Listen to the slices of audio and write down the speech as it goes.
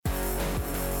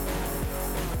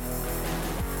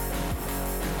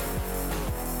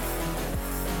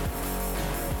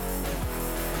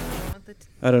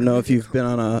I don't know if you've been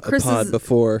on a pod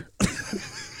before.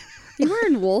 You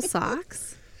wearing wool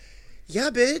socks? Yeah,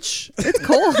 bitch. It's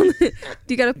cold.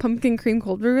 Do you got a pumpkin cream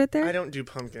cold brew right there? I don't do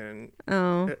pumpkin.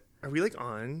 Oh. Are we like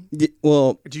on?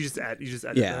 Well, Do you just add? You just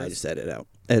edit yeah, this? I just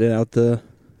edit out the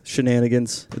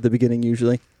shenanigans at the beginning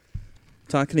usually.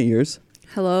 Talking to yours.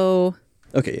 Hello.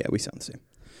 Okay, yeah, we sound the same.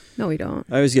 No, we don't.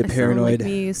 I always get paranoid. Sound like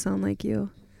me, you sound like you.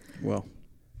 Well,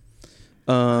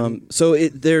 so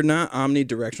they're not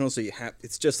omnidirectional, so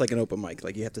it's just like an open mic.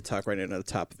 Like you have to talk right into the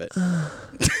top of it.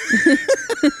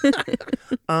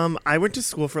 I went to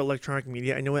school for electronic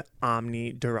media. I know what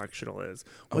omnidirectional is.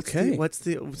 What's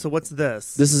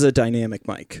this? This is a dynamic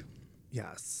mic.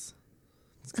 Yes.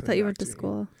 I thought you went to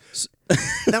school.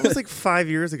 That was like 5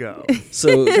 years ago. So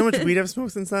You know how much weed I've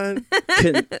smoked since then?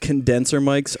 Condenser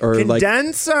mics are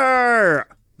Condenser!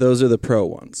 those are the pro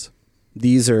ones.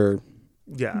 These are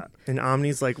Yeah. And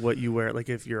Omni's like what you wear, like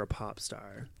if you're a pop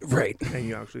star. right. And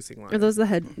you actually sing live. Are those the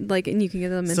head, like, and you can get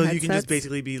them in So headsets? you can just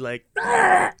basically be like,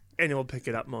 and it will pick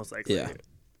it up most likely. Yeah.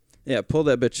 Yeah, pull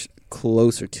that bitch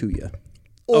closer to you.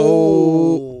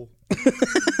 Oh.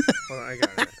 Well, I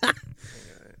got it.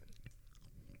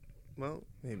 Well,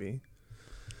 maybe.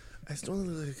 I still want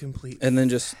to look like a complete. And then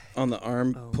just on the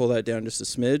arm, pull that down just a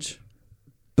smidge.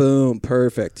 Boom,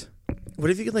 perfect.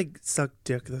 What if you could like suck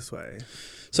dick this way?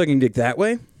 Sucking dick that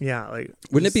way? Yeah, like.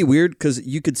 Wouldn't it be weird? Because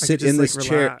you could sit in this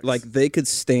chair, relax. like they could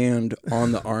stand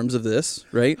on the arms of this,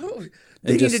 right?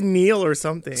 They need to kneel or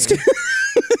something.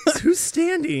 Who's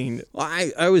standing?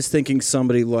 I was thinking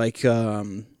somebody like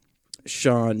Sean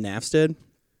Nafstead.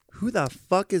 Who the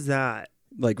fuck is that?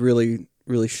 Like really,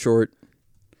 really short.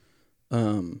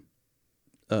 Is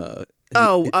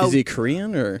he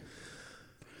Korean or?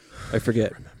 I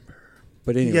forget.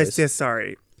 But anyways. Yes,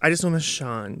 sorry. I just know him as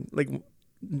Sean. Like,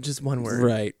 just one word.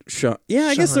 Right. Sean. Yeah,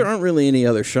 I guess there aren't really any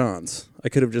other Seans. I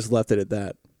could have just left it at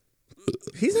that.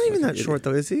 He's not even that short,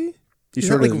 though, is he? He's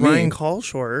not shorter like than me. Ryan Call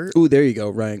short. Ooh, there you go,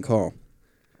 Ryan Call.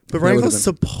 But Ryan Call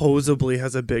supposedly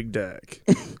has a big dick.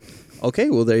 Okay,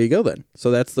 well, there you go then.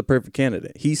 So that's the perfect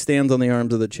candidate. He stands on the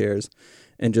arms of the chairs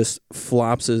and just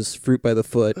flops his fruit by the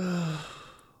foot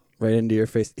right into your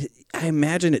face. I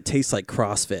imagine it tastes like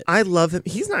CrossFit. I love him.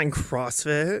 He's not in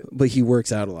CrossFit. But he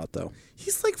works out a lot, though.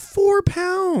 He's like 4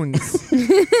 pounds.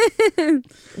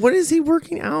 What is he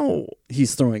working out?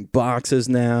 He's throwing boxes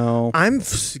now. I'm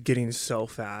getting so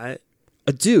fat.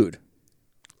 Dude,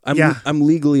 I'm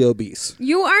legally obese.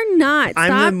 You are not.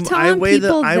 Stop telling I weigh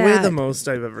people that. I weigh the most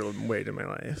I've ever weighed in my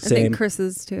life. I think Chris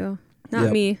is too. Not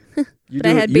Yep. me. You're But I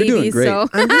had you're doing babies, great. so.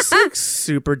 I'm just like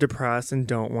super depressed and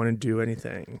don't want to do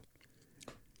anything.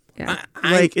 Yeah.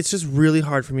 Like it's just really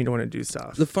hard for me to want to do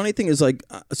stuff. The funny thing is, like,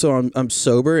 so I'm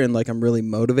sober and like I'm really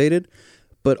motivated,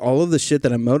 but all of the shit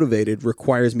that I'm motivated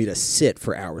requires me to sit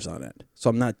for hours on it. So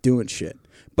I'm not doing shit,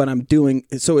 but I'm doing.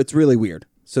 So it's really weird.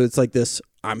 So it's like this.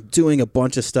 I'm doing a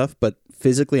bunch of stuff, but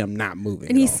physically I'm not moving.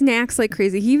 And he snacks like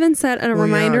crazy. He even set a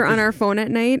reminder yeah, on our phone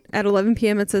at night at 11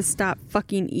 p.m. It says stop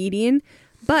fucking eating.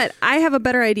 But I have a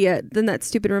better idea than that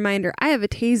stupid reminder. I have a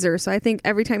taser, so I think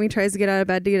every time he tries to get out of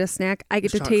bed to get a snack, I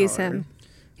get to tase him.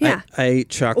 Yeah. I ate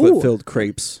chocolate-filled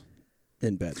crepes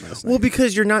in bed last night. Well,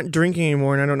 because you're not drinking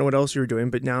anymore, and I don't know what else you were doing,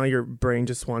 but now your brain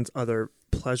just wants other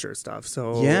pleasure stuff.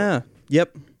 So yeah,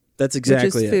 yep, that's exactly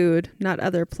Which is food, not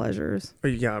other pleasures. Or,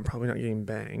 yeah, I'm probably not getting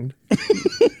banged.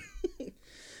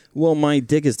 Well, my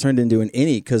dick has turned into an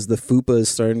innie because the fupa is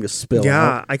starting to spill out.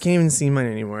 Yeah, I can't even see mine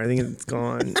anymore. I think it's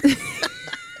gone.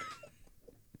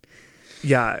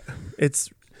 Yeah,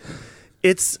 it's.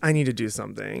 I need to do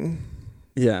something.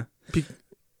 Yeah.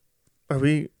 Are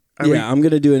we? I'm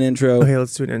gonna do an intro. Okay,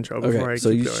 let's do an intro before I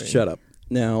so keep you going. shut up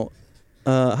now.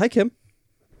 Hi, Kim.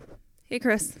 Hey,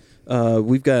 Chris.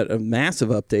 We've got a massive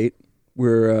update.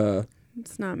 We're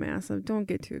It's not massive. Don't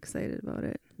get too excited about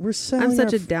it. we're selling. I'm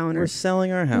such a downer. We're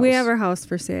selling our house. We have our house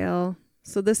for sale.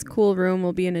 So this cool room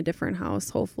will be in a different house,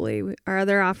 hopefully. Our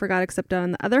other offer got accepted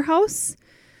on the other house,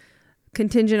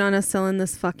 contingent on us selling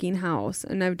this fucking house.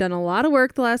 And I've done a lot of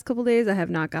work the last couple of days. I have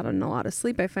not gotten a lot of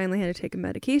sleep. I finally had to take a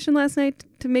medication last night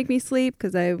to make me sleep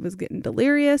because I was getting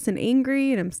delirious and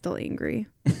angry, and I'm still angry.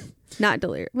 Not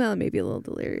delirious. Well, maybe a little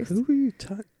delirious. Who are you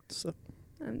talking?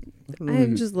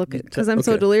 I'm just looking because I'm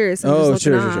so delirious. I'm just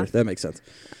sure. off. That makes sense.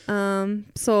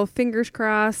 So fingers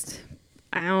crossed.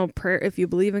 I don't know, prayer, if you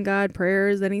believe in God,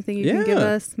 prayers, anything you can give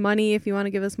us. Money, if you want to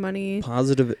give us money.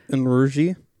 Positive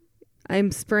energy.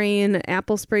 I'm spraying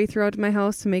apple spray throughout my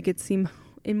house to make it seem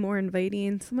more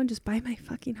inviting. Someone just buy my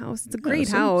fucking house. It's a great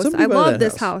house. I love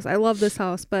this house. I love this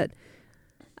house, but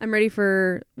I'm ready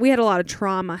for... We had a lot of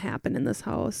trauma happen in this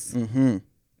house. Mm-hmm.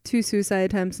 2 suicide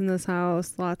attempts in this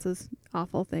house, lots of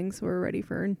awful things. We're ready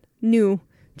for a new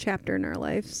chapter in our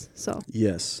lives. So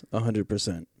yes,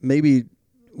 100%. Maybe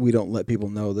we don't let people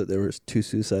know that there was 2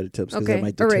 suicide attempts because that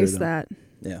might deter erase them. that.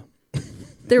 Yeah.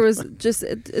 There was just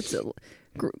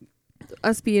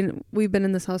us we've been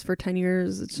in this house for 10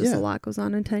 years. It's just a lot goes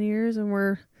on in 10 years, and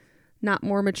we're not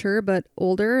more mature but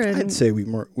older. And I'd say we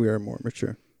are more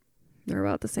mature. They're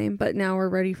about the same, but now we're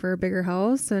ready for a bigger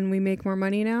house, and we make more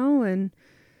money now, and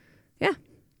yeah.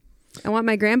 I want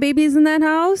my grandbabies in that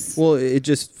house. Well, it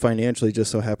just financially just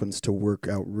so happens to work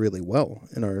out really well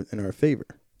in our favor.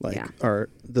 Like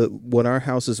what our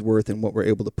house is worth and what we're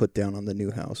able to put down on the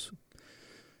new house.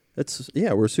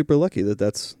 We're super lucky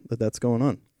that's going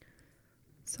on.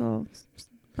 So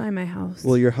buy my house.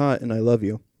 Well, you're hot and I love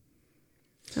you.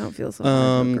 I don't feel so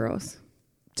hot. I feel gross.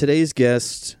 Today's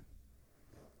guest,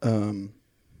 this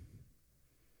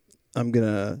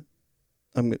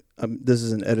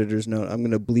is an editor's note. I'm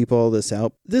gonna bleep all this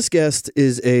out. This guest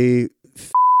is a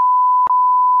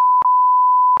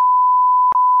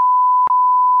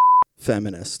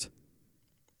feminist.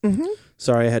 Mm-hmm.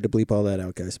 Sorry, I had to bleep all that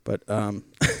out, guys. But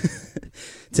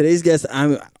today's guest,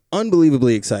 I'm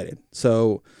unbelievably excited.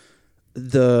 So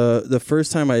the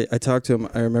first time I talked to him,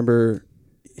 I remember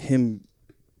him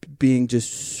being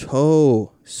just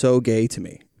so gay to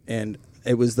me, and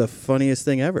it was the funniest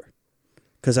thing ever.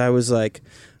 Because I was like,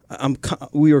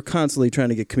 we were constantly trying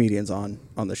to get comedians on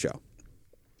the show,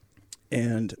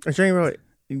 and I'm talking about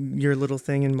your little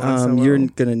thing in Monticello. You're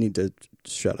gonna need to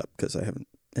shut up because I haven't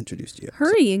introduced you yet.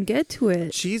 Hurry and get to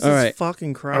it. Jesus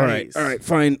fucking Christ! All right,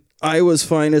 fine. Iowa's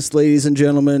finest, ladies and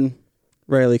gentlemen,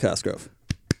 Riley Cosgrove.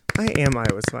 I am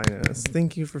Iowa's finest.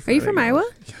 Thank you for. Are you from Iowa?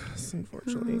 Yes,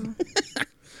 unfortunately.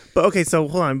 But okay, so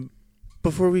hold on.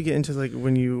 Before we get into like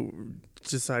when you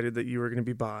decided that you were going to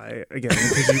be bi again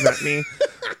because you met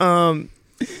me.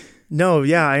 No,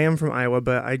 yeah, I am from Iowa,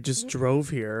 but I just drove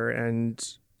here and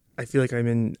I feel like I'm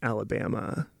in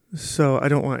Alabama. So I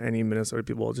don't want any Minnesota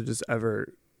people to just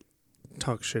ever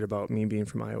talk shit about me being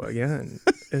from Iowa again.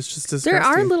 It's just disgusting. There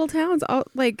are little towns out,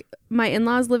 like my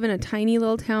in-laws live in a tiny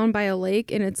little town by a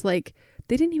lake, and it's like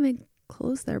they didn't even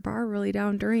close their bar really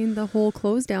down during the whole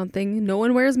close down thing. No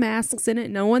one wears masks in it.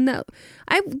 No one the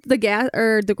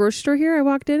grocery store here, I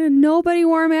walked in and nobody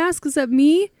wore a mask except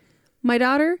me, my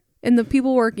daughter, and the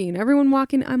people working. Everyone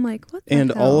walking. I'm like, what the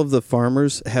And hell? all of the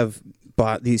farmers have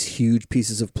bought these huge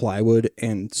pieces of plywood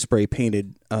and spray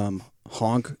painted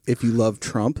honk if you love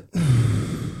Trump.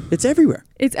 It's everywhere.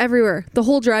 It's everywhere. The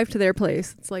whole drive to their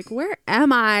place. It's like, where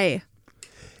am I?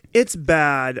 It's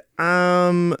bad.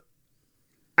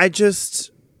 I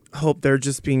just hope they're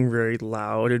just being very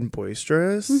loud and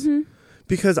boisterous. Mm-hmm.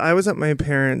 Because I was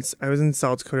in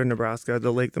South Dakota, Nebraska,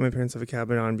 the lake that my parents have a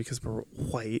cabin on because we're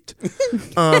white,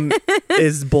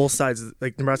 is both sides.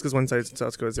 Like Nebraska's one side,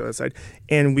 South Dakota's the other side.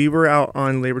 And we were out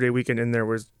on Labor Day weekend and there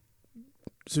was,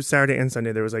 so Saturday and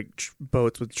Sunday, there was like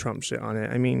boats with Trump shit on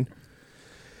it. I mean,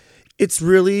 it's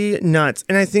really nuts.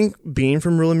 And I think being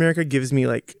from rural America gives me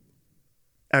like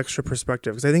extra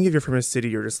perspective. Because I think if you're from a city,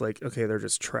 you're just like, okay, they're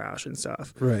just trash and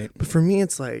stuff. Right. But for me,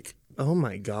 it's like, oh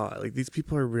my God, like these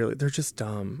people are really, they're just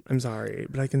dumb. I'm sorry,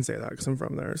 but I can say that because I'm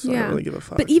from there, so I don't really give a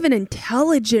fuck. But even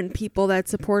intelligent people that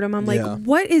support him, I'm like,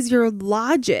 what is your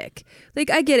logic? Like,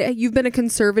 I get it. You've been a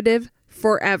conservative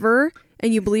forever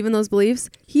and you believe in those beliefs.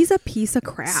 He's a piece of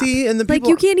crap. See, and the people, like,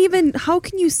 you can't even, how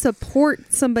can you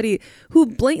support somebody who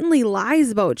blatantly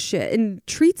lies about shit and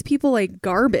treats people like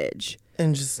garbage?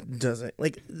 And just doesn't,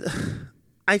 like,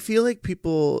 I feel like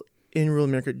people in rural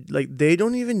America, like, they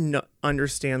don't even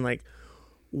understand, like,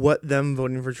 what them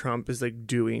voting for Trump is, like,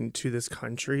 doing to this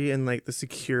country and, like, the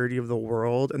security of the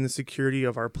world and the security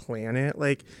of our planet.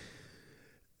 Like,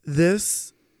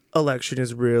 this election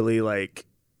is really, like,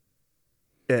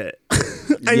 it.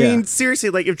 I mean, seriously,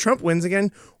 like, if Trump wins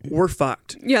again, we're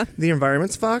fucked. Yeah. The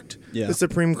environment's fucked. Yeah. The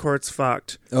Supreme Court's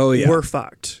fucked. Oh, yeah. We're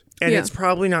fucked. And it's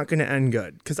probably not going to end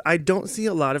good because I don't see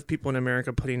a lot of people in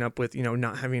America putting up with, you know,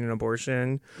 not having an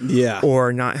abortion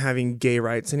or not having gay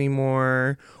rights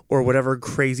anymore or whatever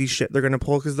crazy shit they're going to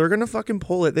pull because they're going to fucking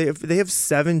pull it. If they have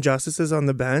 7 justices on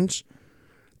the bench,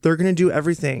 they're going to do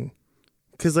everything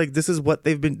because, like, this is what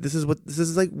they've been. This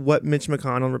is like what Mitch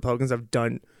McConnell and Republicans have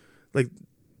done. Like,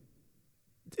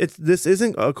 this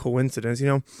isn't a coincidence, you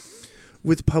know,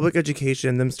 with public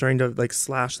education, them starting to, like,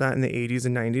 slash that in the 80s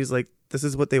and 90s, like, this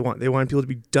is what they want. They want people to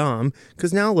be dumb.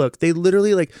 Because now, look, they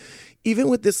literally, like, even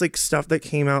with this, like, stuff that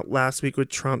came out last week with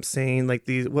Trump saying, like,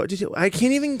 these, I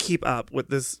can't even keep up with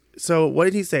this. So what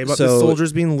did he say about the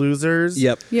soldiers being losers?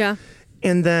 Yep. Yeah.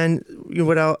 And then, you know,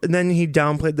 what else? And then he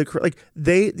downplayed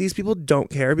these people don't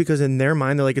care because in their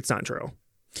mind, they're like, it's not true.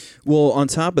 Well, on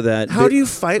top of that, how do you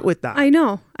fight with that? I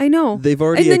know. They've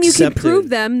already and then accepted. you can prove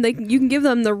them. You can give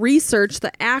them the research,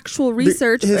 the actual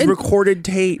research, his recorded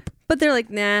tape. But they're like,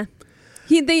 nah.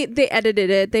 They edited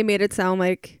it. They made it sound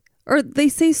like, or they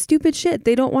say stupid shit.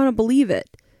 They don't want to believe it.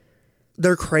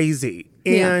 They're crazy.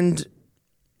 Yeah. And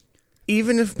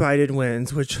even if Biden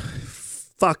wins, which I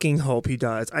fucking hope he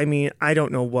does. I mean, I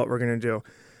don't know what we're gonna do.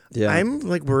 Yeah. I'm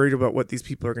like worried about what these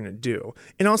people are going to do.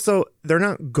 And also, they're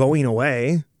not going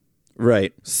away.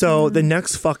 Right. So the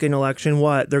next fucking election,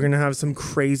 what? They're going to have some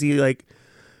crazy like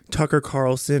Tucker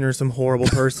Carlson or some horrible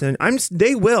person.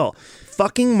 They will.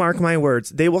 Fucking mark my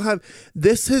words. They will have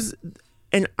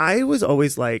and I was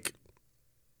always like,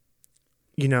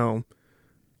 you know,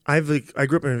 I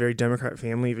grew up in a very Democrat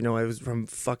family, even though I was from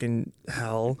fucking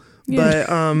hell.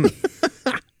 Yeah.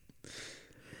 But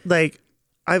like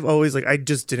I've always I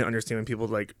just didn't understand when people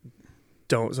like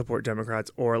don't support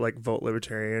Democrats or like vote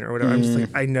Libertarian or whatever. I'm just like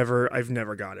I've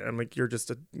never got it. I'm like you're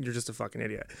just a fucking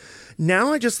idiot.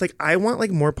 Now I want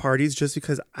like more parties just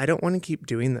because I don't want to keep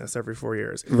doing this every 4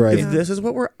 years. Right. If this is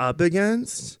what we're up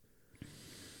against,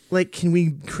 like can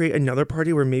we create another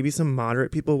party where maybe some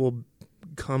moderate people will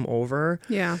come over?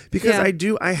 Yeah. Because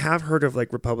I have heard of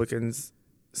like Republicans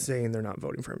saying they're not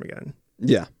voting for him again.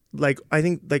 Yeah. Like I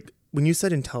think like when you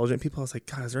said intelligent people, I was like,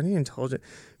 God, is there any intelligent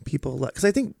people left? Because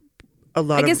I think a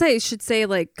lot. I guess I should say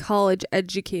like college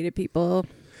educated people,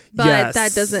 but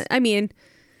that doesn't. I mean,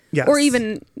 yes. Or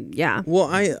even yeah. Well,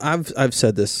 I've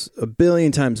said this a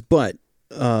billion times, but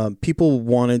people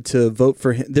wanted to vote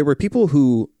for him. There were people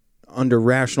who, under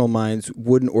rational minds,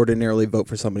 wouldn't ordinarily vote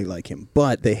for somebody like him,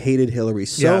 but they hated Hillary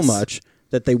so much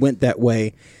that they went that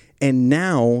way. And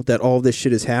now that all this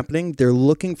shit is happening, they're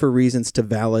looking for reasons to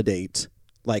validate.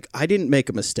 Like, I didn't make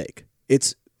a mistake.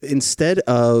 It's instead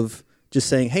of just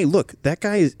saying, hey, look, that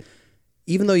guy is,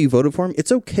 even though you voted for him,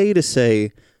 it's okay to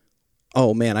say,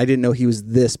 oh, man, I didn't know he was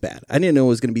this bad. I didn't know it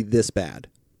was going to be this bad.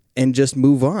 And just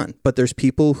move on. But there's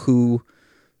people who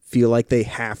feel like they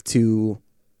have to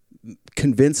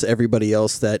convince everybody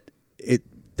else that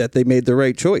they made the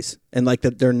right choice. And like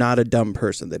that they're not a dumb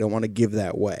person. They don't want to give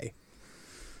that way.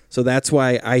 So that's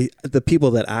why the people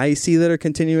that I see that are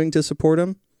continuing to support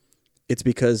him, it's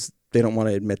because they don't want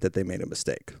to admit that they made a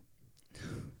mistake.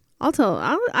 I'm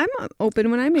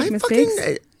open when I make mistakes.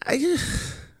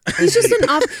 He's just an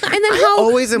off. And then how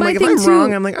always am like, if I'm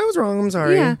wrong, I'm like, I was wrong. I'm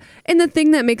sorry. Yeah. And the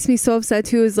thing that makes me so upset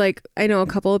too is like, I know a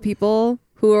couple of people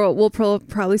who will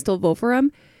probably still vote for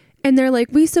him. And they're like,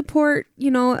 we support,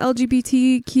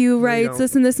 LGBTQ rights,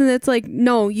 this and this. And it's like,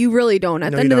 no, you really don't.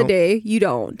 At the end of the day, you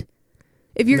don't.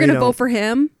 If you're going to vote for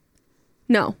him,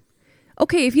 no.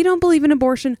 Okay, if you don't believe in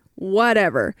abortion,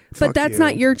 whatever. But that's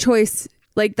not your choice.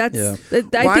 Like that's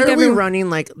why are we running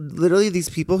like literally these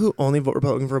people who only vote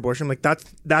Republican for abortion? Like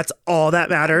that's all that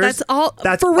matters. That's all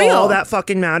for real. All that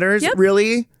fucking matters. Yep.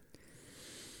 Really?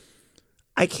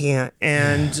 I can't.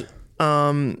 And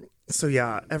so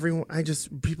yeah,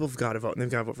 people have got to vote and they've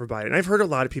got to vote for Biden. And I've heard a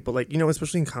lot of people like,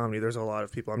 especially in comedy, there's a lot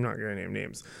of people, I'm not going to name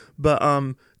names, but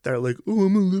they're like, oh,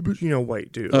 I'm a libertarian,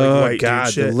 white dude. Like white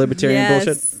dude shit. The libertarian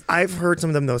bullshit. I've heard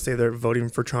some of them though say they're voting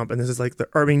for Trump, and this is like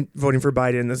voting for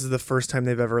Biden. This is the first time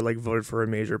they've ever like voted for a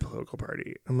major political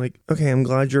party. I'm like, okay, I'm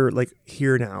glad you're like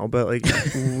here now, but like,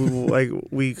 like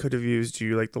we could have used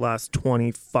you like the last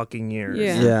 20 fucking years.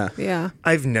 Yeah.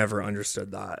 I've never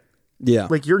understood that. Yeah.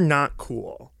 Like you're not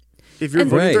cool. If you're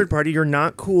voting third party, you're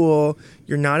not cool.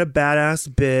 You're not a badass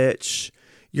bitch.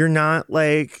 You're not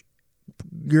like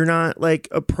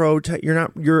a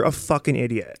you're a fucking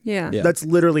idiot. Yeah. That's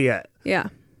literally it. Yeah.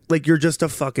 Like you're just a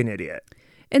fucking idiot.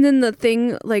 And then the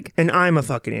thing like, and I'm a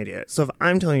fucking idiot. So if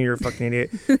I'm telling you you're a fucking idiot,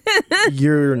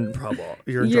 you're in trouble.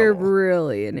 You're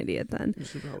really an idiot then.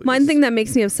 One thing that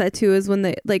makes me upset too is when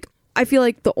they like, I feel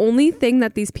like the only thing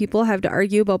that these people have to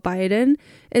argue about Biden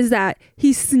is that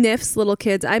he sniffs little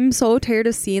kids. I'm so tired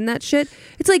of seeing that shit.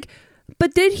 It's like,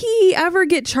 but did he ever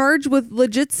get charged with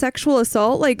legit sexual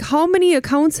assault? Like, how many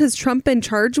accounts has Trump been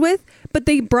charged with? But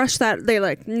they brush that. They're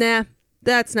like, nah,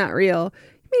 that's not real.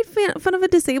 He made fun of a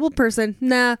disabled person.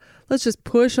 Nah, let's just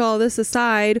push all this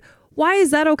aside. Why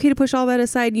is that okay to push all that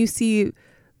aside?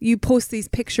 You post these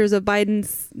pictures of Biden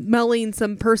smelling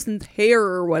some person's hair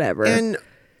or whatever. And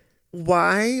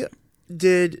why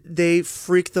did they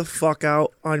freak the fuck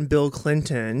out on Bill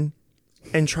Clinton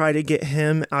and try to get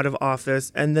him out of office?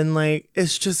 And then like,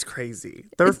 it's just crazy.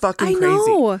 They're fucking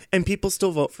crazy. Know. And people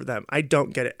still vote for them. I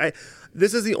don't get it.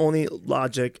 This is the only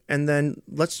logic. And then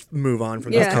let's move on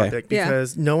from this topic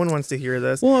because no one wants to hear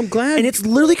this. Well, I'm glad. And it's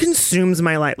literally consumes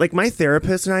my life. Like my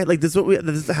therapist and I, like this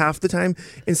is half the time.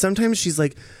 And sometimes she's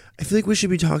like, I feel like we should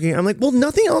be talking. I'm like, well,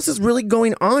 nothing else is really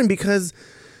going on because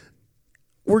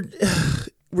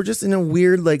we're just in a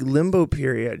weird like limbo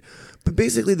period. But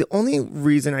basically, the only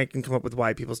reason I can come up with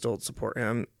why people still support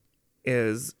him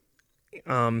is,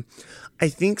 I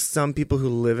think some people who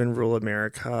live in rural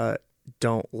America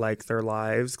don't like their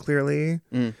lives clearly,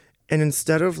 and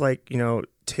instead of like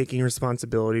taking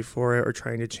responsibility for it or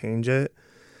trying to change it,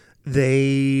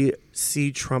 they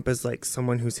see Trump as like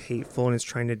someone who's hateful and is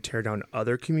trying to tear down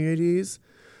other communities.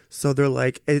 So they're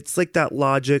like, it's like that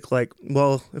logic, like,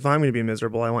 well, if I'm going to be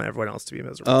miserable, I want everyone else to be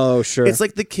miserable. Oh, sure. It's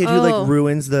like the kid who like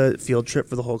ruins the field trip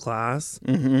for the whole class.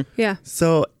 Mm-hmm. Yeah.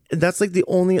 So that's like the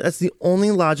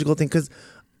only logical thing, because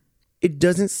it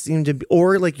doesn't seem to be,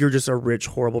 or like you're just a rich,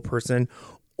 horrible person,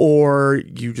 or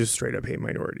you just straight up hate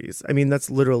minorities. I mean, that's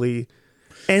literally,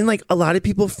 and like a lot of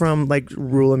people from like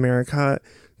rural America,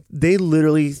 they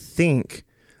literally think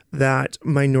that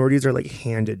minorities are like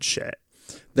handed shit.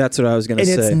 That's what I was going to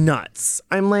say. And it's nuts.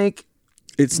 I'm like,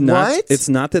 it's not. What? It's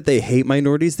not that they hate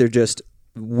minorities. They're just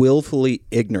willfully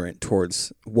ignorant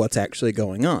towards what's actually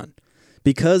going on,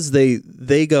 because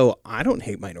they go, I don't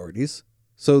hate minorities.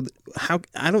 So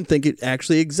I don't think it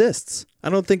actually exists. I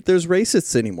don't think there's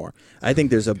racists anymore. I think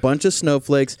there's a bunch of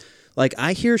snowflakes. Like,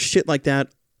 I hear shit like that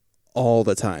all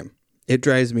the time. It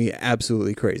drives me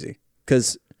absolutely crazy,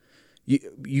 because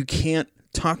you can't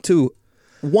talk to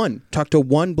one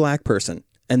black person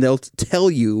and they'll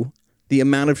tell you the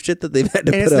amount of shit that they've had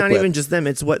to put up with. And it's not even just them.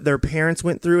 It's what their parents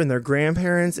went through and their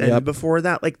grandparents. And before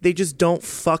that, like, they just don't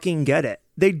fucking get it.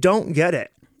 They don't get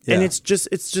it. Yeah. And it's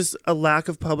just a lack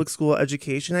of public school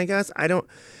education, I guess. I don't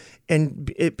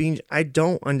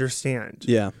understand.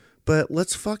 Yeah. But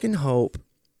let's fucking hope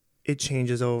it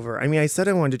changes over. I mean, I said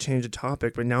I wanted to change the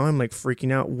topic, but now I'm like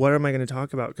freaking out. What am I going to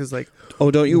talk about? Because like,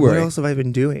 oh, don't you worry. What else have I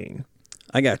been doing?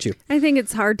 I got you. I think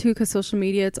it's hard too, because social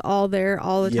media, it's all there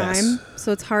all the time.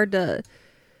 So it's hard to,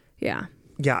 yeah.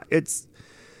 Yeah, it's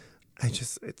got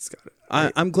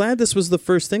it. I'm glad this was the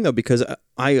first thing though, because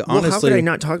I honestly, how could I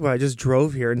not talk about it? I just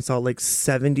drove here and saw like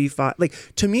 75. Like,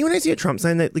 to me, when I see a Trump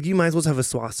sign, that like, you might as well have a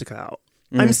swastika out.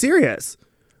 I'm serious.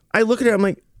 I look at it, I'm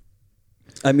like,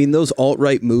 I mean, those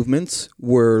alt-right movements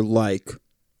were like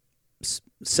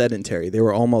sedentary. They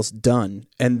were almost done.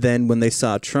 And then when they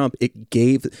saw Trump,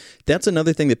 that's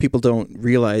another thing that people don't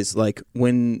realize. Like,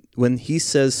 when he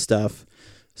says stuff,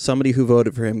 somebody who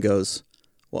voted for him goes,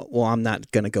 well, I'm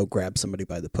not going to go grab somebody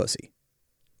by the pussy.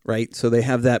 Right? So they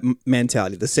have that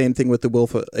mentality. The same thing with the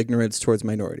willful ignorance towards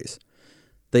minorities.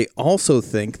 They also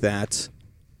think that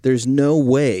there's no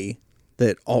way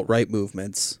that alt-right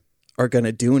movements are going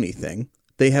to do anything.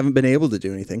 They haven't been able to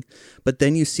do anything. But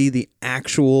then you see the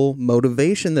actual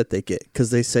motivation that they get, because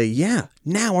they say, yeah,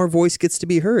 now our voice gets to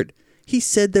be heard. He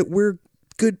said that we're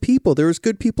good people. There was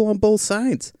good people on both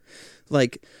sides.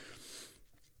 Like,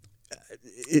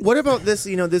 what about this?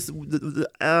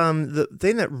 The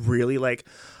thing that really, like,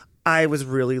 I was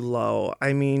really low.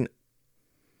 I mean,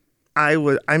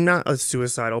 I'm not a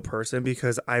suicidal person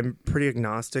because I'm pretty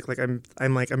agnostic. Like,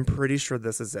 I'm pretty sure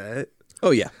this is it. Oh,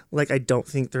 yeah. Like, I don't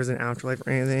think there's an afterlife or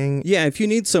anything. Yeah, if you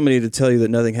need somebody to tell you that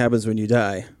nothing happens when you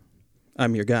die,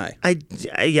 I'm your guy.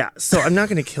 Yeah. So I'm not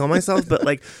going to kill myself, but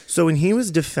like, so when he was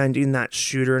defending that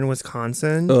shooter in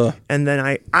Wisconsin, and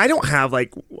then I don't have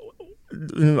like,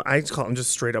 I call them just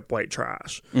straight up white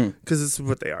trash, because this is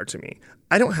what they are to me.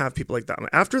 I don't have people like that.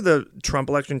 After the Trump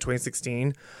election in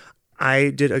 2016,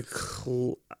 I did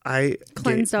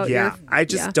cleansed out. Yeah, I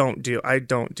don't deal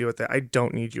with that. I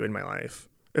don't need you in my life.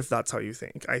 If that's how you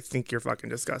think. I think you're fucking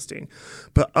disgusting.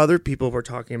 But other people were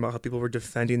talking about how people were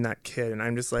defending that kid, and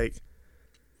I'm just like,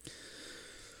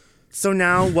 so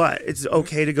now what? It's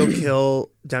okay to go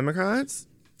kill Democrats?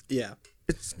 Yeah.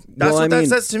 That's what that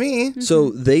says to me. So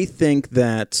they think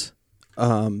that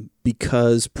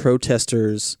because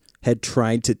protesters had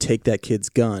tried to take that kid's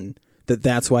gun,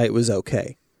 that's why it was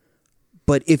okay.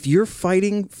 But if you're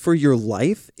fighting for your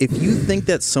life, if you think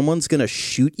that someone's going to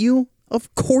shoot you,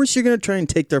 of course you're going to try and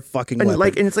take their fucking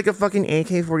weapon. And it's like a fucking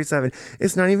AK-47.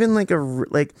 It's not even like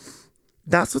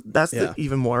that's the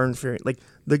even more unfair. Like,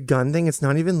 the gun thing, it's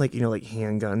not even like, like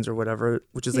handguns or whatever,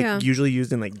 which is like usually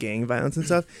used in like gang violence and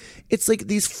stuff. It's like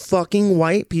these fucking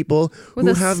white people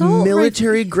who have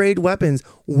military grade weapons.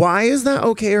 Why is that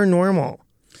okay or normal?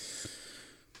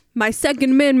 My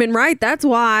Second Amendment right, that's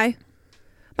why.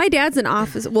 My dad's an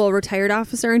retired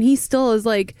officer, and he still is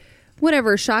like,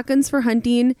 whatever, shotguns for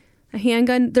hunting, a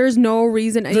handgun. There's no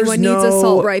reason anyone needs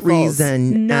assault rifles.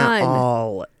 None at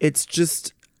all. It's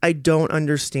just, I don't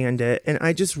understand it, and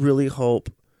I just really hope,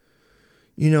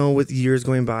 with years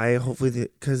going by, hopefully,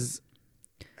 because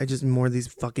I just more of these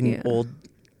fucking old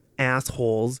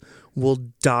assholes will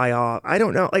die off. I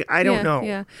don't know. Like, I don't know.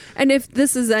 Yeah. And if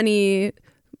this is any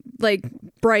like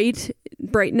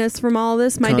brightness from all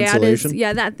this. My dad is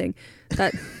that thing.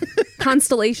 That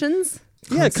constellations.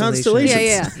 Yeah, constellations.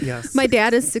 Yeah. Yes. My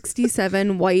dad is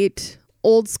 67, white,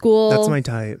 old school. That's my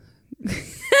type.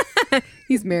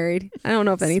 He's married. I don't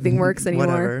know if anything works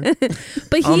anymore.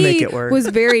 But I'll make he it work. was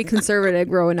very conservative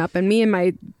growing up, and me and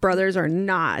my brothers are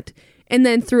not. And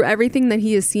then through everything that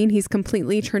he has seen, he's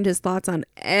completely turned his thoughts on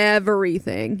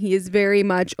everything. He is very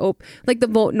much like the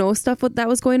vote no stuff that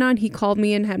was going on. He called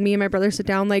me and had me and my brother sit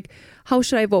down like, how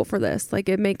should I vote for this? Like,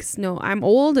 it makes I'm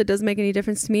old. It doesn't make any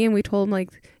difference to me. And we told him, like,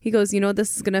 he goes,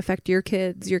 this is going to affect your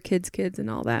kids, kids and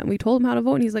all that. And we told him how to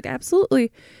vote. And he's like,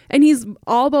 absolutely. And he's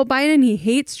all about Biden. He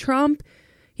hates Trump.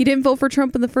 He didn't vote for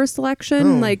Trump in the first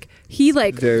election. Because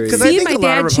I think a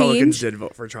lot of Republicans did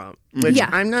vote for Trump. Which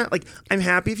I'm not I'm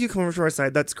happy if you come over to our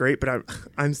side. That's great. But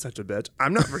I'm such a bitch.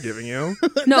 I'm not forgiving you.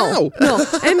 No.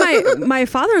 And my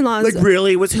father-in-law is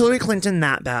really, was Hillary Clinton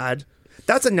that bad?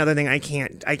 That's another thing I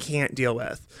can't deal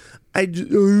with. I'm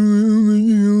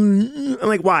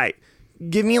like, why?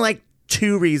 Give me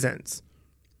 2 reasons.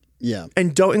 Yeah.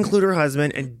 And don't include her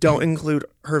husband and don't include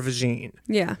her vagine.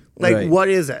 Yeah. What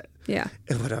is it? Yeah.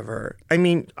 Whatever. I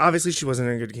mean, obviously she wasn't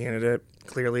a good candidate,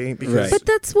 clearly. Because But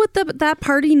that's what that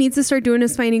party needs to start doing,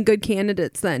 is finding good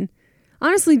candidates then.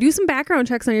 Honestly, do some background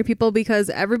checks on your people, because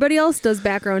everybody else does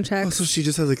background checks. Also, she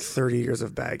just has 30 years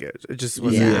of baggage. It just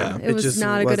wasn't. It was just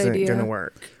not a good idea. Going to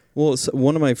work. Well, so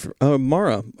one of my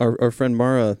Mara, our friend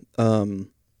Mara,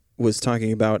 was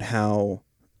talking about how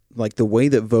the way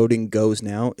that voting goes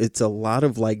now, it's a lot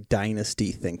of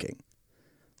dynasty thinking.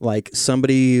 Like,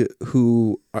 somebody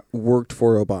who worked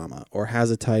for Obama or has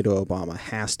a tie to Obama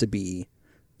has to be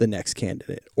the next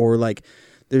candidate, or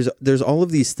there's all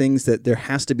of these things that there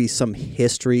has to be some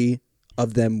history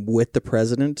of them with the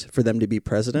president for them to be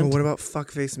president. Well, what about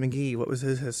Fuckface McGee? What was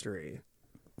his history?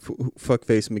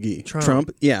 Fuckface McGee.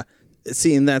 Trump. Yeah.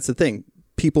 See, and that's the thing.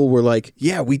 People were like,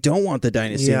 yeah, we don't want the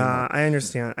dynasty anymore. I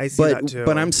understand. I see that too.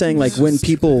 But I'm saying, when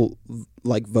people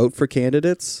vote for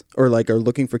candidates or are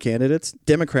looking for candidates,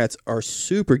 Democrats are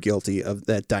super guilty of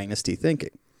that dynasty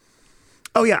thinking.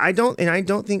 Oh yeah, I don't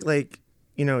think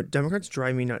Democrats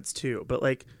drive me nuts too, but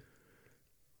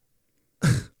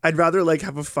I'd rather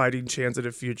have a fighting chance at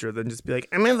a future than just be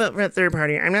I'm gonna vote for a third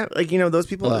party. I'm not those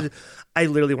people. I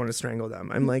literally want to strangle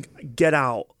them. I'm get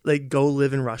out, go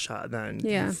live in Russia then.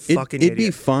 Yeah, it'd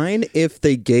be fine if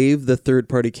they gave the third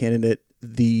party candidate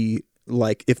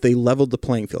if they leveled the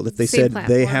playing field. If they said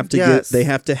platform. They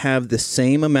have to have the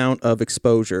same amount of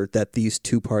exposure that these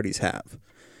two parties have.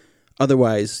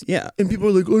 Otherwise, yeah. And people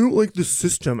are like, I don't like the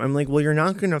system. I'm like, well, you're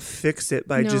not gonna fix it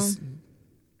by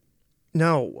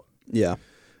No. Yeah.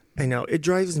 I know. It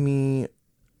drives me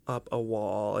up a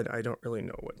wall, and I don't really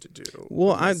know what to do.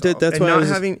 Well, that's why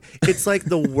it's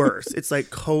the worst. It's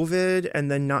COVID, and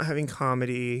then not having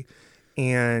comedy,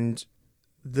 and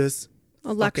this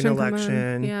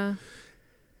election. Yeah.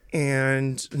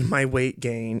 And my weight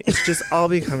gain. It's just all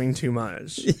becoming too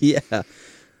much. Yeah.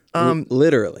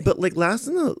 Literally. But in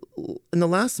the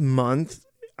last month,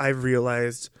 I've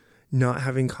realized not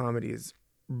having comedy is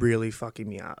really fucking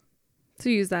me up. So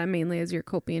you use that mainly as your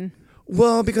coping?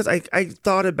 Well, because I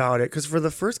thought about it, because for the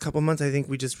first couple months, I think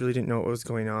we just really didn't know what was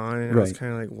going on. And I was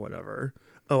kind of whatever.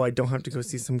 Oh, I don't have to go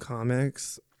see some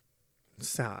comics.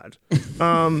 Sad.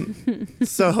 I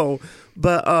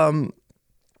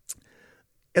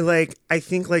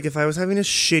think if I was having a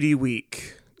shitty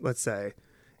week, let's say,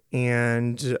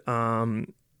 and,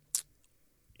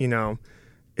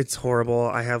 it's horrible.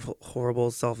 I have horrible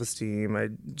self-esteem. I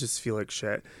just feel like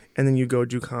shit. And then you go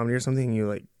do comedy or something and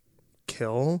you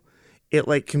kill. It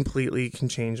completely can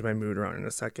change my mood around in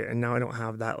a second. And now I don't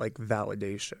have that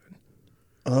validation.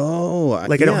 Oh, I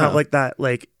don't have that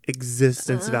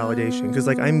existence validation, because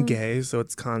I'm gay, so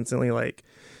it's constantly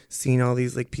seeing all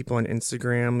these people on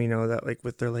Instagram, that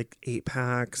with their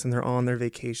 8-packs, and they're all on their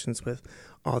vacations with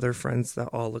all their friends that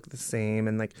all look the same,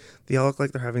 and they all look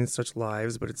like they're having such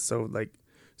lives, but it's so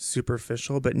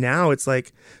superficial. But now it's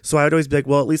so I would always be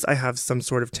well, at least I have some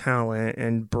sort of talent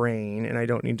and brain, and I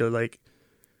don't need to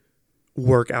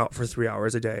work out for 3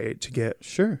 hours a day to get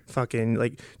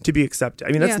fucking to be accepted.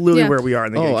 I mean, that's literally where we are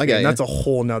in the gay community. That's a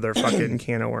whole nother fucking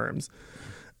can of worms.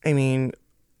 I mean,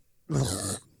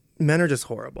 men are just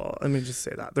horrible. Let me just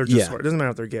say that. They're just horrible. It doesn't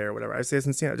matter if they're gay or whatever. I say this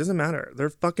and it doesn't matter. They're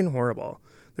fucking horrible.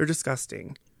 They're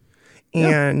disgusting.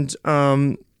 And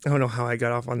I don't know how I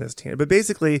got off on this tangent, but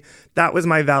basically that was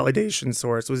my validation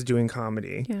source, was doing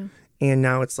comedy. Yeah. And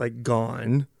now it's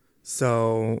gone.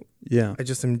 So yeah, I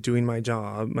just am doing my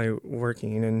job, my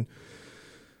working, and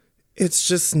it's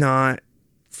just not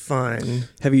fun.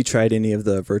 Have you tried any of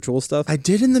the virtual stuff? I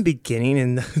did in the beginning,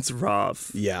 and it's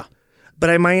rough. Yeah. But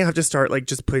I might have to start like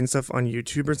just putting stuff on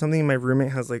YouTube or something. My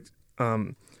roommate has like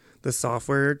the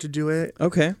software to do it.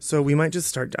 Okay. So I might just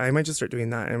start doing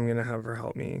that, and I'm gonna have her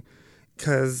help me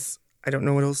because I don't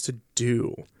know what else to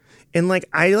do. And like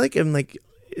I like am like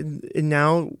and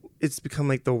now it's become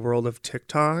like the world of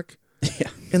TikTok. Yeah.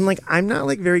 And like I'm not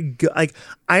like very good. Like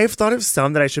I have thought of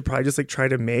some that I should probably just like try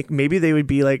to make. Maybe they would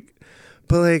be like,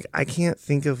 but like I can't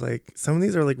think of like some of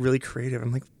these are like really creative.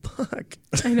 I'm like, fuck.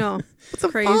 I know. What the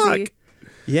Crazy. fuck?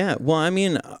 Yeah. Well, I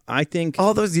mean, I think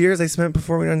All those years I spent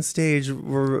performing on stage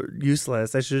were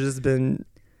useless. I should have just been.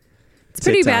 It's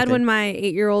pretty bad TikToking. when my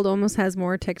 8-year-old almost has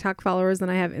more TikTok followers than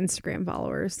I have Instagram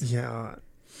followers. Yeah.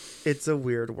 It's a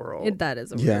weird world. That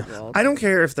is a Yeah. weird world. I don't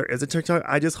care if there is a TikTok.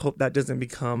 I just hope that doesn't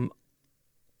become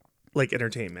like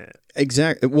entertainment.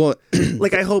 exactly. Well,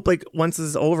 Like I hope like once this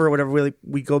is over or whatever,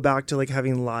 we go back to like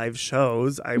having live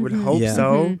shows. I would hope Yeah.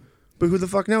 so. Mhm. But who the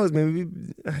fuck knows? Maybe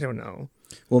I don't know.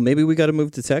 maybe we got to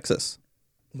move to Texas.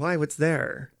 Why? What's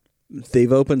there?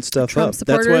 They've opened stuff Trump up.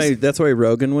 supporters? That's why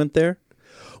Rogan went there.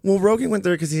 Well, Rogan went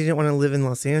there because he didn't want to live in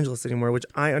Los Angeles anymore, which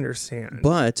I understand.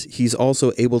 But he's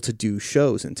also able to do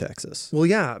shows in Texas. Well,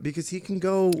 yeah, because he can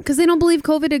go. Because they don't believe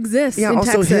COVID exists Yeah. in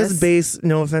Also, Texas. his base.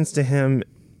 No offense to him,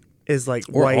 is like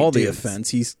Or white all the dudes. offense.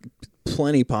 He's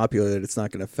plenty popular that it's not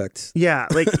going to affect. Yeah,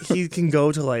 like he can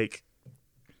go to like,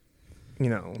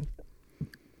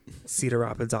 Cedar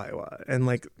Rapids, Iowa, and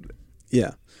like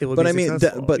Yeah. it would But be I mean,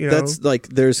 successful, that's like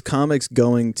there's comics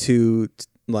going to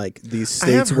like these I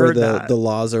have states where heard that. the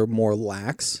laws are more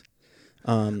lax.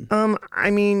 I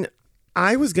mean,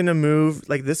 I was gonna move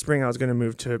like this spring. I was gonna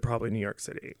move to probably New York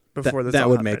City before this. That all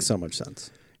would happened. make so much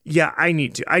sense. Yeah, I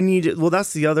need to. Well,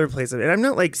 that's the other place. And I'm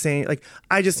not like saying like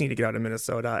I just need to get out of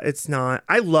Minnesota. It's not.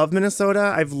 I love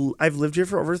Minnesota. I've lived here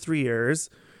for over 3 years.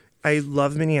 I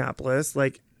love Minneapolis.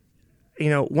 Like,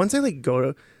 once I like go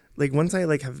to. Like once I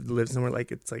like have lived somewhere,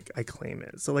 like it's like I claim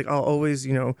it. So like I'll always,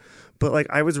 but like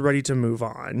I was ready to move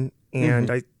on, and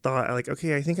I thought like,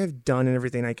 okay, I think I've done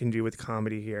everything I can do with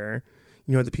comedy here.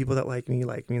 The people that like me,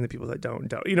 and the people that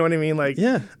don't. You know what I mean? Like,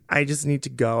 Yeah. I just need to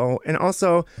go. And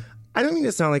also, I don't mean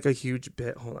to sound like a huge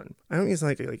bit. Hold on, I don't mean to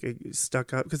sound like a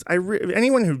stuck up because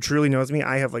anyone who truly knows me,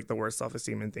 I have like the worst self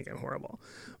esteem and think I'm horrible.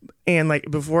 And like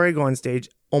before I go on stage,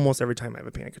 almost every time I have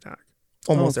a panic attack.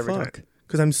 Almost every time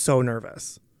because I'm so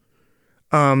nervous.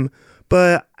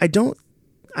 But I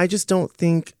just don't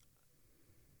think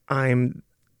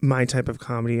my type of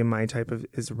comedy and my type of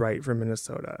is right for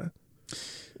Minnesota.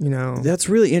 That's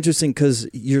really interesting because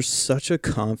you're such a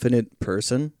confident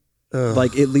person. Ugh.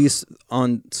 Like at least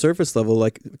on surface level,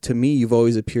 like to me, you've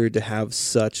always appeared to have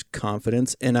such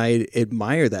confidence, and I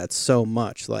admire that so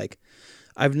much. Like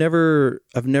I've never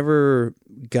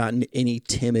gotten any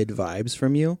timid vibes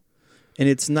from you, and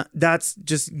it's not. That's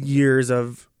just years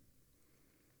of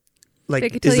like.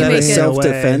 Fake it till Is you that a make it.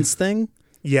 self-defense thing?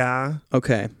 Yeah.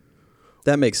 Okay,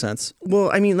 that makes sense.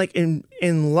 Well, I mean, like in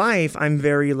life, I'm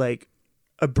very like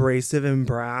abrasive and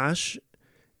brash,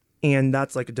 and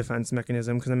that's like a defense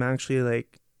mechanism because I'm actually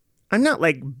like, I'm not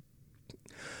like,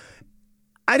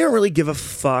 I don't really give a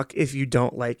fuck if you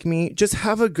don't like me. Just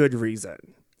have a good reason.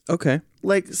 Okay.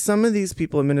 Like some of these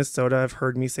people in Minnesota have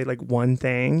heard me say like one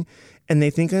thing, and they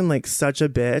think I'm like such a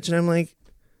bitch, and I'm like,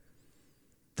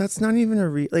 that's not even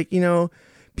a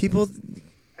people.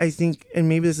 I think, and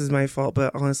maybe this is my fault,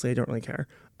 but honestly, I don't really care.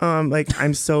 Like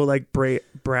I'm so like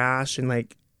brash and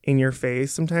like in your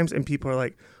face sometimes, and people are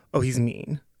like, "Oh, he's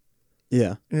mean,"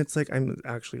 Yeah. and it's like I'm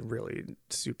actually really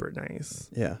super nice.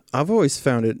 Yeah. I've always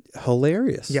found it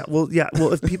hilarious. Yeah, well,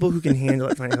 if people who can handle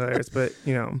it find it hilarious, but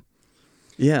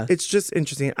Yeah. it's just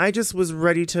interesting. I just was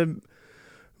ready to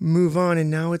move on,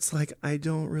 and now it's like I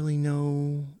don't really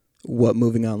know What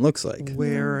moving on looks like.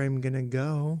 where I'm gonna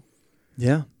go.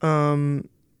 Yeah.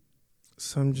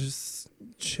 So I'm just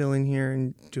chilling here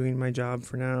and doing my job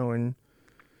for now, and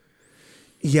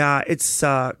yeah, it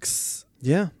sucks.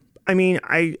 Yeah. I mean,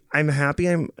 I'm happy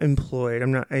I'm employed.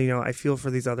 I'm not, I feel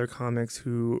for these other comics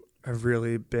who have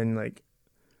really been like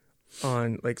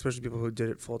on, like, especially people who did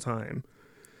it full time.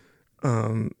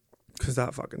 Because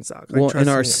that fucking sucks. Well, and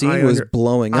our scene was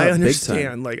blowing up I big time.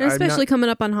 understand. Like, And especially coming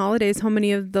up on holidays, how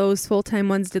many of those full-time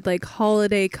ones did like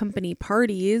holiday company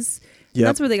parties? Yep.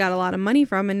 That's where they got a lot of money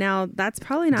from, and now that's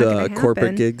probably not going to The happen.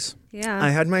 corporate gigs. Yeah. I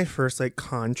had my first like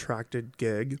contracted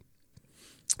gig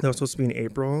that was supposed to be in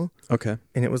April, Okay.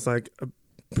 and it was like a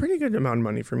pretty good amount of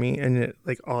money for me, and it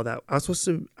like all that I'm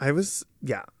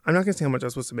not gonna say how much I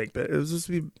was supposed to make, but it was supposed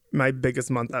to be my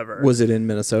biggest month ever. Was it in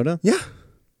Minnesota? Yeah,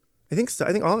 I think so.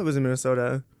 I think all of it was in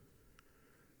Minnesota.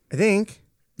 I think.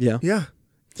 Yeah. Yeah,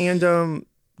 and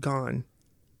gone.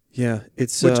 Yeah,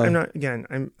 it's which I'm not.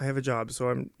 Again, I have a job, so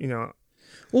I'm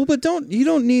Well, but you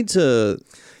don't need to.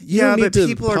 Yeah, but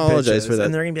people apologize are bitches, for that.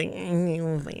 and they're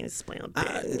gonna be like, spoiled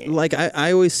bitch. Like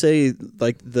I always say,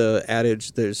 like the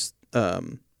adage, there's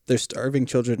starving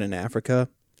children in Africa,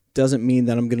 doesn't mean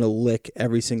that I'm gonna lick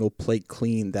every single plate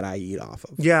clean that I eat off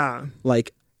of. Yeah,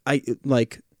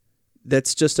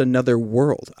 that's just another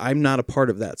world. I'm not a part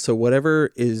of that. So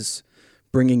whatever is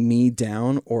bringing me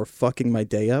down or fucking my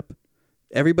day up,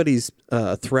 everybody's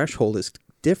threshold is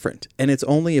different, and it's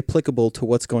only applicable to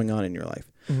what's going on in your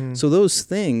life. Mm-hmm. So those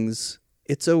things,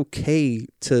 it's okay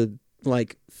to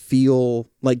like feel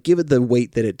like, give it the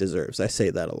weight that it deserves. I say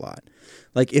that a lot.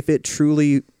 Like if it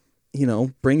truly,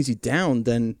 brings you down,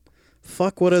 then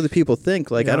fuck what other people think.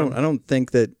 Like I don't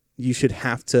think that you should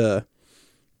have to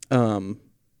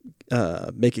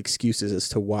make excuses as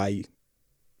to why.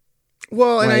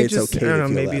 Well, and I it's just okay I don't know.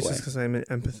 to feel Maybe it's that just because I'm an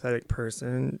empathetic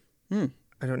person. Hmm.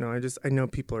 I don't know. I know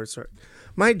people are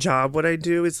my job, what I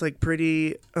do is like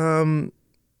pretty. I'm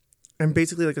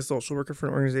basically like a social worker for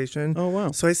an organization. Oh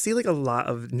wow! So I see like a lot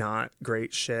of not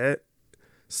great shit.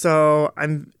 So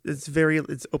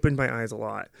it's opened my eyes a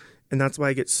lot. And that's why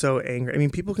I get so angry. I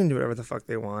mean, people can do whatever the fuck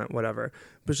they want, whatever.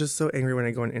 But it's just so angry when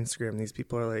I go on Instagram and these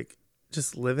people are like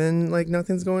just living like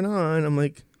nothing's going on. I'm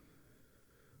like,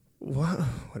 what?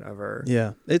 Whatever.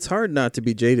 Yeah. It's hard not to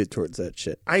be jaded towards that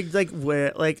shit. I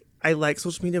like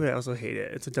social media, but I also hate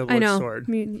it. It's a double-edged sword.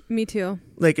 Me too.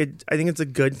 Like, I think it's a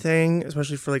good thing,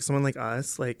 especially for like someone like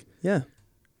us. Like, yeah.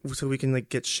 So we can like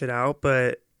get shit out,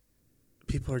 but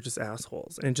people are just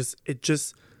assholes. And it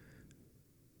just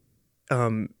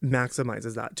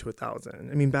maximizes that to 1,000.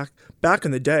 I mean, back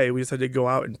in the day, we just had to go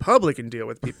out in public and deal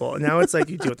with people. And now it's like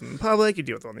you deal with them in public, you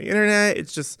deal with them on the internet.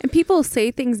 It's just... And people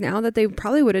say things now that they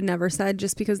probably would have never said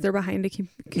just because they're behind a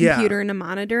computer and a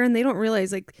monitor, and they don't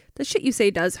realize like the shit you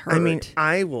say does hurt. I mean,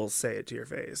 I will say it to your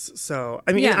face. So,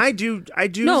 I mean, I do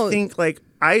think like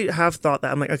I have thought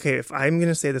that I'm like, okay, if I'm going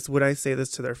to say this, would I say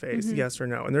this to their face? Mm-hmm. Yes or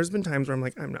no? And there's been times where I'm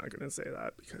like, I'm not going to say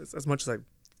that because as much as I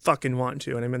fucking want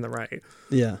to and I'm in the right.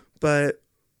 Yeah. But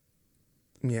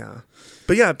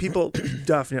people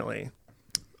definitely.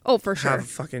 Oh, for sure. Have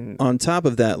fucking. On top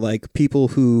of that, like people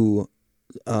who,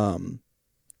 live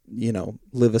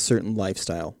a certain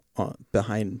lifestyle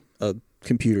behind a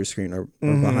computer screen or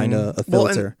behind a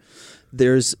filter.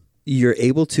 You're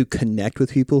able to connect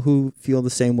with people who feel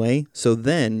the same way. So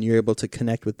then you're able to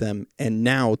connect with them, and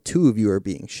now two of you are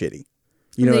being shitty.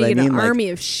 You know what I mean? An army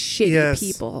of shitty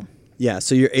people. Yeah,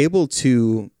 so you're able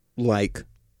to like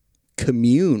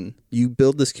commune. You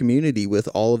build this community with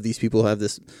all of these people who have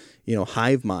this,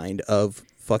 hive mind of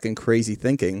fucking crazy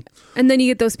thinking. And then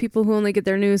you get those people who only get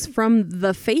their news from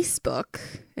the Facebook,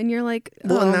 and you're like,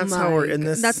 and that's how we're in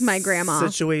this. That's my grandma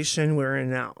situation we're in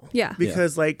now. Yeah,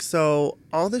 because so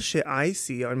all the shit I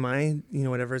see on my,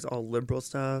 whatever is all liberal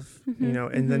stuff,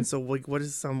 and then so like, what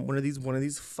is one of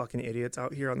these fucking idiots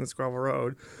out here on this gravel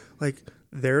road, like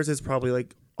theirs is probably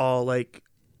like all like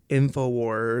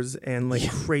InfoWars and like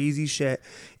crazy shit.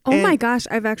 Oh my gosh,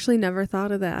 I've actually never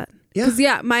thought of that. Yeah. Because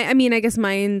I guess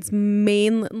mine's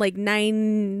like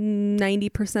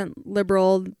 90%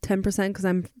 liberal, 10% because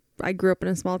I grew up in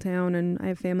a small town and I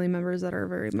have family members that are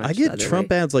very much. I get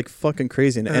Trump ads like fucking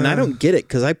crazy, and I don't get it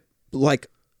because I like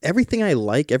everything I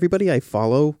like. Everybody I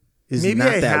follow is maybe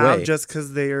not that way. Just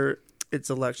because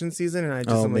it's election season and I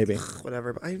just am maybe like,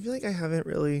 whatever. But I feel like I haven't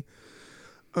really.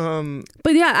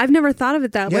 But yeah, I've never thought of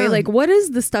it that way. Like, what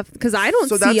is the stuff? Because I don't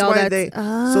see all that.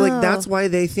 So like that's why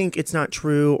they think it's not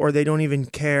true, or they don't even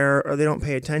care, or they don't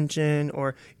pay attention,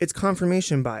 or it's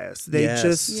confirmation bias. They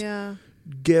just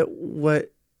get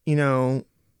what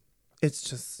It's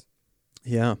just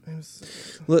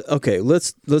Okay,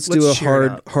 let's do a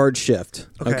hard shift.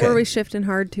 Okay, where are we shifting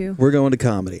hard to? We're going to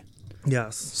comedy.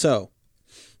 Yes. So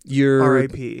you're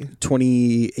R.I.P.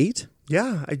 28.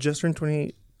 Yeah, I just turned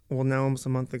 28. Well, now almost a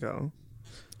month ago.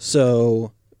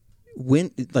 So,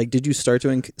 did you start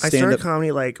doing stand-up? I started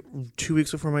comedy like 2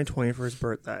 weeks before my 21st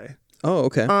birthday. Oh,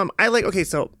 okay.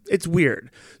 So it's weird.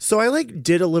 So I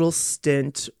did a little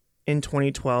stint in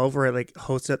 2012 where I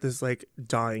hosted at this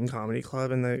dying comedy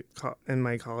club in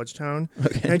my college town.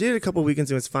 Okay. And I did it a couple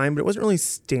weekends. It was fine, but it wasn't really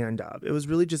stand-up. It was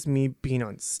really just me being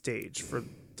on stage for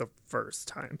the first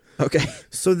time. Okay.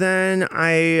 So then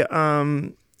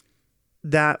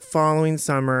that following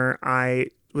summer, I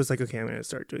was like, okay, I'm going to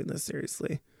start doing this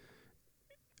seriously.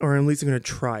 Or at least I'm going to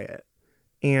try it.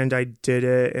 And I did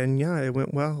it, and it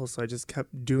went well. So I just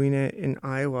kept doing it in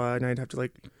Iowa, and I'd have to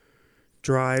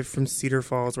drive from Cedar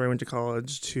Falls, where I went to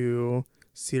college, to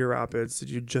Cedar Rapids to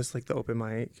do just the open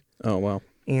mic. Oh, wow.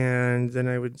 And then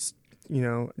I would,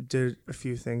 did a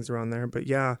few things around there. But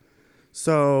yeah,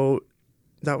 so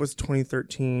that was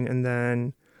 2013. And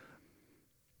then,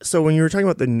 so when you were talking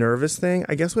about the nervous thing,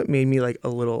 I guess what made me like a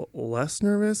little less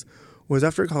nervous was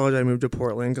after college I moved to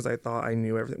Portland because I thought I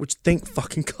knew everything, which thank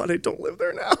fucking God I don't live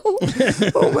there now.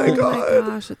 Oh my God.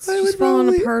 Gosh, it's just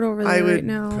falling apart over there right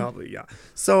now. Probably, yeah.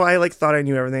 So I like thought I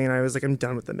knew everything, and I was like, I'm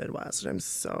done with the Midwest. And I'm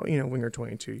so, when you're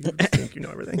 22, you just think you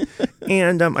know everything.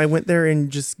 And I went there and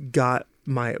just got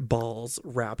my balls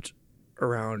wrapped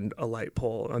around a light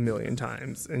pole a million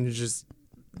times, and just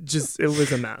it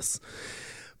was a mess.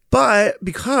 But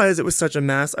because it was such a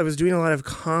mess, I was doing a lot of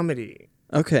comedy.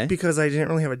 Okay. Because I didn't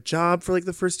really have a job for like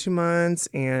the first 2 months,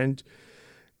 and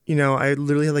I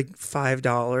literally had like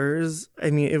 $5.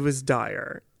 I mean, it was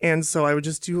dire. And so I would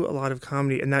just do a lot of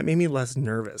comedy, and that made me less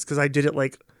nervous because I did it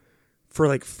like for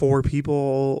like 4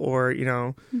 people or,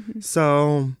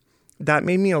 so that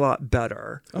made me a lot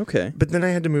better. Okay. But then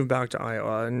I had to move back to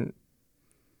Iowa and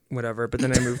whatever. But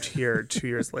then I moved here 2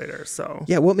 years later. So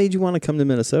yeah, what made you want to come to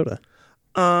Minnesota?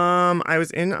 I was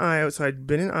in Iowa, so I'd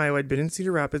been in Iowa, I'd been in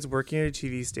Cedar Rapids working at a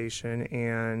TV station,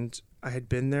 and I had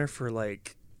been there for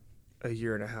like a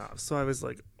year and a half, so I was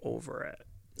like over it.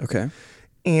 Okay.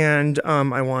 And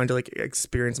I wanted to like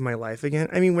experience my life again.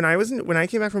 I mean, when I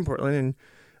came back from Portland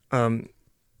and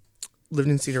lived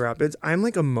in Cedar Rapids, I'm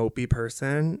like a mopey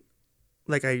person,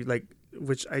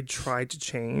 which I tried to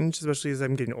change, especially as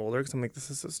I'm getting older, because I'm like, this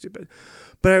is so stupid.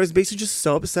 But I was basically just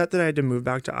so upset that I had to move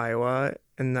back to Iowa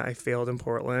and that I failed in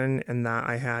Portland and that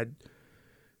I had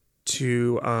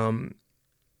to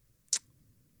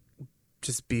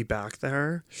just be back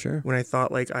there. Sure. When I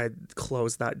thought like I'd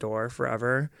closed that door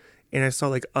forever. And I saw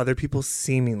like other people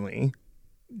seemingly,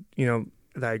 that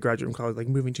I graduated from college, like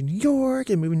moving to New York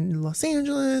and moving to Los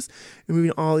Angeles and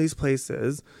moving to all these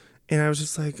places. And I was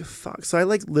just like, fuck. So I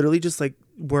like literally just like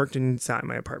worked and sat in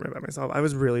my apartment by myself. I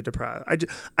was really depressed.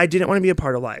 I didn't want to be a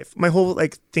part of life. My whole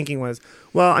like thinking was,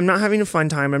 well, I'm not having a fun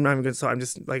time. I'm not having good. So I'm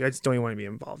just like, I just don't even want to be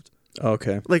involved.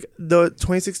 Okay. Like the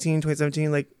 2016,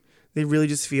 2017, like they really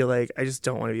just feel like I just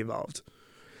don't want to be involved.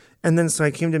 And then so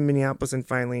I came to Minneapolis and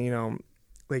finally,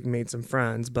 like made some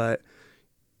friends. But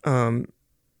I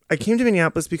came to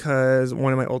Minneapolis because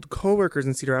one of my old coworkers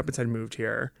in Cedar Rapids had moved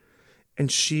here. And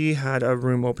she had a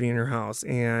room opening in her house,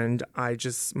 and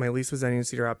my lease was ending in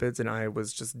Cedar Rapids, and I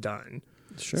was just done.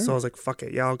 Sure. So I was like, fuck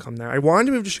it, yeah, I'll come there. I wanted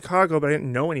to move to Chicago, but I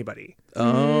didn't know anybody.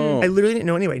 Oh. I literally didn't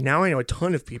know anybody. Now I know a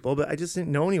ton of people, but I just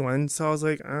didn't know anyone. So I was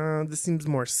like, this seems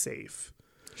more safe.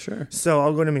 Sure. So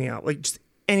I'll go to Minneapolis.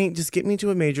 Like, just get me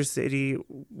to a major city,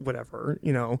 whatever,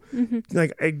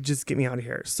 Like, just get me out of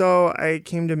here. So I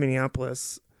came to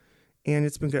Minneapolis, and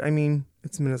it's been good. I mean,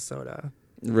 it's Minnesota.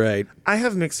 Right. I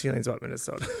have mixed feelings about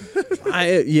Minnesota.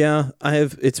 I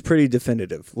have. It's pretty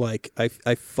definitive. Like I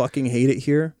fucking hate it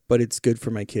here, but it's good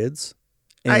for my kids.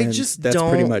 And I just that's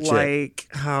don't pretty much like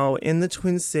how in the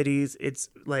Twin Cities, it's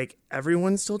like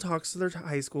everyone still talks to their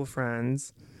high school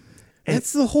friends. And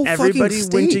that's the whole everybody fucking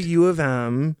state. went to U of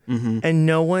M, mm-hmm. and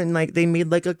no one, like, they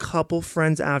made like a couple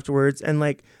friends afterwards, and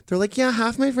like they're like, yeah,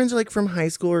 half my friends are like from high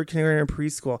school or kindergarten or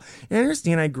preschool. And I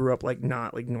understand I grew up like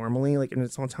not like normally like in a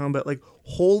small town, but like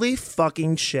holy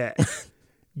fucking shit,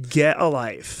 get a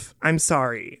life. I'm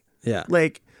sorry. Yeah.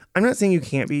 Like, I'm not saying you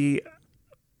can't be,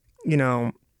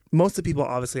 most of the people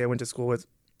obviously I went to school with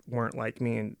weren't like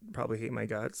me and probably hate my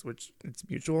guts, which it's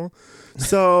mutual.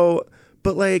 So.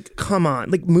 But like, come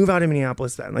on, like move out of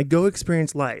Minneapolis then, like go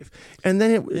experience life. And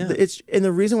then it's, and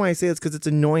the reason why I say it's because it's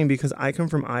annoying because I come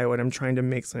from Iowa and I'm trying to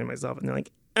make something of myself. And they're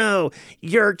like, oh,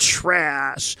 you're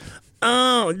trash.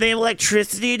 Oh, the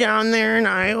electricity down there in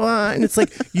Iowa. And it's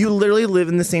like, you literally live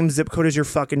in the same zip code as your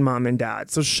fucking mom and dad.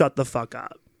 So shut the fuck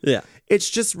up. Yeah. It's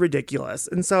just ridiculous.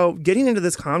 And so getting into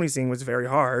this comedy scene was very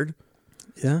hard.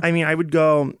 Yeah. I mean, I would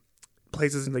go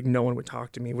places like no one would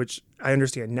talk to me, which I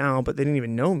understand now, but they didn't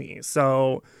even know me.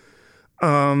 So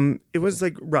it was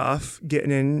like rough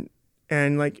getting in,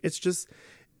 and like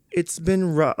it's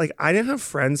been rough. Like I didn't have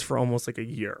friends for almost like a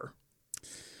year,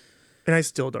 and I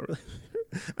still don't really.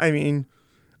 I mean,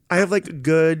 I have like a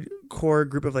good core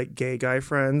group of like gay guy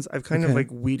friends. I've kind of like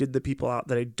weeded the people out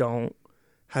that I don't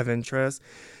have interest,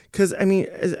 because I mean,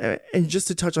 and just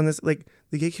to touch on this, like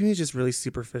the gay community is just really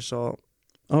superficial.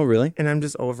 Oh, really? And I'm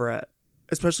just over it.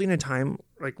 Especially in a time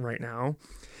like right now.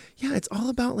 Yeah, it's all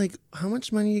about like how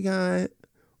much money you got,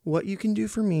 what you can do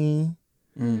for me,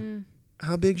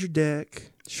 how big's your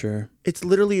dick. Sure. It's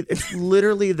literally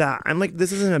that. I'm like,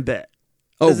 this isn't a bit.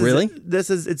 Oh, really?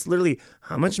 It's literally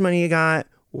how much money you got,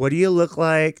 what do you look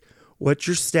like, what's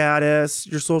your status,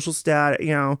 your social status,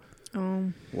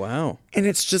 Oh. Wow. And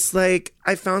it's just like,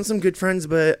 I found some good friends,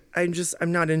 but I'm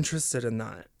not interested in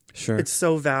that. Sure. It's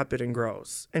so vapid and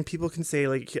gross. And people can say,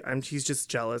 like, he's just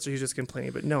jealous or he's just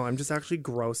complaining. But no, I'm just actually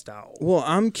grossed out. Well,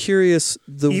 I'm curious.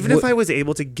 Even if I was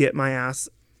able to get my ass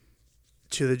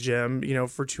to the gym, you know,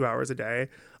 for 2 hours a day,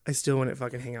 I still wouldn't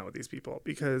fucking hang out with these people.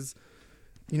 Because,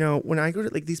 you know, when I go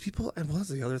to, like, these people, and what's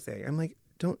the other thing? I'm like,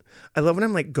 I love when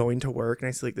I'm, like, going to work and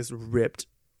I see, like, this ripped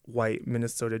white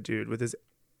Minnesota dude with his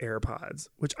AirPods,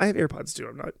 which I have AirPods too.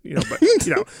 I'm not, you know, but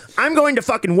you know, I'm going to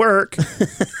fucking work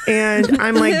and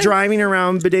I'm like driving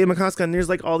around Bede-Makaska and there's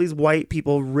like all these white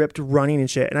people ripped running and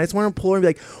shit. And I just want to pull her and be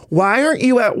like, why aren't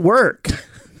you at work?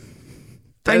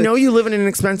 I know you live in an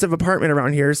expensive apartment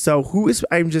around here. So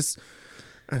I don't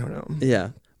know. Yeah.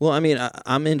 Well, I mean,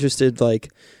 I'm interested.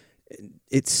 Like,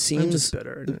 it seems I'm just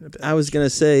bitter. I was going to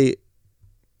say,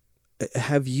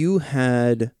 have you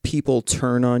had people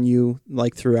turn on you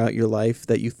like throughout your life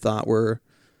that you thought were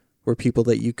people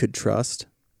that you could trust?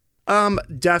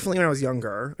 Definitely when I was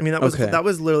younger. I mean, that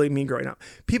was literally me growing up.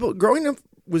 Growing up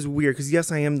was weird because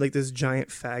yes, I am like this giant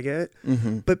faggot,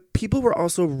 but people were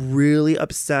also really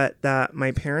upset that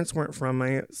my parents weren't from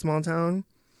my small town.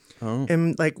 Oh.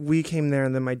 And like we came there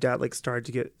and then my dad like started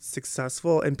to get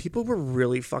successful and people were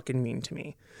really fucking mean to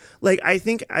me. Like I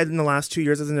think in the last 2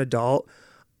 years as an adult,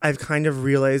 I've kind of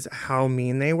realized how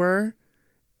mean they were.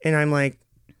 And I'm like,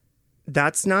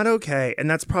 that's not okay. And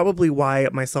that's probably why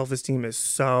my self-esteem is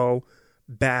so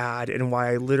bad and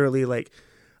why I literally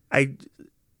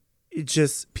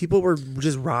people were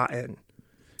just rotten.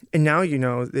 And now, it's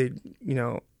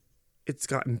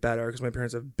gotten better because my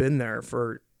parents have been there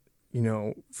for a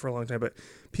long time, but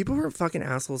people were fucking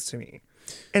assholes to me.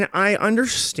 And I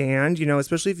understand,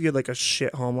 especially if you had like a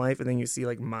shit home life and then you see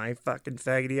like my fucking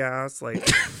faggoty ass, like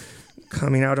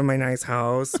coming out of my nice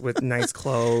house with nice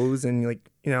clothes and like,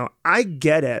 I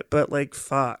get it, but like,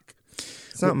 fuck.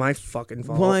 It's not my fucking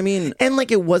fault. Well, I mean, and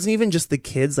like, it wasn't even just the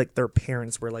kids, like their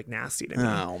parents were like nasty to me.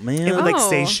 Oh man. And would like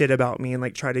say shit about me and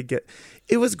like try to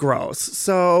it was gross.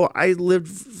 So I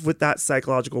lived with that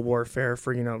psychological warfare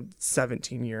for,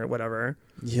 17 years, whatever.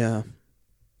 Yeah.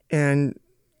 And,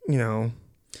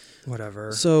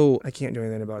 whatever. So I can't do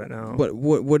anything about it now. But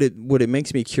what it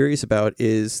makes me curious about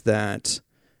is that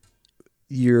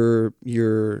your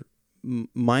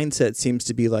mindset seems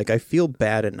to be like, I feel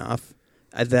bad enough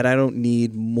that I don't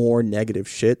need more negative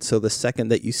shit. So the second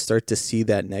that you start to see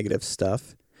that negative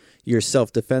stuff, your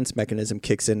self-defense mechanism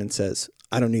kicks in and says,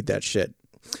 I don't need that shit.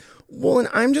 Well, and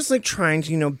I'm just like trying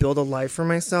to, build a life for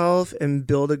myself and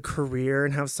build a career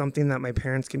and have something that my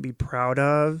parents can be proud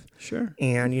of. Sure.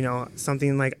 And,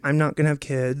 something like I'm not going to have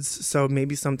kids. So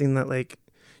maybe something that like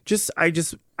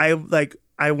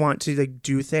I want to like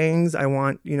do things. I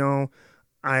want, want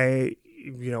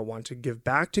to give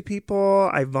back to people.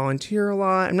 I volunteer a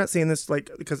lot. I'm not saying this like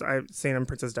because I'm saying I'm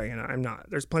Princess Diana. I'm not.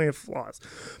 There's plenty of flaws.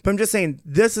 But I'm just saying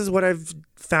this is what I've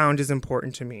found is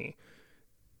important to me.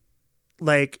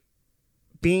 Like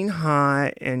being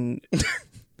hot and,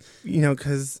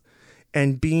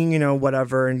 and being,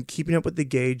 whatever and keeping up with the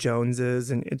gay Joneses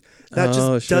and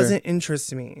doesn't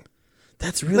interest me.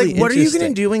 That's really like, what are you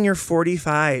going to do when you're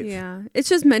 45? Yeah. It's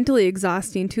just mentally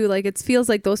exhausting too. Like it feels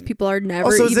like those people are never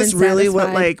also, even is this really satisfied.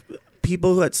 what like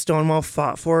people who at Stonewall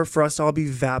fought for us to all be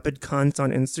vapid cunts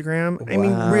on Instagram? Wow. I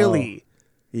mean, really?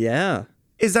 Yeah.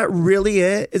 Is that really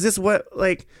it? Is this what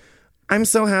like... I'm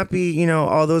so happy,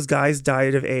 all those guys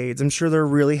died of AIDS. I'm sure they're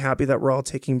really happy that we're all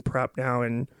taking PrEP now.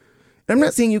 And I'm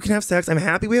not saying you can have sex. I'm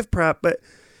happy we have PrEP, but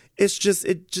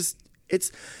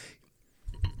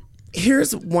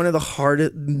here's one of the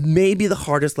hardest, maybe the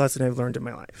hardest lesson I've learned in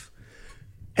my life.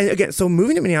 And again, so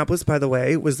moving to Minneapolis, by the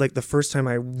way, was like the first time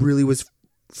I really was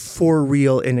for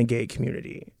real in a gay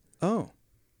community. Oh.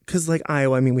 Because like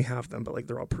Iowa, I mean, we have them, but like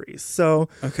they're all priests. So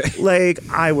okay. Like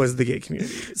I was the gay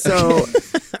community. So,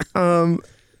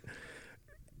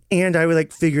 and I would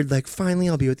like figured like finally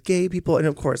I'll be with gay people. And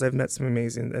of course I've met some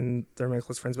amazing and they're my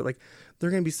close friends, but like they're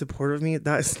going to be supportive of me.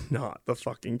 That is not the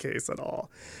fucking case at all.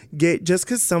 Gay, just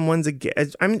because someone's a gay,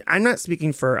 I'm not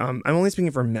speaking for, I'm only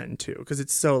speaking for men too. Because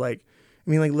it's so like, I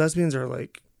mean like lesbians are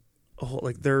like,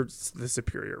 like they're the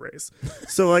superior race.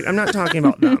 So like I'm not talking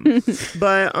about them.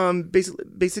 But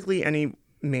basically any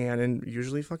man and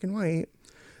usually fucking white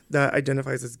that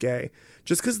identifies as gay,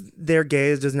 just because they're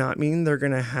gay does not mean they're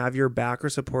gonna have your back or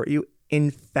support you.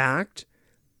 In fact,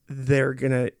 they're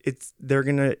gonna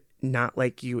not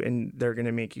like you and they're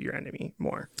gonna make you your enemy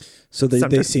more. So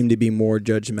they seem to be more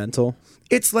judgmental.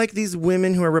 It's like these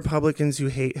women who are Republicans who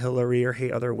hate Hillary or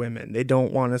hate other women. They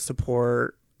don't want to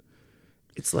support.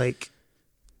 It's like,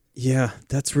 yeah,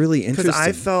 that's really interesting. Because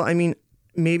I felt, I mean,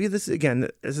 maybe this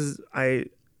is, I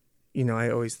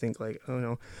always think like, oh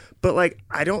no, but like,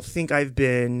 I don't think I've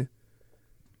been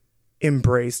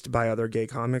embraced by other gay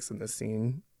comics in this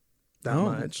scene that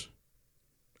much.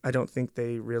 I don't think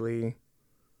they really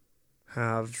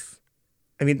have.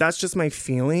 I mean, that's just my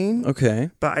feeling. Okay.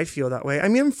 But I feel that way. I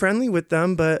mean, I'm friendly with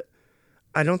them, but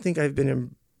I don't think I've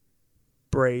been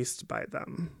embraced by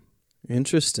them.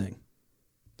 Interesting.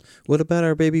 What about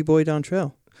our baby boy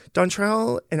Dontrell?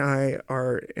 Dontrell and I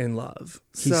are in love.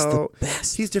 He's the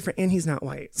best. He's different and he's not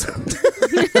white. So,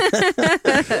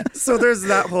 so there's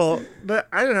that whole, but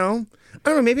I don't know.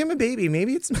 Maybe I'm a baby.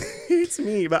 Maybe it's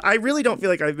me, but I really don't feel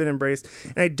like I've been embraced.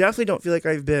 And I definitely don't feel like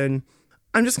I've been,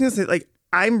 I'm just going to say, like,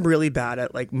 I'm really bad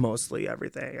at, like, mostly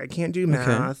everything. I can't do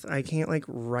math. Okay. I can't, like,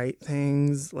 write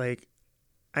things. Like,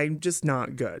 I'm just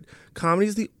not good. Comedy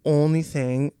is the only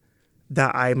thing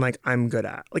that I'm good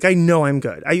at. Like, I know I'm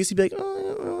good. I used to be like,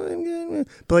 oh, I'm good.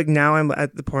 But, like, now I'm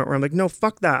at the point where I'm like, no,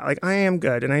 fuck that. Like, I am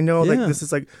good. And I know, like, this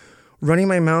is, like, running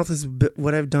my mouth is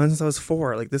what I've done since I was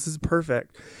 4. Like, this is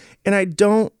perfect. And I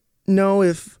don't know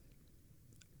if,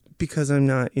 because I'm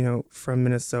not, from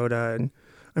Minnesota, and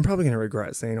I'm probably going to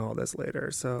regret saying all this later.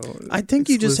 So I think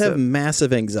you just have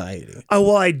massive anxiety. Oh,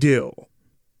 well, I do.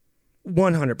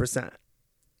 100%.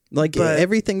 Like, but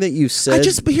everything that you said.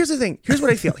 But here's the thing. Here's what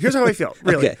I feel. Here's how I feel.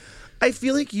 Really. Okay. I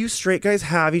feel like you straight guys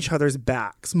have each other's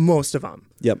backs, most of them.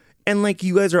 Yep. And, like,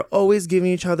 you guys are always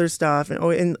giving each other stuff,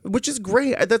 and which is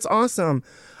great. That's awesome.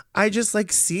 I just,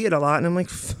 like, see it a lot, and I'm like,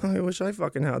 I wish I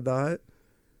fucking had that.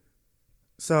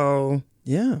 So,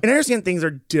 yeah. And I understand things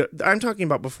are, I'm talking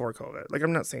about before COVID. Like,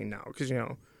 I'm not saying now, because,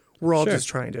 we're all just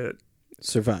trying to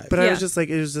survive. But I was just like,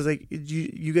 it was just like,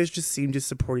 you guys just seem to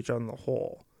support each other on the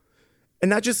whole.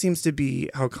 And that just seems to be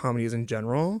how comedy is in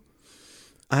general.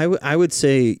 I would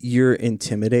say you're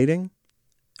intimidating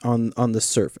on the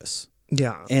surface.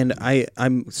 Yeah. And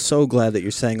I'm so glad that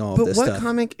you're saying all of this stuff. But what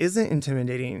comic isn't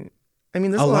intimidating? I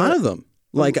mean, there's a lot of them.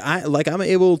 Like I'm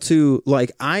able to,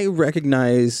 like, I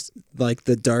recognize, like,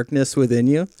 the darkness within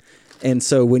you. And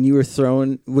so when you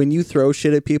throw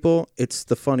shit at people, it's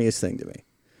the funniest thing to me,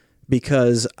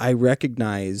 because I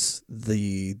recognize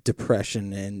the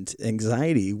depression and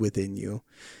anxiety within you.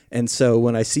 And so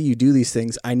when I see you do these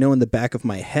things, I know in the back of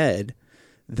my head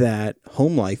that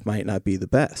home life might not be the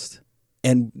best.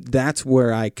 And that's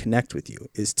where I connect with you,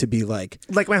 is to be like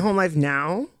my home life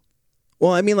now.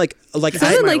 Well, I mean, like it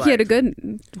sounded like you had a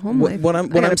good home life. What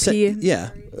I'm saying, yeah.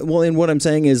 Well, and what I'm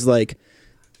saying is, like,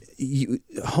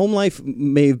 home life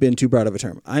may have been too broad of a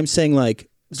term. I'm saying, like,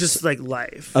 just like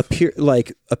life,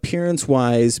 appearance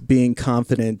wise, being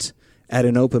confident at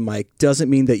an open mic doesn't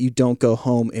mean that you don't go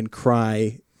home and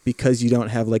cry because you don't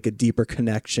have, like, a deeper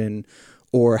connection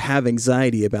or have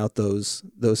anxiety about those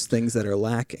things that are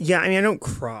lacking. Yeah, I mean, I don't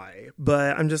cry,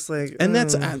 but I'm just like, and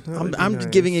that's I'm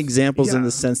giving examples in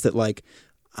the sense that, like,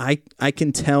 I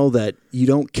can tell that you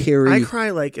don't carry. I cry,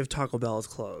 like, if Taco Bell is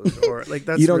closed, or like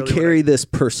that's you don't really carry this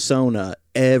persona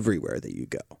everywhere that you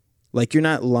go. Like, you're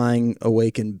not lying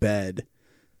awake in bed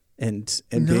and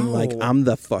being like, I'm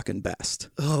the fucking best.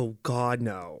 Oh God,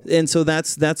 no. And so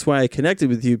that's why I connected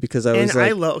with you, because I was like,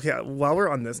 I love. Okay, while we're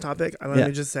on this topic, let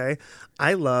me just say,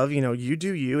 I love, you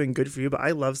do you and good for you, but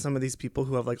I love some of these people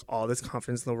who have, like, all this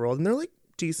confidence in the world and they're, like,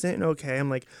 decent and okay.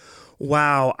 I'm like,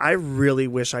 wow, I really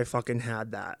wish I fucking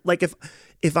had that. Like,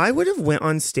 if I would have went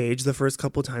on stage the first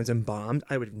couple times and bombed,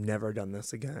 I would have never done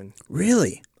this again.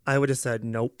 Really? I would have said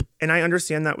nope. And I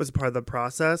understand that was part of the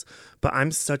process, but I'm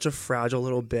such a fragile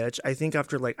little bitch. I think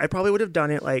after, like, I probably would have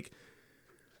done it, like,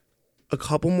 a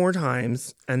couple more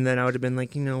times, and then I would have been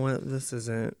like, you know what, this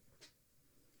isn't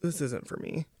for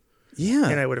me. Yeah.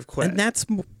 And I would have quit. And that's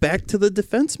back to the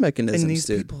defense mechanisms, and these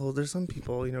dude. people, there's some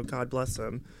people, God bless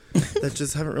them, that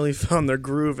just haven't really found their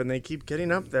groove, and they keep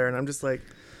getting up there, and I'm just like,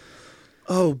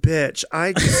 oh, bitch,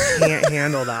 I just can't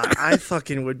handle that. I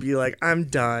fucking would be like, I'm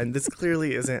done. This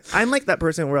clearly isn't. I'm like that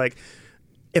person where, like,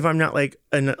 if I'm not, like,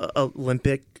 an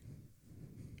Olympic.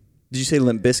 Did you say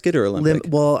Limp Bizkit or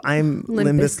Olympic? Well, I'm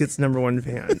Limp Bizkit's #1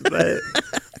 fan.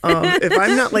 But if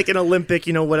I'm not, like, an Olympic,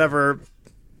 whatever,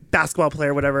 basketball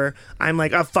player, whatever, I'm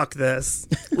like, oh, fuck this.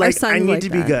 Like, I need to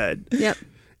be good. Yep.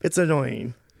 It's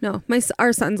annoying. No,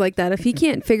 our son's like that. If he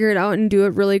can't figure it out and do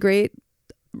it really great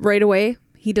right away,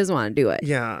 he doesn't want to do it.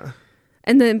 Yeah.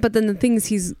 But then the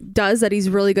things does that he's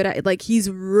really good at, like, he's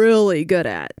really good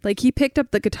at. Like, he picked up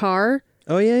the guitar.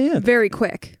 Oh, yeah. Very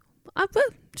quick.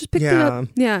 Just picked it up.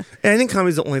 Yeah. And I think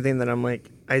comedy's the only thing that I'm like,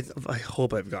 I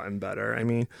hope I've gotten better. I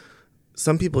mean,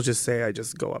 some people just say I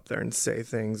just go up there and say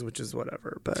things, which is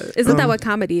whatever. But isn't that what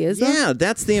comedy is, though? Yeah,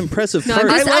 that's the impressive part.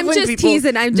 I'm just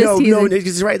teasing. No,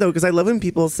 it's right, though, because I love when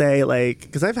people say, like,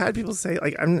 because I've had people say,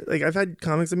 like, I've had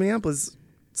comics in Minneapolis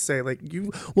say, like,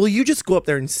 you just go up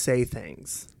there and say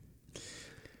things.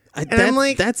 I'm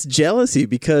like, that's jealousy,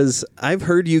 because I've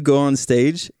heard you go on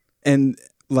stage and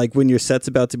like when your set's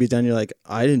about to be done, you're like,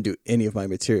 I didn't do any of my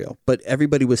material, but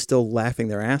everybody was still laughing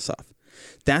their ass off.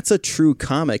 That's a true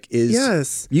comic. Is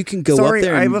yes, you can go up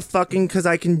there. I have a fucking because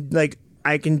I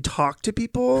can talk to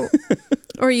people,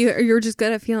 or you're just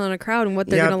good at feeling a crowd and what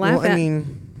they're gonna laugh at. I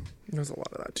mean, there's a lot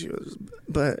of that too,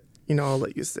 but I'll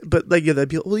let you say. But like the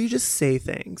people, you just say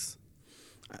things.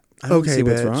 I don't see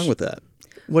what's wrong with that.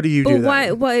 What do you do?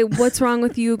 Why? What's wrong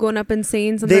with you going up and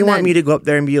saying something? They want me to go up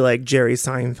there and be like Jerry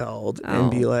Seinfeld and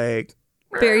be like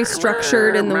very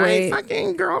structured in the way. My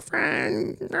fucking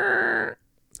girlfriend.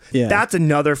 Yeah, that's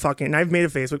another fucking. And I've made a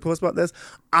Facebook post about this.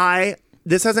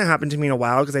 This hasn't happened to me in a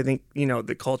while because I think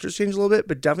the culture's changed a little bit.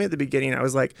 But definitely at the beginning, I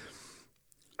was like,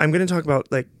 I'm going to talk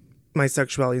about like my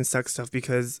sexuality and sex stuff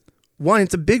because one,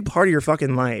 it's a big part of your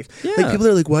fucking life. Yeah. Like people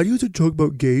are like, why do you have to talk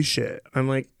about gay shit? I'm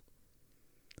like,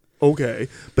 okay.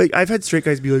 But I've had straight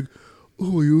guys be like,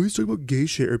 oh, you always talk about gay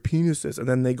shit or penises. And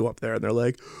then they go up there and they're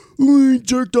like, oh, I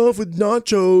jerked off with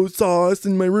nacho sauce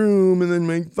in my room. And then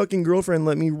my fucking girlfriend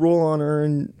let me roll on her.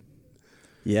 And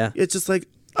yeah, it's just like,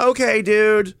 okay,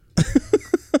 dude.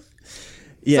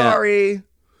 Yeah. Sorry.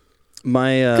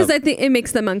 Because I think it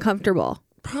makes them uncomfortable.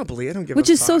 Probably. I don't give a fuck. Which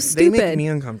is so stupid. They make me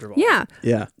uncomfortable. Yeah.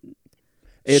 Yeah.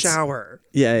 Shower.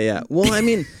 Yeah. Well, I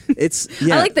mean, it's.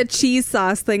 Yeah. I like the cheese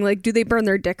sauce thing. Like, do they burn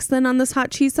their dicks then on this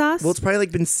hot cheese sauce? Well, it's probably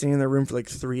like been sitting in their room for like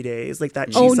 3 days. Like that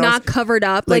cheese sauce. sauce. Not covered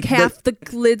up. Like half the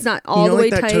lid's not all the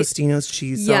way that tight. Tostino's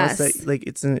cheese yes. sauce. That, like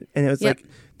it's in, and it was like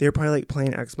they were probably like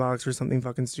playing Xbox or something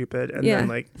fucking stupid. And then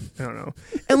like, I don't know.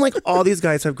 And like all these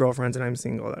guys have girlfriends and I'm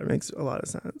single. That makes a lot of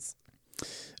sense.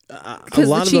 Because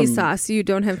the cheese sauce, you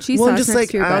don't have cheese sauce. I'm just next like,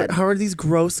 to your bed. how are these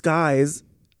gross guys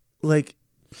like?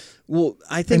 Well,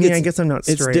 I think I guess I'm not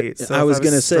straight. So I was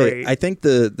gonna say, I think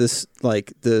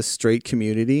the straight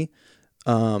community,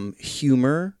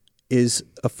 humor is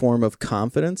a form of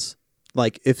confidence.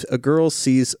 Like if a girl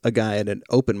sees a guy at an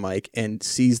open mic and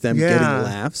sees them getting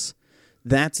laughs,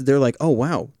 they're like, oh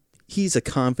wow, he's a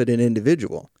confident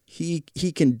individual. He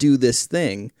can do this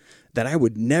thing that I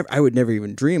would never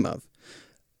even dream of.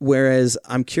 Whereas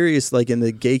I'm curious, like in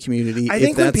the gay community, I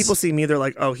think when people see me, they're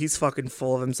like, "Oh, he's fucking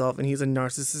full of himself, and he's a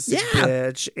narcissistic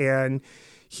bitch, and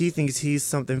he thinks he's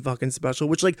something fucking special."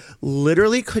 Which, like,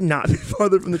 literally could not be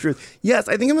farther from the truth. Yes,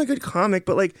 I think I'm a good comic,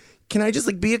 but like, can I just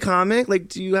like be a comic? Like,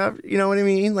 do you have, you know what I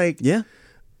mean? Like, yeah,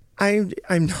 I'm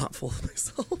not full of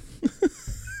myself.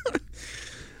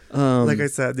 Like I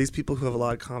said, these people who have a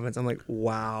lot of confidence, I'm like,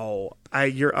 wow,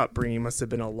 your upbringing must have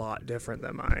been a lot different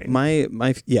than mine.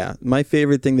 My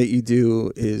favorite thing that you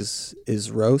do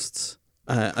is roasts.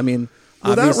 I mean,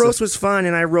 well, that roast was fun,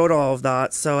 and I wrote all of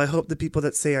that. So I hope the people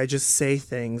that say I just say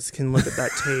things can look at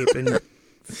that tape and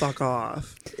fuck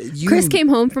off. Chris came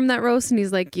home from that roast and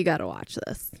he's like, you got to watch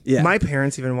this. Yeah. My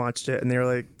parents even watched it and they were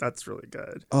like, that's really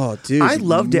good. Oh, dude. I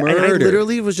loved it. And I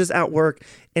literally was just at work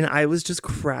and I was just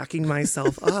cracking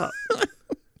myself up.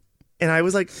 And I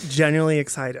was like genuinely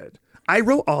excited. I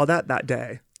wrote all that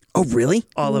day. Oh, really?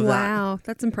 All of that. Wow.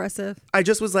 That's impressive. I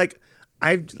just was like,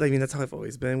 I mean, that's how I've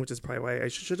always been, which is probably why I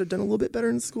should have done a little bit better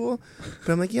in school.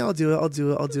 But I'm like, yeah, I'll do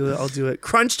it.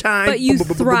 Crunch time. But you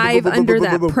thrive under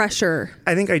that pressure.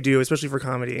 I think I do, especially for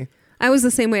comedy. I was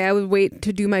the same way. I would wait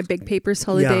to do my big papers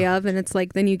till the day of, and it's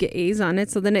like, then you get A's on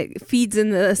it. So then it feeds in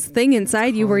this thing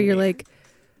inside you where you're like...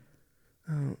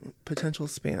 potential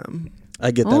spam.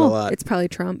 I get that a lot. It's probably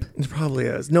Trump. It probably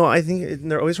is. No, I think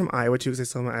they're always from Iowa, too, because I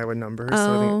still have my Iowa numbers. So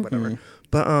I think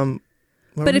whatever.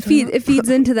 But it feeds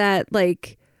into that,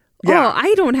 like,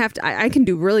 I don't have to. I can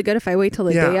do really good if I wait till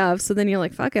the day of. So then you're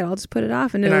like, fuck it, I'll just put it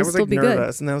off, and it'll still be good.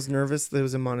 And I was nervous that it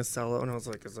was in Monticello, and I was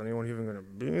like, is anyone even going to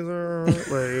be there?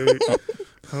 Like,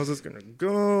 how's this going to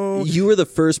go? You were the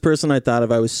first person I thought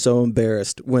of. I was so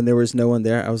embarrassed when there was no one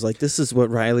there. I was like, this is what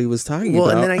Riley was talking about.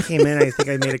 Well, and then I came in, I think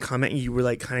I made a comment, and you were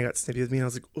like, kind of got snippy with me, and I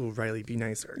was like, oh, Riley, be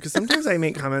nicer. Because sometimes I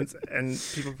make comments, and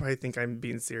people probably think I'm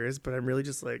being serious, but I'm really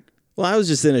just like... Well, I was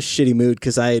just in a shitty mood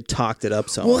because I had talked it up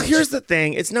so much. Well, here's the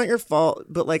thing. It's not your fault,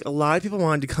 but like a lot of people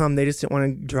wanted to come. They just didn't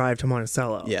want to drive to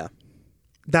Monticello. Yeah.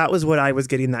 That was what I was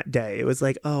getting that day. It was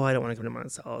like, oh, I don't want to come to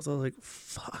Monticello. So I was like,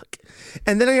 fuck.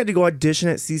 And then I had to go audition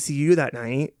at CCU that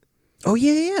night. Oh,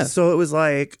 yeah. So it was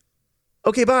like,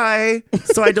 okay, bye.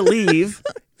 So I had to leave.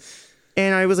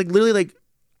 And I was like, literally like,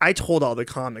 I told all the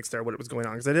comics there what was going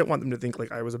on because I didn't want them to think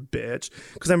like I was a bitch.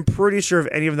 Because I'm pretty sure if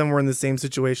any of them were in the same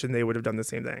situation, they would have done the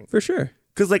same thing. For sure.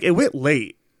 Because like it went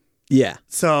late. Yeah.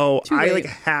 So I like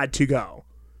had to go.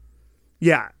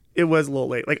 Yeah, it was a little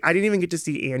late. Like I didn't even get to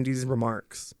see Andy's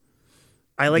remarks.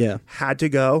 I had to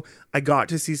go. I got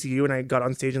to CCU and I got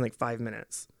on stage in like 5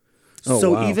 minutes. Oh,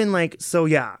 so wow. even like, so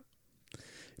yeah.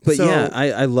 But so, yeah,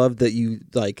 I love that you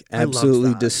like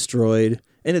absolutely destroyed.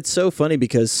 And it's so funny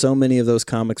because so many of those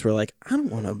comics were like, I don't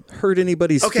want to hurt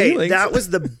anybody's feelings. Okay, that was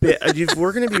the bit. if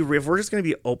we're just gonna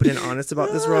be open and honest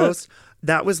about this roast,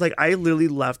 that was like I literally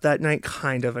left that night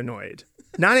kind of annoyed.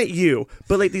 Not at you,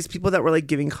 but like these people that were like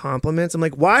giving compliments. I'm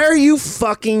like, why are you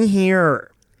fucking here?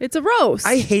 It's a roast.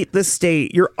 I hate the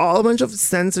state. You're all a bunch of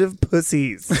sensitive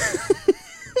pussies.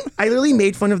 I literally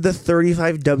made fun of the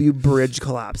 35W bridge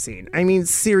collapsing. I mean,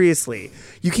 seriously,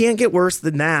 you can't get worse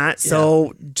than that.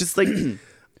 So just like,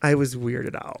 I was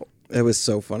weirded out. It was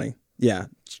so funny. Yeah.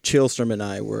 Chillstrom and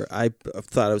I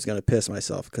thought I was going to piss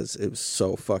myself because it was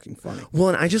so fucking funny. Well,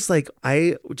 and I just went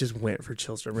for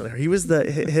Chillstrom really hard. He was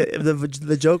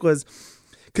the joke was,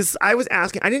 because I was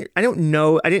asking, I didn't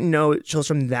know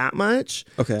Chillstrom that much.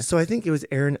 Okay. So I think it was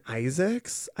Aaron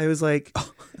Isaacs. I was like,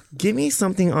 give me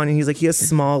something on him. He's like, he has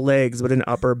small legs but an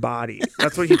upper body.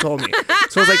 That's what he told me.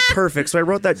 So I was like, perfect. So I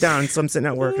wrote that down. So I'm sitting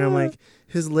at work and I'm like,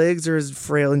 his legs are as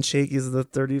frail and shaky as the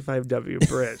 35W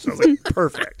bridge. I was like,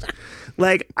 perfect.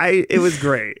 Like it was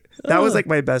great. That was like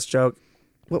my best joke.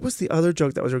 What was the other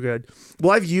joke that was real good?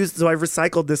 Well, I've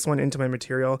recycled this one into my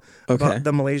material about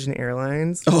the Malaysian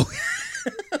Airlines. Oh,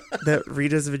 that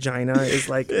Rita's vagina is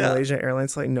like Malaysia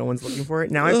Airlines, so like no one's looking for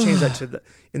it. Now I've changed that to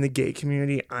in the gay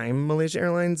community, I'm Malaysia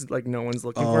Airlines, like no one's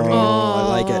looking for me. Oh,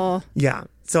 I like it. Yeah.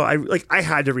 So I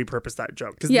had to repurpose that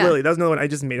joke because really that was another one I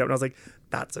just made up and I was like,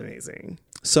 that's amazing.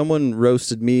 Someone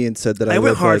roasted me and said that I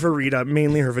went hard for Rita,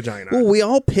 mainly her vagina. Well, we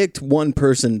all picked one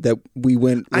person that we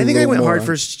went. I think I went hard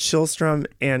for Chillstrom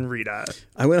and Rita.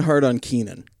 I went hard on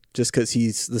Keenan just because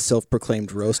he's the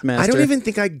self-proclaimed roast master. I don't even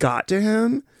think I got to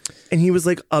him, and he was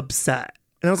like upset.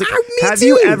 And I was like, have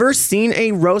you ever seen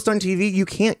a roast on TV? You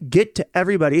can't get to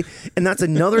everybody. And that's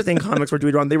another thing comics were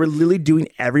doing wrong. They were literally doing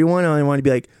everyone, and I wanted to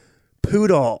be like,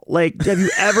 Poodle. Like, have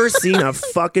you ever seen a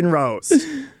fucking roast?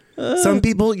 Some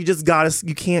people, you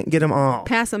can't get them all.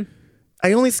 Pass them.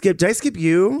 I only skipped. Did I skip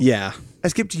you? Yeah. I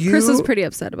skipped you. Chris was pretty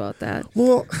upset about that.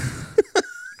 Well,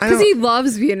 because he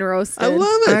loves being roasted. I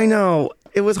love it. I know.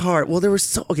 It was hard. Well, there was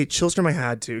Chillstrom I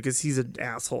had to because he's an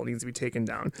asshole, needs to be taken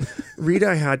down. Rita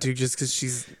I had to just because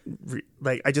she's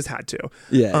I just had to.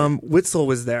 Yeah. Witzel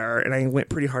was there and I went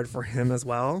pretty hard for him as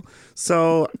well.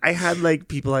 So I had like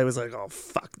people I was like, oh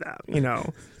fuck that, you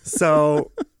know.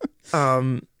 So,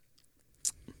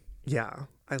 yeah,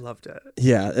 I loved it.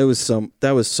 Yeah, that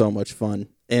was so much fun,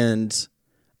 and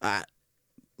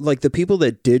like the people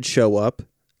that did show up,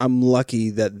 I'm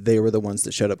lucky that they were the ones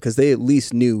that showed up because they at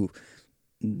least knew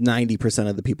 90%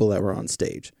 of the people that were on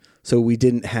stage. So we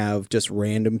didn't have just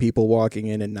random people walking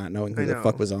in and not knowing who the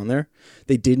fuck was on there.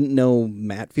 They didn't know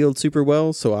Matt Field super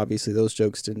well, so obviously those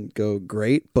jokes didn't go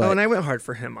great. But and I went hard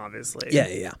for him, obviously.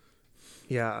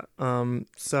 Yeah.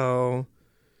 So,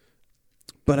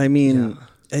 but I mean,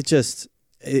 it's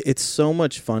so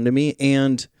much fun to me,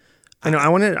 and I know I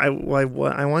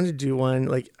wanted to do one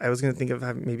like I was gonna think of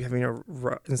having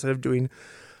instead of doing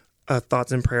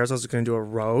thoughts and prayers, I was going to do a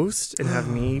roast and have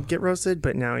me get roasted,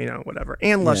 but now, whatever.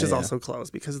 And Lush is also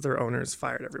closed because their owners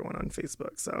fired everyone on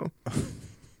Facebook. So if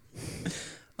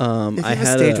you have a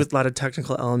stage with a lot of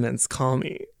technical elements, call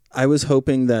me. I was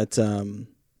hoping that, and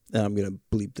I'm going to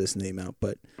bleep this name out,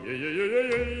 but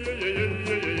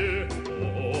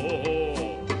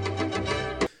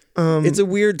it's a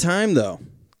weird time though.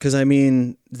 Because I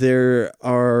mean, there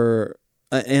are,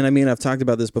 and I mean, I've talked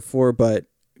about this before, but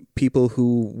people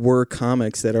who were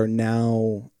comics that are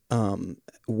now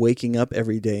waking up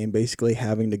every day and basically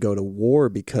having to go to war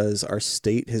because our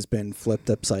state has been flipped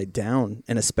upside down,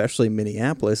 and especially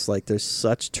Minneapolis, like there's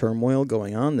such turmoil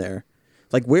going on there.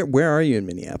 Like where are you in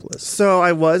Minneapolis? So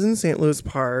I was in St. Louis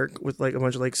Park with like a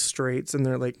bunch of like straights and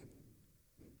they're like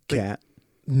cat.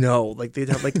 No, like they'd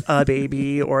have like a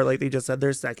baby or like they just had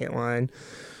their second one.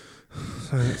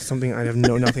 Something I have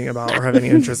nothing about or have any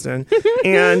interest in.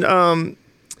 And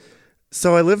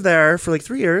so I lived there for like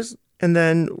 3 years, and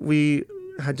then we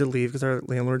had to leave because our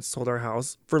landlord sold our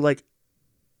house for like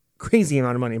crazy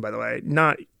amount of money, by the way.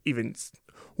 Not even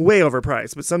way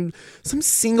overpriced, but some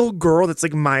single girl that's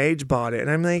like my age bought it,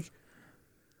 and I'm like,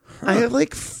 I have like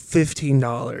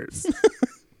 $15.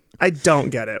 I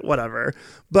don't get it, whatever.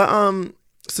 But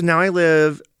so now I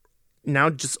live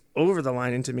just over the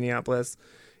line into Minneapolis.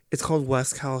 It's called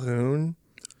West Calhoun.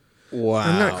 Wow.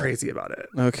 I'm not crazy about it.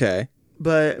 Okay.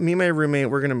 But me and my roommate,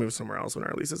 we're going to move somewhere else when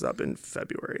our lease is up in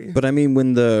February. But I mean,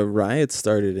 when the riots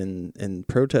started and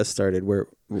protests started, where...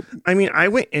 I mean, I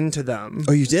went into them.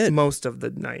 Oh, you did? Most of the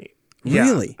night.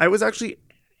 Really? Yeah. I was actually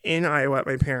in Iowa at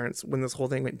my parents' when this whole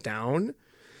thing went down.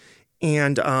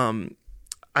 And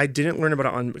I didn't learn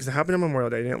about it because it happened on Memorial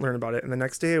Day. I didn't learn about it. And the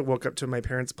next day I woke up to my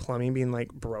parents' plumbing being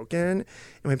like broken and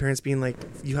my parents being like,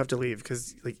 you have to leave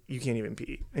because like you can't even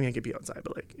pee. I mean, I could pee outside,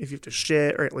 but like if you have to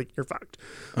shit or like you're fucked.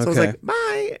 So I was like,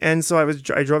 bye. And so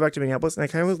I drove back to Minneapolis and I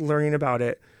kind of was learning about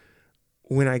it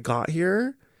when I got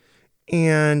here.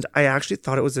 And I actually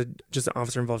thought it was just an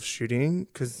officer involved shooting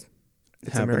because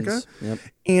it's America. Yep.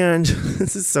 And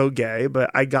this is so gay, but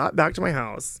I got back to my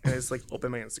house and I just like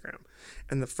opened my Instagram.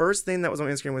 And the first thing that was on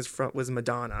my Instagram was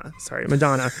Madonna. Sorry,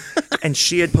 Madonna. And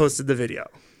she had posted the video.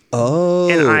 Oh.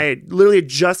 And I literally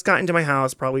just got into my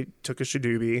house, probably took a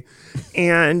shadoobie,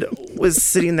 and was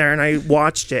sitting there and I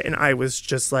watched it and I was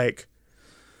just like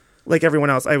everyone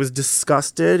else, I was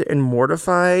disgusted and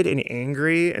mortified and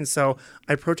angry. And so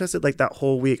I protested like that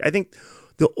whole week. I think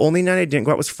the only night I didn't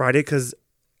go out was Friday because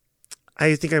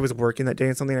I think I was working that day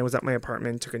and something. I was at my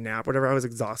apartment, took a nap, whatever. I was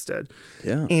exhausted.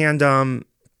 Yeah. And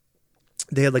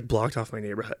they had like blocked off my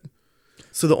neighborhood.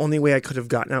 So the only way I could have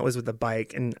gotten out was with a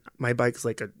bike. And my bike's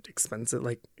like an expensive,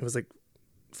 like it was like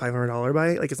 $500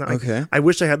 bike. Like it's not like, okay. I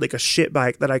wish I had like a shit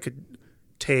bike that I could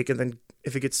take and then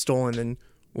if it gets stolen, then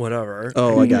whatever.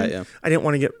 Oh, I got you. I didn't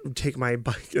want to take my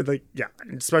bike. Like, yeah,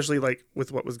 especially like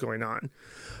with what was going on.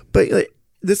 But like,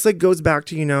 this like goes back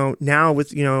to, now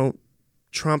with,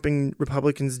 Trump and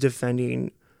Republicans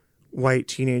defending white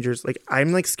teenagers. Like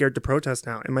I'm like scared to protest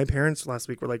now. And my parents last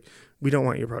week were like, we don't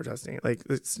want you protesting. Like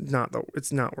it's not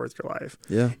worth your life.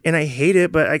 Yeah. And I hate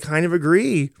it, but I kind of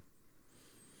agree.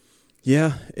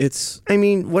 Yeah. I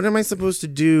mean, what am I supposed to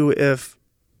do if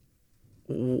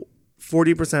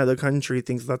 40% of the country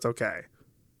thinks that's okay?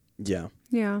 Yeah.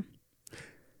 Yeah.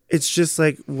 It's just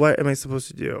like, what am I supposed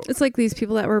to do? It's like these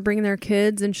people that were bringing their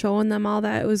kids and showing them all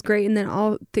that. It was great. And then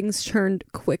all things turned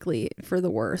quickly for the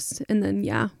worst. And then,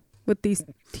 yeah, with these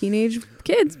teenage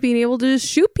kids being able to just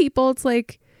shoot people, it's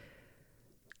like.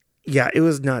 Yeah, it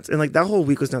was nuts. And like that whole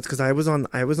week was nuts because I was on the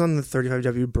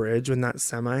 35W bridge when that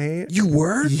semi. You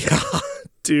were? Yeah.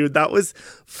 Dude, that was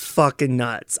fucking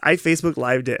nuts. I Facebook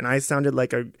lived it and I sounded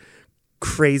like a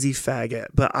crazy faggot,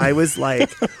 but I was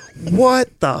like,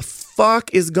 what the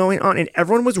fuck is going on? And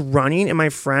everyone was running, and my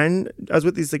friend, I was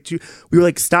with these like two, we were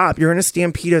like, stop, you're gonna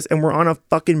stampede us, and we're on a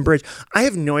fucking bridge. I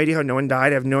have no idea how no one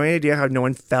died. I have no idea how no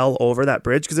one fell over that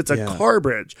bridge because it's a car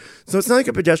bridge, so it's not like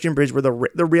a pedestrian bridge where the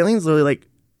railing's literally like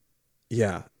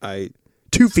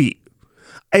 2 feet.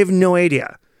 I have no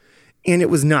idea. And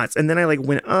it was nuts. And then I like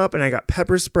went up and I got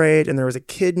pepper sprayed and there was a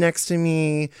kid next to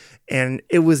me and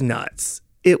it was nuts.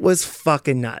 It was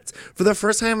fucking nuts. For the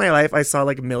first time in my life, I saw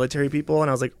like military people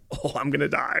and I was like, oh, I'm going to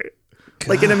die. God.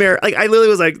 Like in America, like I literally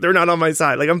was like, they're not on my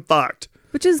side. Like I'm fucked.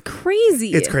 Which is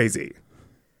crazy. It's crazy.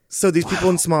 So these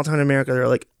people in small town America, they're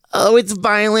like, oh, it's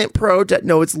violent protest.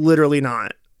 No, it's literally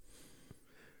not.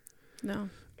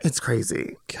 No. It's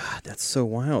crazy. God, that's so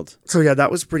wild. So yeah,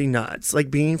 that was pretty nuts. Like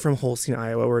being from Holstein,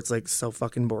 Iowa, where it's like so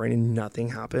fucking boring and nothing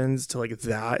happens, to like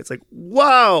that. It's like,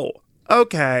 whoa,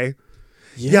 okay.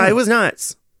 Yeah, it was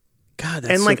nuts. God,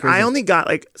 that's and so like crazy. I only got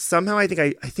like somehow I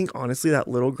think honestly that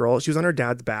little girl, she was on her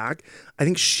dad's back. I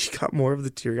think she got more of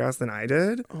the tear gas than I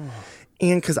did. Oh.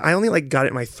 And because I only like got it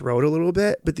in my throat a little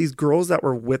bit, but these girls that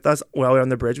were with us while we were on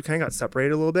the bridge, we kind of got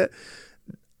separated a little bit.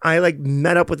 I like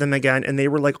met up with them again and they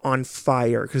were like on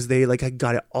fire because they like had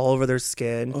got it all over their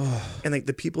skin. Oh. And like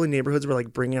the people in neighborhoods were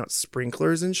like bringing out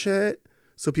sprinklers and shit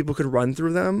so people could run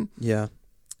through them. Yeah.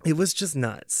 It was just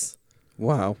nuts.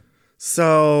 Wow.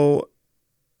 So,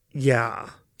 yeah.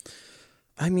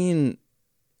 I mean,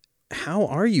 how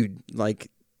are you like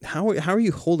how are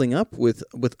you holding up with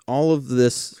all of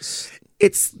this?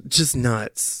 It's just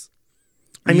nuts.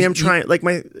 I mean, I'm trying like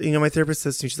my therapist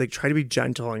says to me, she's like, try to be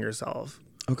gentle on yourself.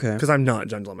 Okay. Because I'm not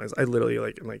gentle on myself. I literally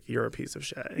am like, you're a piece of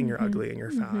shit and you're ugly and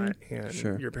you're fat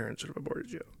and your parents should have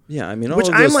aborted you. Yeah, I mean, all which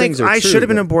of those I'm like, things are I true, should have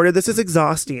been aborted. This is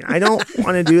exhausting. I don't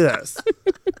want to do this.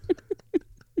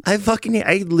 I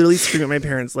literally scream at my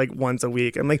parents like once a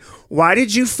week. I'm like, why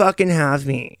did you fucking have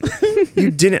me? You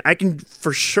didn't. I can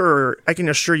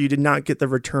assure you did not get the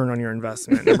return on your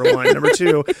investment. Number one. Number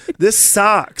two, this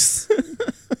sucks.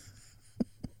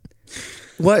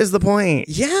 What is the point?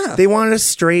 Yeah. They wanted a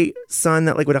straight son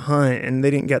that like would hunt and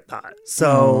they didn't get that.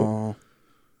 So,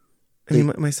 I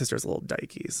mean, my sister's a little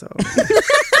dykey, so.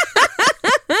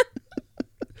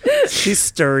 She's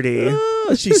sturdy.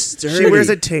 Oh, she's sturdy. She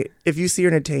wears if you see her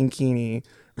in a tankini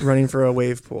running for a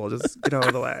wave pool, just get out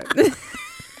of the way.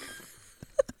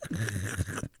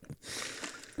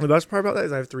 The best part about that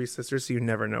is I have 3 sisters, so you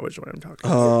never know which one I'm talking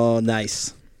about. Oh,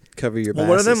 nice. Cover your Well,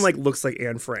 one of them like looks like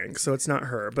Anne Frank, so it's not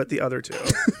her, but the other 2.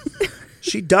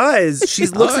 She does. She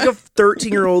looks like a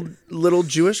 13-year-old little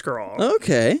Jewish girl.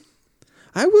 Okay.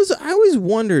 I always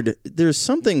wondered, there's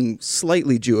something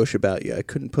slightly Jewish about you. I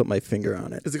couldn't put my finger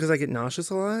on it. Is it because I get nauseous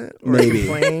a lot? Or Maybe.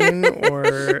 Complain,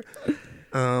 or,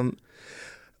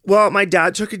 well, my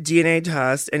dad took a DNA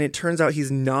test, and it turns out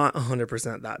he's not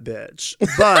 100% that bitch.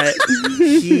 But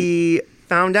he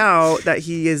found out that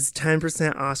he is 10%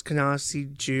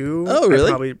 Ashkenazi Jew. Oh, really? I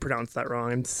probably pronounced that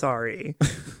wrong. I'm sorry.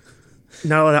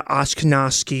 Not a lot of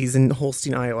Ashkenazis in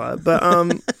Holstein, Iowa. But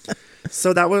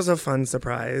so that was a fun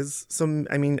surprise. So,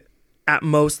 I mean, at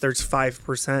most, there's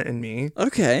 5% in me.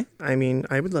 Okay. I mean,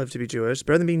 I would love to be Jewish.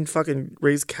 Better than being fucking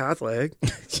raised Catholic.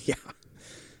 Yeah.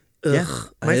 Ugh. Yeah,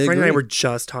 My friend and I were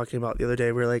just talking about the other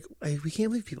day. We were like, we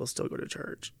can't believe people still go to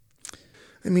church.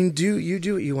 I mean, do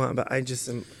what you want, but I just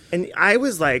am. And I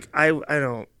was like, I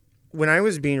don't. When I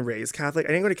was being raised Catholic, I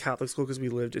didn't go to Catholic school because we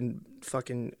lived in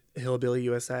fucking hillbilly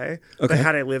USA. Okay. But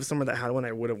had I lived somewhere that had one,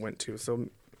 I would have went to. So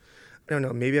I don't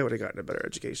know. Maybe I would have gotten a better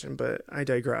education, but I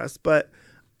digress. But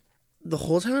the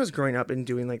whole time I was growing up and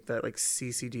doing like that, like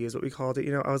CCD is what we called it.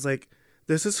 You know, I was like,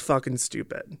 this is fucking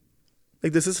stupid.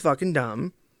 Like, this is fucking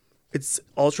dumb. It's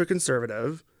ultra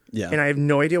conservative. Yeah. And I have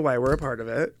no idea why we're a part of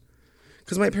it.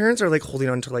 Because my parents are like holding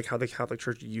on to like how the Catholic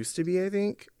Church used to be, I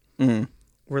think. Mm-hmm.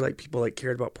 Where like people like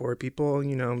cared about poor people,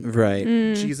 you know, right.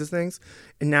 Jesus things.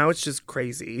 And now it's just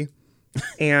crazy.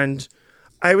 And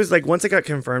I was like, once I got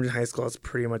confirmed in high school, I was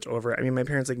pretty much over it. I mean, my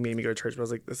parents like made me go to church, but I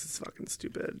was like, this is fucking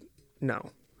stupid.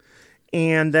 No.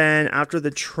 And then after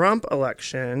the Trump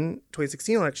election,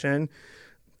 2016 election,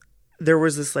 there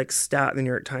was this like stat in the New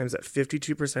York Times that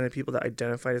 52% of people that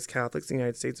identified as Catholics in the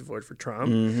United States voted for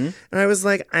Trump. Mm-hmm. And I was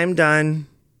like, I'm done.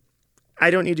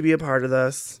 I don't need to be a part of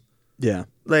this. Yeah.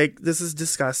 Like, this is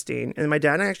disgusting. And my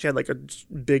dad and I actually had like a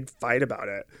big fight about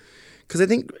it. Because I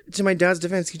think, to my dad's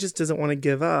defense, he just doesn't want to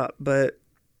give up. But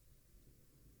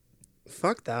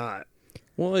fuck that.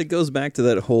 Well, it goes back to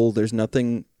that whole, it's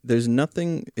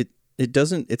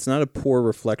not a poor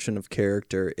reflection of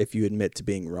character if you admit to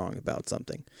being wrong about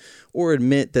something. Or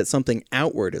admit that something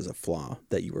outward is a flaw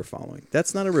that you were following.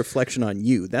 That's not a reflection on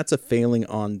you. That's a failing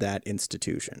on that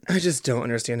institution. I just don't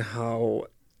understand how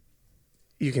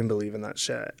you can believe in that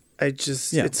shit.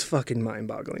 It's fucking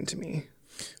mind-boggling to me.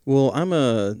 Well, I'm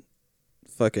a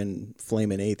fucking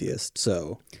flaming atheist,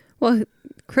 so. Well,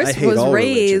 Chris was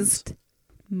raised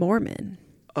Mormon.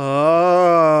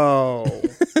 Oh.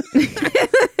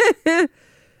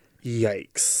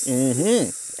 Yikes.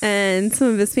 Mm-hmm. And some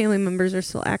of his family members are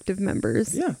still active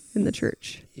members in the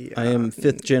church. Yeah. I am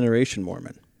 5th generation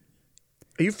Mormon.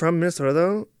 Are you from Minnesota,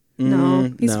 though?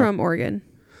 No, he's from Oregon.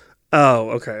 Oh,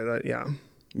 okay. Yeah.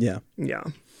 Yeah.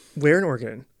 Where in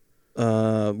Oregon?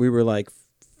 We were like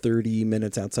 30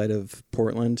 minutes outside of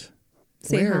Portland.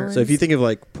 St. Helens. So if you think of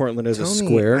like Portland as a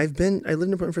square. I lived in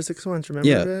Portland for 6 months, remember,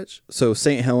 bitch? So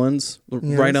St. Helens,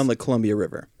 right on the Columbia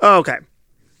River. Oh, okay.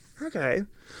 Okay.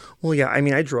 Well, yeah, I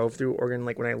mean, I drove through Oregon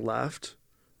like when I left.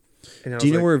 And Do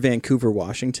you know where Vancouver,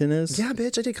 Washington is? Yeah,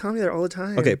 bitch, I did comedy there all the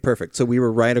time. Okay, perfect. So we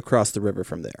were right across the river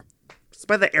from there. It's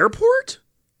by the airport?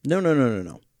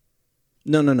 No.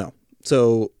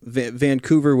 So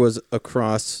Vancouver was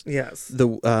across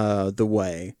the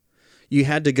way. You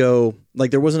had to go,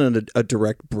 like, there wasn't a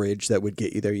direct bridge that would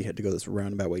get you there. You had to go this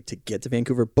roundabout way to get to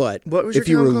Vancouver. But what was your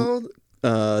town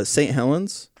called? St.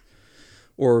 Helens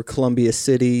or Columbia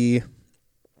City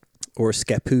or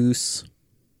Scappoose.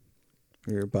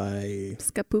 We were by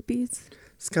Scapoopies.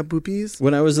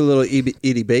 When I was a little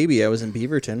itty baby, I was in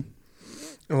Beaverton.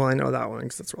 Well, I know that one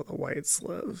because that's where all the whites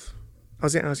live. I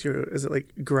was going to ask you, is it like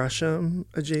Gresham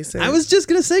adjacent? I was just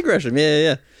going to say Gresham.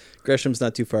 Yeah. Gresham's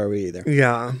not too far away either.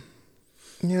 Yeah.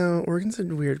 Yeah, Oregon's a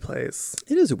weird place.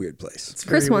 It is a weird place.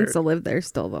 Chris wants to live there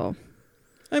still, though.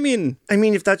 I mean,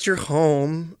 if that's your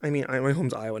home, my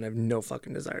home's Iowa and I have no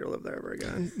fucking desire to live there ever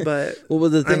again. But well,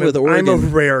 the thing with Oregon, I'm a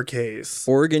rare case.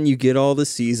 Oregon, you get all the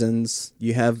seasons.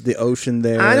 You have the ocean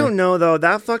there. I don't know though.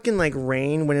 That fucking like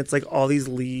rain when it's like all these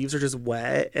leaves are just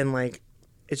wet and like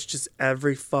it's just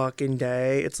every fucking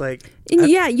day. It's like, and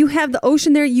you have the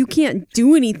ocean there. You can't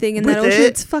do anything in that ocean.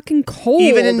 It's fucking cold.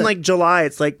 Even in like July,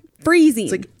 it's like freezing.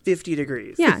 It's like 50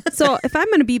 degrees. Yeah. So if I'm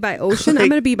going to be by ocean, I'm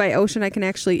going to be by ocean I can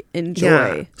actually enjoy.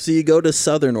 Yeah. So you go to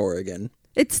Southern Oregon.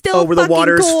 It's still where the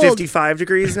water's cold. 55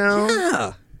 degrees now?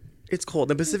 Yeah. It's cold.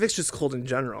 The Pacific's just cold in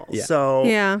general. Yeah. So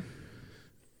yeah.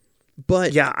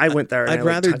 But yeah, I went there. I'd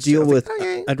rather deal with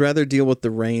I'd rather deal with the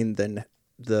rain than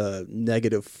the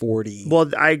negative 40.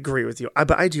 Well, I agree with you.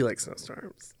 But I do like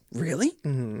snowstorms. Really?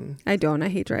 Mm-hmm. I don't. I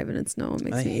hate driving in snow. It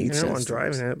makes me. I don't want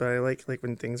driving it, but I like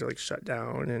when things are like shut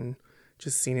down and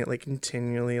just seeing it like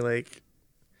continually. Like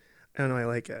I don't know. I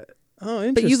like it. Oh,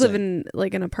 interesting. But you live in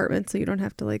like an apartment, so you don't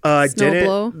have to like snow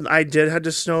blow. I did have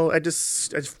to snow. I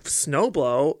just snow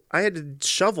blow. I had to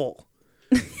shovel.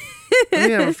 I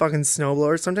didn't have a fucking snow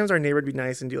blower. Sometimes our neighbor would be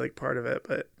nice and do like part of it,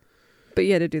 but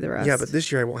you had to do the rest. Yeah, but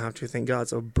this year I won't have to. Thank God.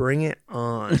 So bring it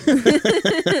on.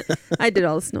 I did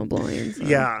all the snow blowing. So.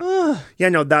 Yeah, yeah.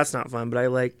 No, that's not fun. But I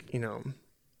like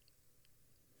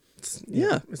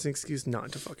it's an excuse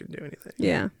not to fucking do anything.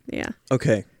 Yeah.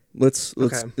 Okay. Let's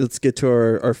get to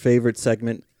our favorite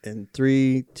segment in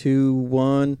 3, 2,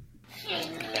 1.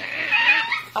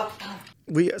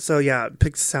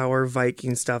 Picked sour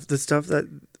Viking stuff. The stuff that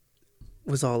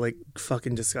was all like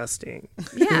fucking disgusting.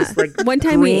 Yeah. Like one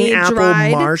time we ate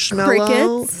dried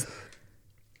marshmallow. crickets.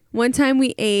 One time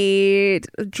we ate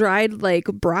dried like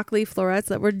broccoli florets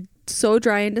that were so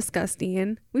dry and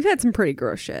disgusting. We've had some pretty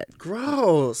gross shit.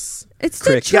 Gross. It's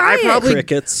to try it.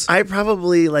 Crickets. I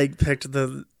probably like picked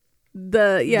the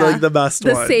best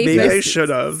the one. Safest, maybe I should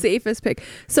have. Safest pick.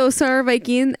 So sour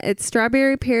Viking, it's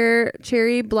strawberry, pear,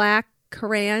 cherry, black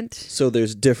currant. So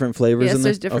there's different flavors yes, in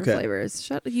there? There's different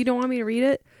flavors. You don't want me to read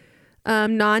it?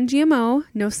 Non-GMO,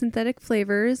 no synthetic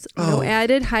flavors, no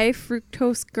added high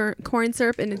fructose corn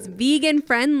syrup, and it's vegan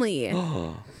friendly.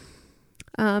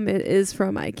 It is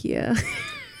from IKEA.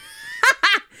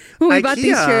 When we bought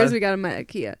these chairs, we got them at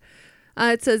IKEA.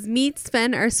 It says, meet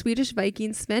Sven, our Swedish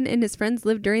Viking. Sven and his friends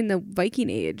lived during the Viking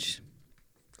Age.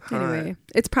 Anyway,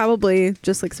 it's probably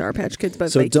just like Sour Patch Kids,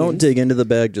 but so Vikings. Don't dig into the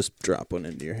bag, just drop one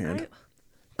into your hand.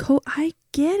 I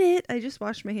get it. I just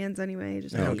washed my hands anyway. I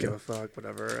don't give a fuck.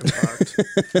 Whatever. I'm fucked.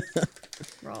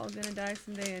 We're all gonna die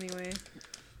someday anyway.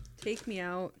 Take me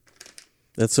out.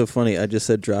 That's so funny. I just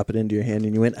said drop it into your hand,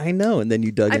 and you went, I know, and then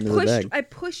you dug into the bag. I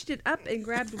pushed it up and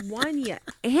grabbed one, you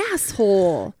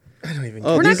asshole. I don't even.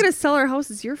 We're not gonna sell our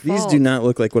house. It's your fault. These do not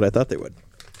look like what I thought they would.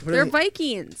 They're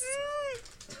Vikings.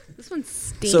 This one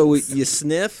stinks. So you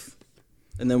sniff,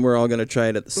 and then we're all gonna try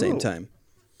it at the same time.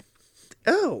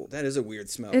 Oh, that is a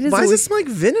weird smell. Why does it smell like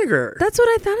vinegar? That's what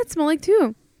I thought it smelled like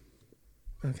too.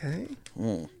 Okay.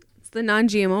 It's the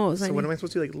non-GMOs. So what am I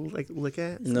supposed to like lick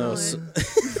at? No. So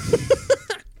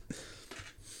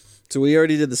we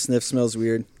already did the sniff. Smells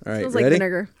weird. All right, smells ready? Like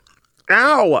vinegar.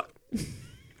 Ow.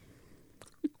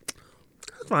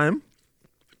 That's fine.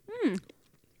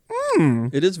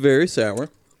 It is very sour.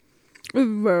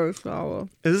 It's very sour.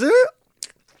 Is it?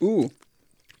 Ooh.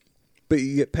 But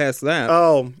you get past that.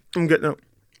 Oh, I'm getting it.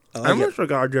 I must have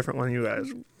got a different one, you guys.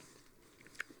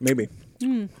 Maybe.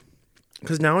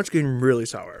 Because now it's getting really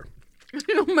sour.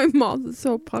 My mouth is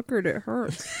so puckered it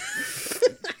hurts.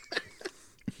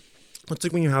 It's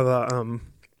like when you have a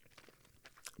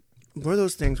what are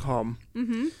those things called?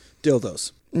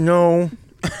 Dildos. No.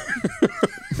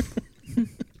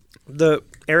 The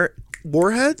air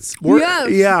warheads?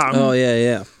 Yes. Yeah. Oh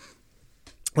yeah.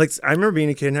 Like I remember being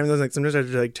a kid and having those. Like sometimes I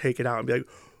had to like take it out and be like,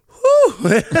 "Whoo!"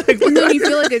 And then you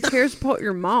feel like it tears apart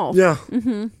your mouth. Yeah.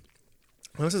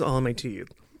 This is all in my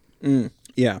teeth.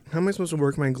 Yeah. How am I supposed to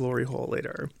work my glory hole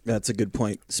later? That's a good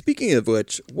point. Speaking of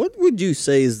which, what would you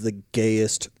say is the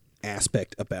gayest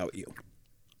aspect about you?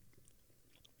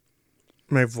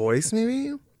 My voice,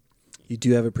 maybe. You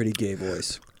do have a pretty gay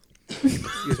voice.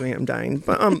 Excuse me, I'm dying.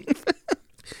 But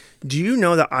do you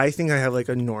know that I think I have like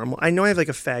a normal? I know I have like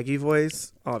a faggy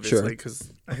voice, obviously,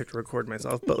 because I have to record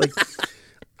myself. But like,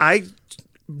 I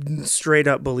straight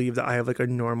up believe that I have like a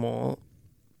normal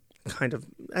kind of,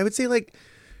 I would say like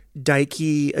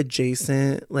dykey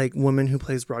adjacent, like woman who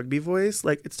plays rugby voice.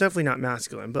 Like it's definitely not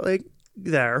masculine, but like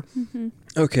there.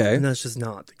 Okay. And that's just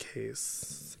not the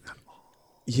case at all.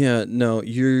 Yeah, no,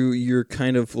 you're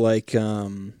kind of like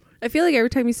I feel like every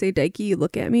time you say Dikey, you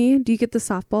look at me. Do you get the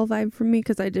softball vibe from me?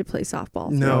 Because I did play softball.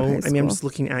 No, I mean I'm just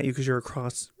looking at you because you're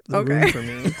across the room from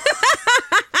me.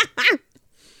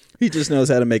 He just knows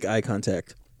how to make eye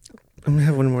contact. I'm gonna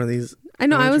have one more of these. I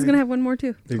know. I was gonna have one more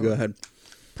too. Here, go ahead.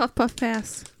 Puff puff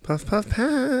pass. Puff puff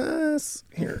pass.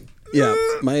 Here. Yeah,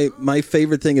 my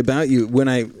favorite thing about you when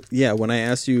I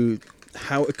asked you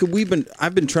how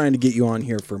I've been trying to get you on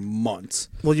here for months.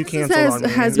 Well, you canceled on me.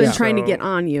 Has been trying to get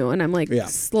on you, and I'm like, Yeah.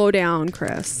 slow down,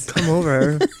 Chris. Come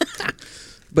over.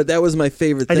 But that was my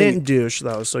favorite thing. I didn't douche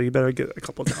though, so you better get a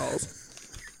couple towels.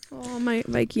 Oh, my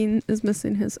Viking is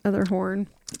missing his other horn.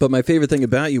 But my favorite thing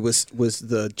about you was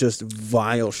the just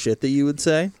vile shit that you would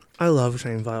say. I love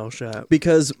saying vile shit.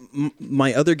 Because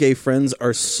my other gay friends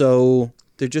are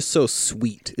they're just so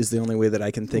sweet is the only way that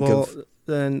I can think of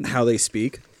then how they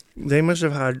speak. They must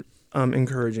have had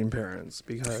encouraging parents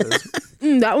because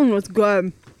That one was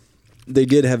good. They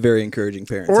did have very encouraging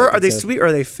parents. or are they sweet or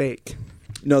are they fake?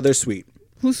 No, they're sweet.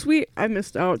 Who's sweet? I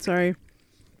missed out. Sorry.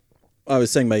 I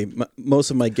was saying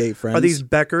most of my gay friends. Are these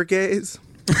Becker gays?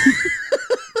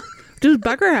 Does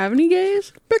Becker have any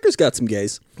gays? Becker's got some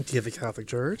gays. Do you have a Catholic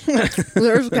church?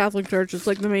 There's a Catholic church. It's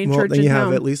like the main church then in you town.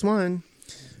 have at least one.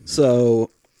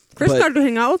 So, Chris got to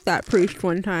hang out with that priest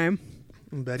one time.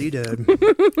 I bet he did.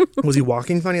 Was he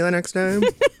walking funny the next time?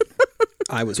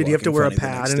 I was. Did he have to wear a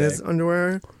pad in his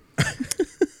underwear?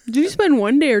 Did you spend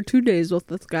 1 day or 2 days with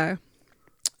this guy?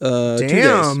 2 days.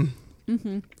 Damn.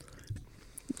 Mm-hmm.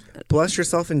 Bless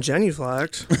yourself and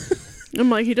genuflect. I'm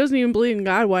like, he doesn't even believe in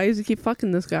God. Why does he keep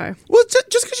fucking this guy? Well,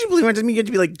 just because you believe in it doesn't mean you get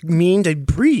to be like mean to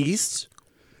priests.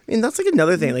 I mean, that's like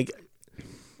another thing. Like,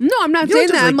 no, I'm not saying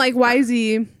that. I'm like, why is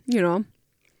he?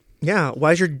 Yeah,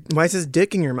 why is his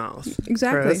dick in your mouth?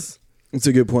 Exactly. Chris? It's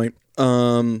a good point.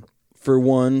 For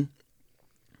one,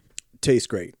 tastes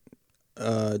great.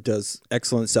 Does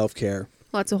excellent self-care.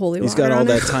 Lots of holy water. He's got all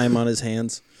that time on his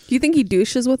hands. Do you think he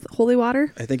douches with holy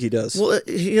water? I think he does. Well,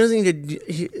 he doesn't need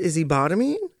to. Is he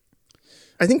bottoming?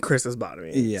 I think Chris is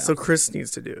bottoming. Yeah. So Chris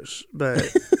needs to douche,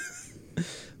 but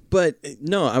but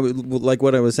no, I would like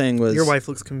what I was saying was your wife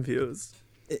looks confused.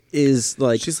 Is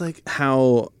like she's like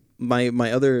how my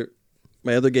other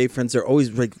gay friends are always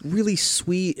like really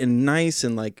sweet and nice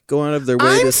and like go out of their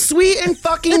way. I'm sweet and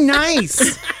fucking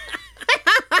nice.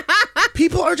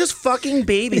 People are just fucking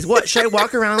babies. What, should I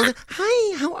walk around with,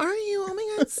 hi, how are you? Oh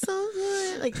my God, so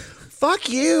good. Like, fuck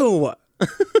you.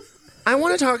 I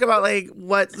want to talk about like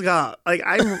what's up. Like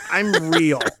I'm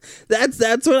real. That's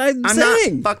what I'm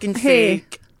saying. Not fucking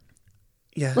fake.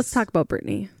 Yes. Let's talk about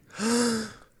Brittany.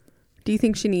 Do you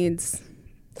think she needs?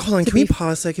 Hold on, can we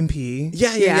pause so I can pee?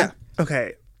 Yeah.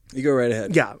 Okay. You go right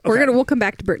ahead. Yeah. Okay. We'll come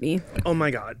back to Brittany. Oh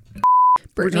my God.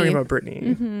 Brittany. We're talking about Brittany.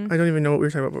 Mm-hmm. I don't even know what we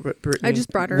were talking about Brittany. I just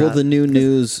brought her up. Well, the new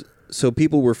news. So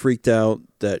people were freaked out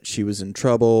that she was in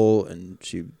trouble, and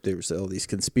there was all these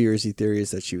conspiracy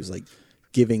theories that she was like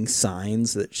giving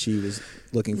signs that she was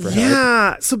looking for help.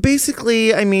 Yeah. So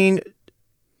basically, I mean,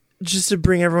 just to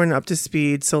bring everyone up to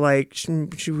speed. So like,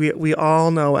 we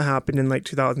all know what happened in like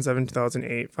 2007,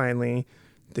 2008. Finally,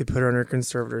 they put her under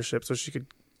conservatorship so she could.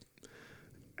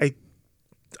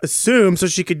 Assume so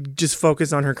she could just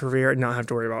focus on her career and not have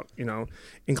to worry about,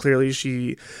 and clearly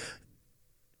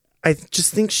I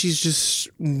just think she's just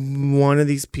one of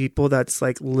these people that's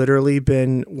like literally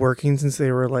been working since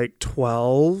they were like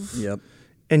 12. Yep.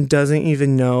 And doesn't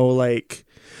even know like,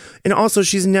 and also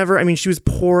she's never, I mean, she was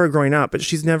poor growing up, but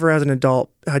she's never as an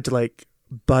adult had to like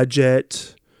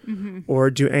budget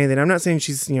or do anything. I'm not saying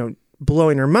she's,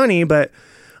 blowing her money, but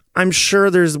I'm sure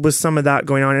was some of that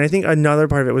going on. And I think another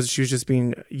part of it was she was just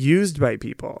being used by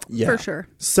people. Yeah. For sure.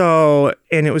 So,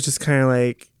 and it was just kind of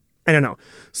like, I don't know.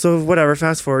 So whatever,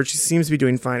 fast forward, she seems to be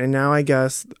doing fine. And now I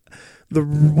guess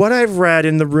what I've read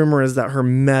in the rumor is that her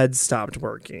meds stopped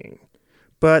working.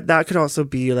 But that could also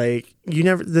be like,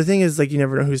 the thing is like, you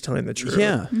never know who's telling the truth.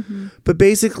 Yeah. Mm-hmm. But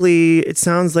basically it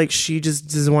sounds like she just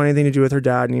doesn't want anything to do with her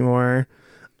dad anymore.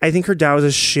 I think her dad was a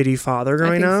shitty father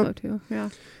growing up. I think so too, yeah.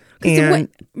 And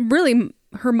really,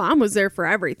 her mom was there for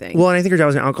everything. Well, and I think her dad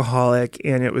was an alcoholic,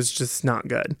 and it was just not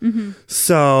good. Mm-hmm.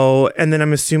 So, and then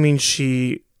I'm assuming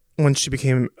once she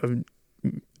became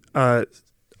a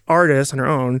artist on her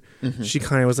own, she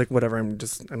kind of was like, whatever, I'm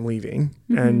leaving,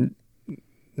 and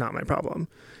not my problem.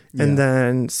 Yeah. And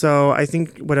then, so I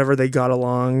think whatever, they got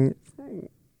along,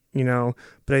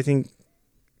 but I think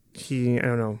I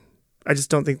don't know. I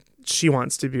just don't think she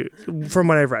wants to be, from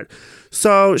what I've read.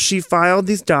 So she filed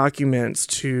these documents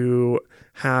to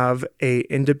have a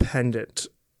independent,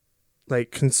 like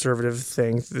conservative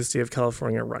thing, the state of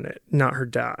California run it, not her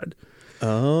dad.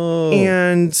 Oh.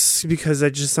 And because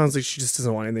it just sounds like she just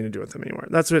doesn't want anything to do with him anymore.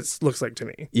 That's what it looks like to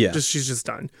me. Yeah. She's just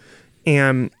done.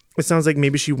 And it sounds like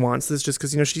maybe she wants this just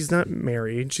because, she's not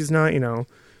married. She's not,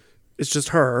 it's just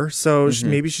her. So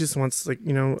maybe she just wants like,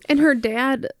 And her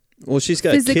dad... Well, she's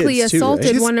got physically kids assaulted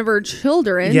too, right? one of her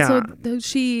children. Yeah. So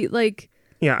she like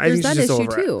I there's think that she's just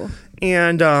issue over too. It.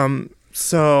 And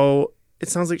so it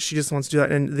sounds like she just wants to do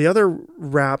that. And the other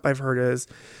rap I've heard is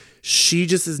she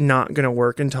just is not going to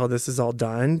work until this is all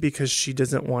done because she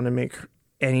doesn't want to make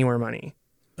any more money.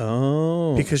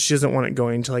 Oh. Because she doesn't want it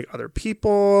going to like other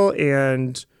people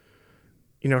and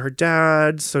her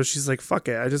dad. So she's like, fuck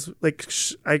it. I just like,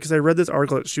 because I read this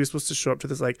article that she was supposed to show up to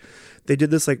this, like, they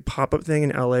did this like pop-up thing in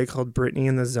LA called Britney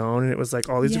in the Zone. And it was like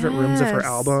all these different rooms of her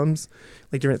albums,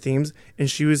 like different themes. And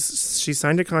she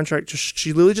signed a contract.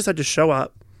 She literally just had to show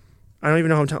up. I don't even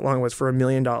know how long it was, for $1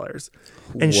 million.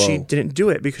 And she didn't do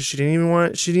it because she didn't even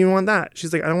want that.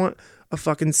 She's like, I don't want a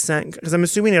fucking cent. Because I'm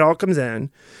assuming it all comes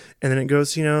in and then it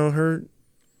goes to, her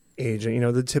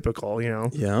agent, the typical,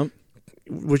 Yeah.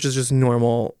 which is just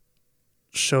normal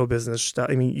show business stuff.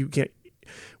 I mean, you can't,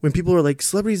 when people are like,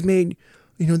 celebrities made,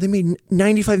 they made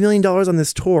 $95 million on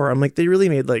this tour. I'm like, they really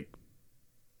made like,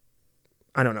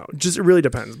 I don't know. Just it really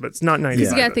depends, but it's not 95.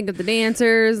 Because you got to think of the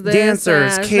dancers,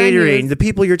 catering, venues. the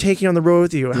people you're taking on the road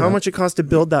with you, how much it costs to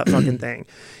build that fucking thing.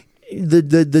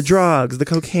 The drugs, the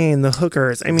cocaine, the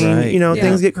hookers. I mean,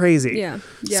 things get crazy. Yeah.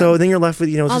 So then you're left with,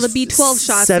 all the B12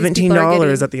 shots.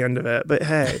 $17 at the end of it. But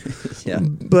hey. Yeah.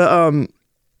 But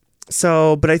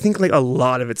but I think like a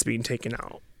lot of it's being taken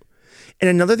out. And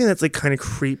another thing that's like kind of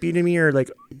creepy to me, or like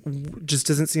just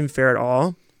doesn't seem fair at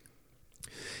all,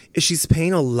 is she's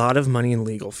paying a lot of money in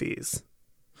legal fees.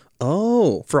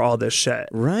 Oh. For all this shit.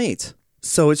 Right.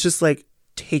 So it's just like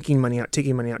taking money out.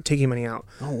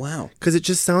 Oh, wow. Because it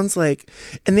just sounds like,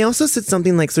 and they also said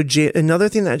something like, so another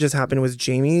thing that just happened was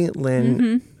Jamie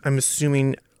Lynn, I'm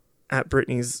assuming at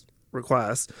Britney's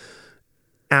request,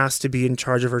 asked to be in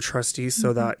charge of her trustees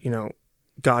so that,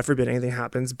 God forbid anything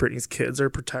happens, Britney's kids are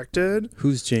protected.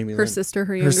 Who's Jamie Lynn? Her sister,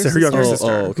 her younger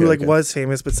sister. Who was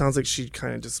famous, but sounds like she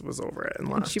kind of just was over it and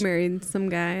left. She married some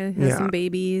guy, has some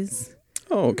babies.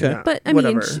 Oh, okay. Yeah, but I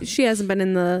mean, she hasn't been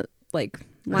in the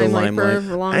limelight for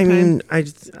a long time. I mean,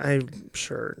 I'm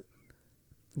sure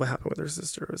what happened with her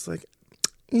sister was like,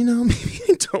 maybe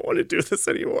I don't want to do this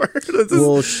anymore.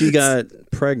 Well, she got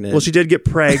pregnant. Well, she did get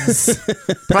pregs.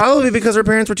 Probably because her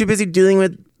parents were too busy dealing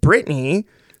with Britney.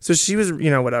 So she was,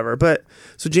 whatever. But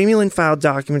so Jamie Lynn filed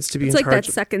documents to be in charge. It's like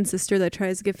that second sister that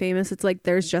tries to get famous. It's like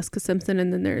there's Jessica Simpson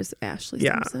and then there's Ashley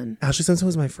Simpson. Ashley Simpson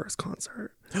was my first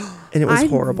concert. And it was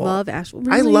horrible. I love Ashley.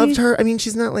 Really? I loved her. I mean,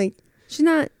 she's not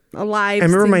alive. I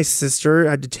remember my sister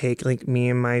had to take like me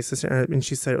and my sister, and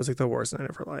she said it was like the worst night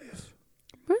of her life.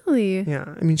 Really?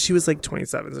 Yeah. I mean, she was like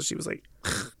 27, so she was like,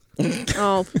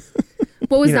 oh.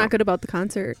 What was not good about the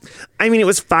concert? I mean, it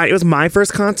was fine. It was my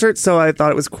first concert, so I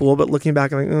thought it was cool. But looking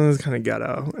back, I'm like, it was kind of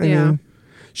ghetto. I mean,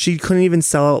 she couldn't even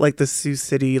sell out like the Sioux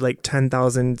City like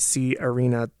 10,000 seat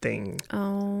arena thing.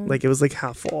 Oh, like it was like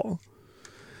half full.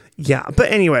 Yeah, but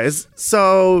anyways,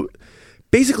 so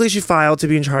basically, she filed to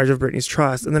be in charge of Britney's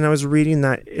trust, and then I was reading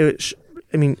that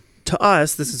to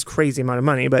us, this is crazy amount of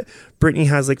money, but Britney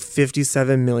has like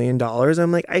 $57 million.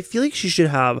 I'm like, I feel like she should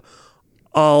have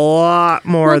a lot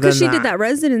more than that. Because she did that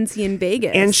residency in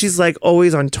Vegas. And she's like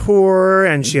always on tour,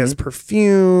 and she has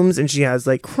perfumes, and she has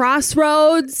like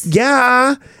Crossroads.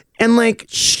 Yeah. And like,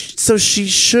 so she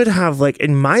should have like,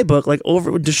 in my book, like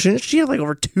shouldn't she have like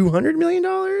over $200 million?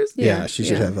 Yeah, she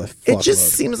should have a It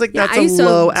just seems like that's a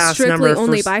low ass number. Strictly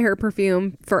only buy her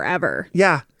perfume forever.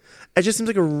 Yeah. It just seems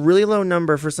like a really low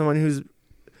number for someone who's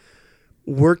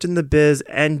worked in the biz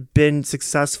and been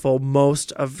successful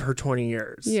most of her 20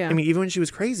 years. Yeah. I mean, even when she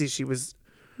was crazy, she was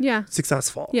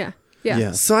successful. Yeah.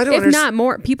 Yeah. So I don't If not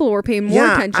more, people were paying more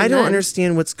attention. I don't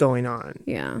understand what's going on.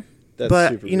 Yeah.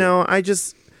 But, I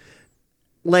just,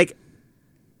 like,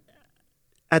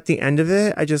 at the end of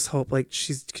it, I just hope, like,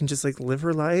 she can just, like, live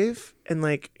her life. And,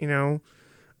 like,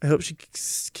 I hope she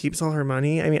keeps all her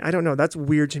money. I mean, I don't know. That's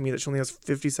weird to me that she only has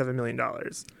 $57 million.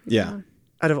 Yeah.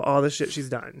 Out of all the shit she's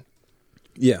done.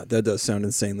 Yeah, that does sound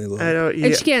insanely low.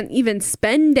 And she can't even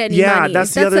spend any money. Yeah,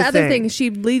 that's the other thing. She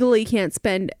legally can't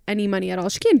spend any money at all.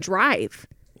 She can't drive.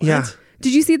 Yeah.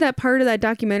 Did you see that part of that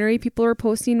documentary people are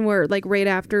posting where, like, right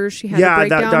after she had a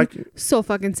breakdown? So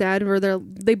fucking sad. Where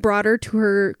they brought her to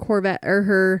her Corvette or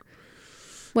her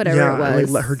whatever it was.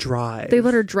 They let her drive. They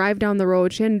let her drive down the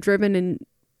road. She hadn't driven in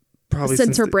probably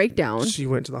since her breakdown. She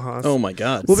went to the hospital. Oh my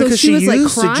god. Well, because she was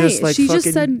used like crying. to just like she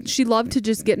just said she loved to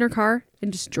just get in her car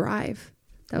and just drive.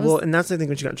 And that's I think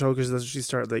when she got in trouble because that's when she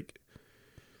started like.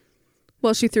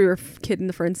 Well, she threw her kid in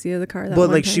the front seat of the car.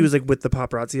 She was like with the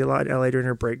paparazzi a lot in LA during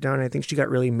her breakdown. I think she got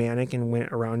really manic and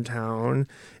went around town,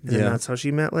 and then that's how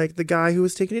she met like the guy who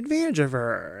was taking advantage of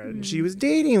her, and she was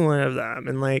dating one of them,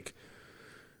 and like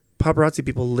paparazzi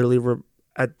people literally were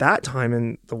at that time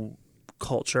in the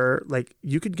culture, like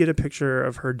you could get a picture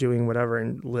of her doing whatever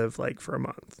and live like for a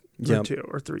month or 2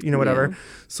 or 3, whatever.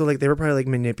 So like they were probably like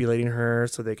manipulating her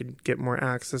so they could get more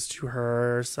access to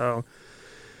her. So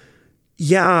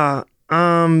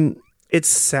it's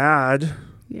sad.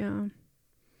 Yeah.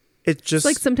 It's just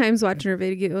like sometimes watching her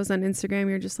videos on Instagram,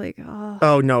 you're just like, oh.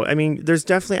 Oh no. I mean, there's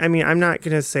definitely, I'm not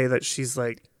going to say that she's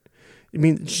like,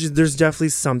 there's definitely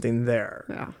something there.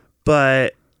 Yeah.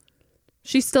 But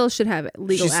she still should have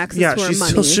legal access to her money. Yeah, she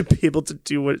still should be able to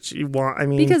do what she wants. I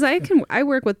mean, because I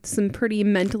work with some pretty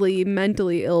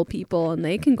mentally ill people, and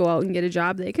they can go out and get a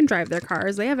job. They can drive their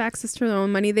cars. They have access to their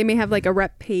own money. They may have like a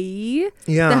rep payee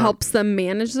that helps them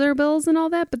manage their bills and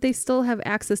all that, but they still have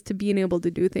access to being able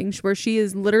to do things. Where she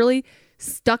is literally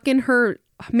stuck in her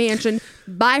mansion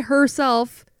by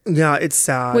herself. Yeah, it's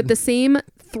sad. With the same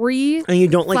 3 and you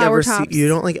don't like flower ever tops.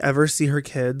 see ever see her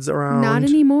kids around. Not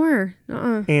anymore.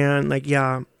 And like,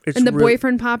 yeah. And the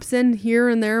boyfriend pops in here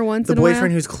and there once in a while. The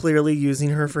boyfriend who's clearly using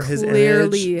her for his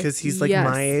image because he's like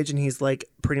my age and he's like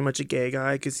pretty much a gay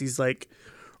guy because he's like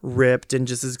ripped and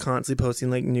just is constantly posting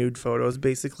like nude photos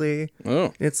basically. Oh.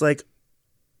 And it's like,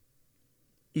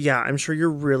 yeah, I'm sure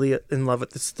you're really in love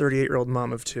with this 38-year-old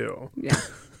mom of 2. Yeah.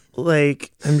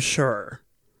 Like, I'm sure.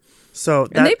 So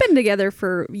and they've been together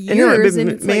for years. I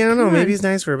don't know. Maybe he's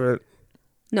nice for her, but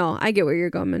no, I get where you're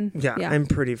going. Yeah, I'm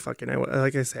pretty fucking.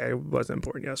 Like I say, I wasn't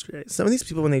born yesterday. Some of these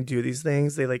people, when they do these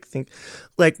things, they like think,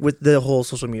 like with the whole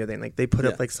social media thing, like they put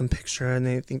up like some picture and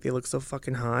they think they look so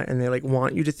fucking hot, and they like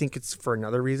want you to think it's for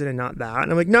another reason and not that.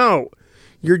 And I'm like, no,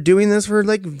 you're doing this for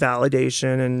like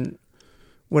validation and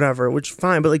whatever, which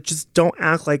fine, but like just don't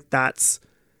act like that's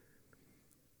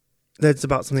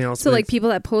about something else. So like people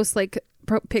that post like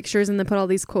pictures and then put all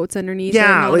these quotes underneath.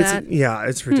 Yeah, and all that.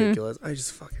 It's ridiculous. I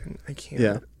just fucking I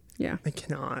can't. Yeah, I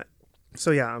cannot.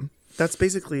 So yeah, that's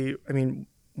basically. I mean,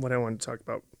 what I want to talk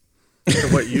about.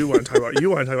 Or what you want to talk about? You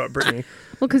want to talk about Britney?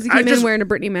 Well, because you came in wearing a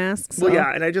Britney mask. So. Well,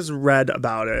 yeah, and I just read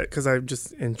about it because I'm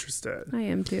just interested. I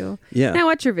am too. Yeah, and I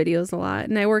watch your videos a lot,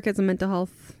 and I work as a mental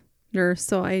health nurse,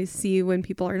 so I see when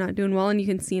people are not doing well, and you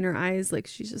can see in her eyes like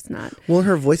she's just not. Well,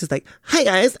 her voice is like, "Hi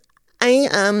guys,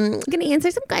 I'm gonna answer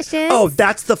some questions." Oh,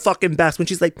 that's the fucking best when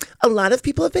she's like, "A lot of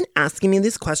people have been asking me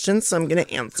these questions, so I'm gonna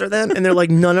answer them," and they're like,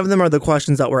 "None of them are the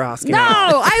questions that we're asking." No,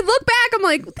 I look back, I'm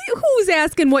like, who's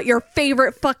asking what your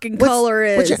favorite fucking color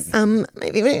is? What's your,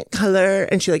 my favorite color,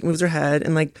 and she like moves her head,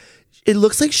 and like, it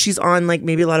looks like she's on like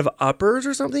maybe a lot of uppers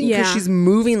or something because she's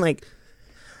moving like.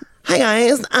 Hi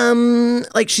guys,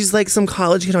 like she's like some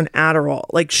college kid on Adderall.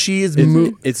 Like she is.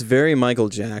 It's very Michael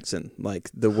Jackson, like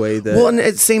the way that. Well, and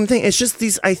it's same thing. It's just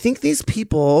these. I think these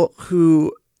people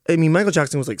who. I mean, Michael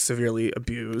Jackson was like severely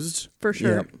abused for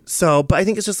sure. Yeah. So, but I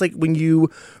think it's just like when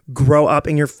you grow up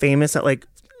and you're famous at like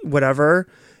whatever,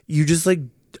 you just like.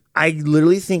 I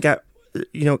literally think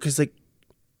because like.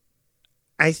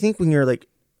 I think when you're like.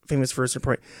 Famous for a certain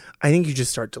point, I think you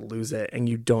just start to lose it and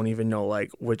you don't even know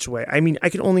like which way. I mean, I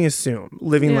can only assume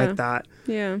living like that,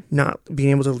 not being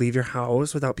able to leave your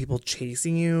house without people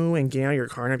chasing you and getting out of your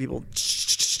car and have people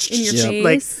in your face.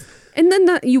 Like, and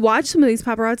then you watch some of these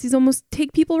paparazzis almost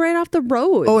take people right off the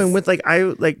road. Oh, and with like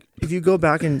if you go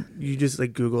back and you just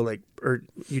like Google like or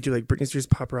you do like Britney Spears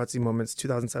paparazzi moments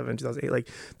 2007, 2008, like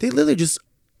they literally just.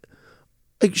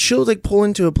 Like she'll like pull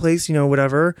into a place,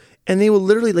 whatever, and they will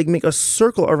literally like make a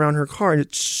circle around her car,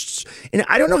 and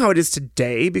I don't know how it is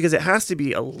today because it has to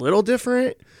be a little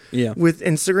different, with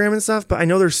Instagram and stuff. But I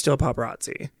know there's still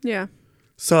paparazzi. Yeah.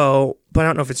 So, but I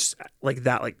don't know if it's like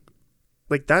that,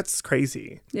 like that's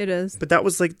crazy. It is. But that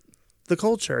was like the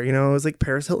culture, It was like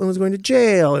Paris Hilton was going to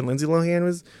jail and Lindsay Lohan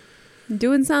was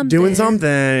doing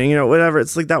something, whatever.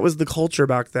 It's like that was the culture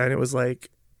back then. It was like.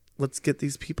 Let's get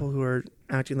these people who are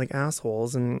acting like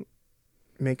assholes and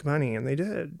make money, and they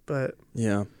did. But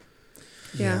yeah.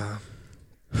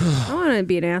 I want to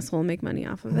be an asshole and make money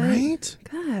off of it. Right?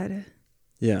 God.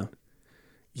 Yeah.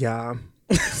 Yeah.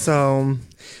 So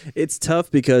it's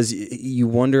tough because you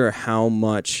wonder how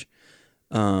much,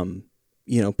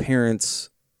 parents.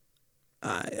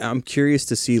 I'm curious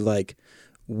to see like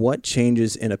what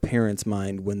changes in a parent's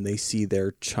mind when they see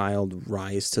their child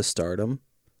rise to stardom.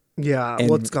 Yeah,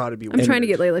 it's got to be. I'm trying to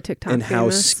get Layla TikTok and how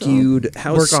famous, skewed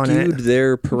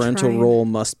their parental role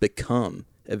must become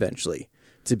eventually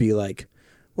to be like,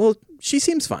 well, she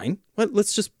seems fine.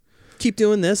 Let's just keep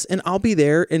doing this, and I'll be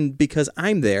there, and because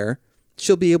I'm there,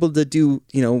 she'll be able to do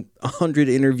 100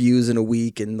 interviews in a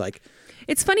week, and like.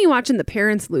 It's funny watching the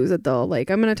parents lose it though. Like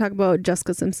I'm going to talk about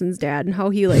Jessica Simpson's dad and how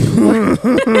he like.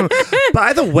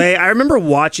 By the way, I remember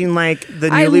watching like the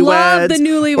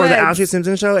Newlyweds or the Ashley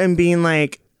Simpson show and being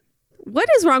like. What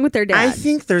is wrong with their dad? I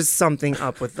think there's something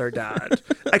up with their dad.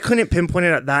 I couldn't pinpoint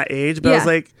it at that age, but I was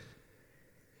like,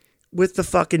 with the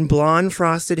fucking blonde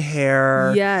frosted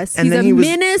hair. Yes, and he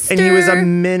was a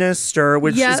minister,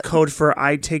 which is code for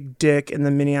I take dick in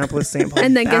the Minneapolis St. Paul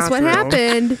And then bathroom, guess what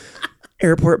happened?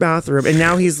 Airport bathroom. And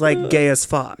now he's like gay as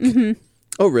fuck. Mm-hmm.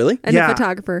 Oh, really? And a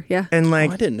photographer, yeah. And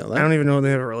like, I didn't know that. I don't even know if they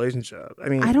have a relationship. I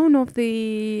mean, I don't know if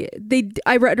they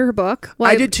I read her book. Well,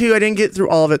 I did too. I didn't get through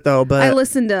all of it though, but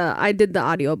I did the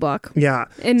audiobook. Yeah.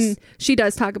 And she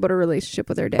does talk about her relationship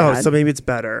with her dad. Oh, so maybe it's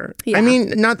better. Yeah. I mean,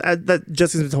 not that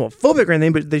Jessica's homophobic or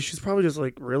anything, but she's probably just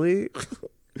like, really?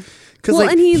 Because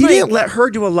and he didn't let her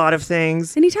do a lot of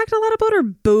things. And he talked a lot about her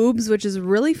boobs, which is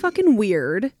really fucking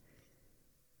weird.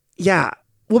 Yeah.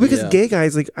 Well, because gay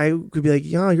guys, like, I could be like,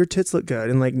 yeah, your tits look good.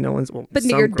 And like, no one's. Well, but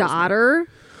your daughter?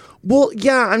 Well,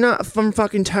 yeah, I'm not from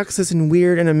fucking Texas and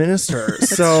weird and a minister.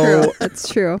 That's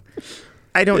true.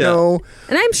 I don't know.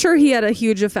 And I'm sure he had a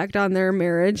huge effect on their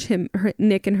marriage,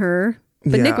 Nick and her.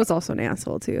 But Nick was also an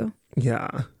asshole too. Yeah.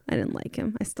 I didn't like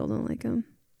him. I still don't like him.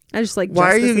 I just like.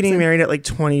 Why are you getting married at like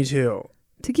 22?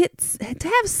 To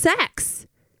have sex.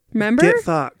 Remember? Get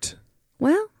fucked.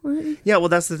 Well. Yeah, well,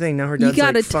 that's the thing. Now her dad's you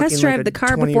got to test drive the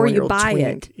car before you buy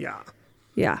it. Yeah.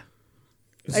 Yeah.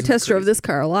 I test drove this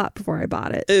car a lot before I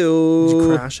bought it. Ew. Did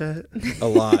you crash it? A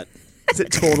lot. Is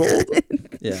it totaled?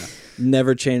 Yeah.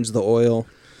 Never change the oil.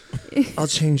 I'll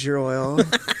change your oil.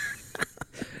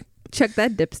 Check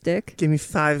that dipstick. Give me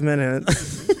 5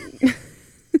 minutes.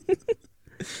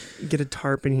 Get a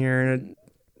tarp in here and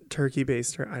a turkey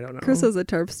baster. I don't know. Chris has a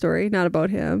tarp story, not about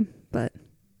him, but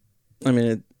I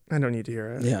mean, I don't need to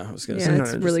hear it. Yeah, I was gonna say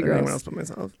it's really gross. Anyone else but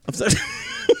myself. I'm sorry.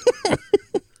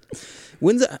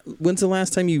 When's the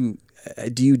last time you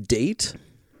date?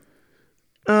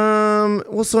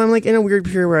 Well, so I'm like in a weird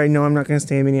period where I know I'm not going to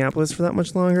stay in Minneapolis for that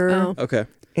much longer. Oh. Okay.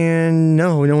 And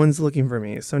no one's looking for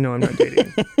me, so no, I'm not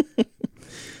dating.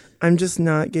 I'm just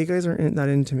not. Gay guys aren't that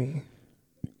into me.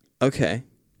 Okay.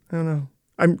 I don't know.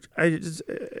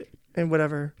 And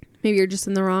whatever. Maybe you're just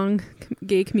in the wrong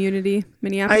gay community.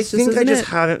 Minneapolis. I think I just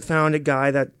haven't found a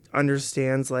guy that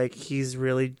understands. Like he's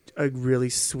really a really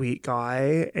sweet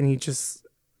guy, and he just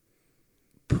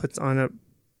puts on a,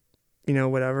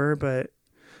 whatever. But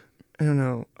I don't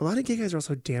know. A lot of gay guys are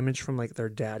also damaged from like their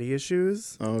daddy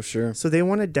issues. Oh sure. So they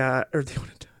want a dad, or they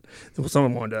want a dad. Well,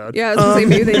 someone want a dad. Yeah, I was gonna say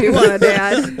maybe they do want a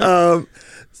dad.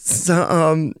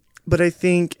 But I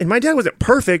think, and my dad wasn't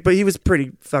perfect, but he was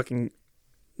pretty fucking,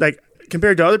 like,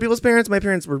 compared to other people's parents, my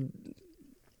parents were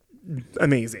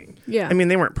amazing. Yeah. I mean,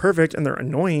 they weren't perfect and they're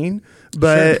annoying,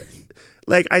 but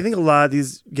like, I think a lot of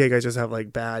these gay guys just have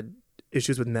like bad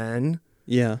issues with men.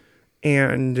 Yeah.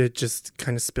 And it just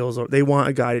kind of spills over. They want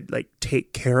a guy to like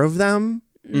take care of them.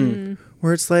 Mm.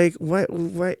 Where it's like, what?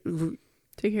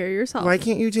 Take care of yourself. Why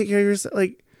can't you take care of yourself?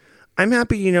 Like, I'm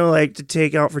happy, like to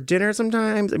take out for dinner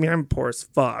sometimes. I mean, I'm poor as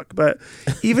fuck, but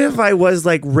even if I was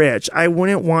like rich, I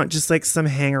wouldn't want just like some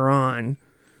hanger on.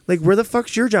 Like, where the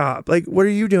fuck's your job? Like, what are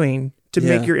you doing to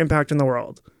make your impact in the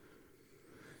world?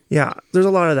 Yeah, there's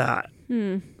a lot of that.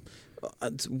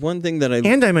 It's one thing that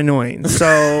and I'm annoying.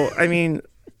 So, I mean,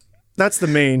 that's the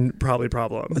main probably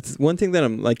problem. It's one thing that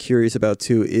I'm like curious about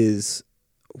too is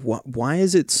why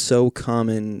is it so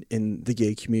common in the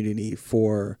gay community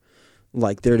for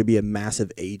like there to be a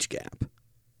massive age gap?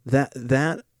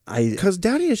 Because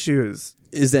daddy issues.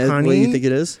 Is that what you think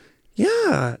it is?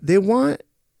 Yeah, they want.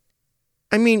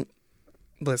 I mean,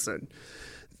 listen.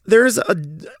 There's a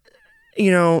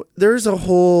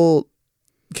whole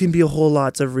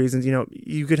lots of reasons.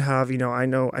 You could have. I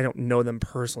don't know them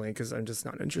personally because I'm just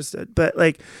not interested. But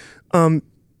like,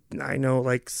 I know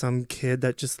like some kid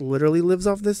that just literally lives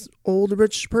off this old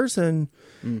rich person.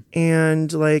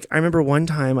 And like, I remember one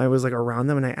time I was like around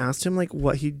them and I asked him like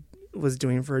what he was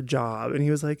doing for a job. And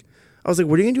he was like, I was like,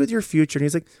 what are you gonna do with your future? And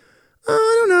he's like, oh,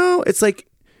 I don't know. It's like,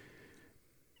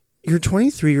 you're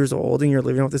 23 years old and you're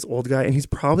living with this old guy and he's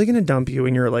probably going to dump you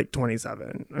when you're like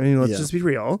 27. I mean, let's just be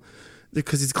real,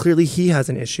 because it's clearly he has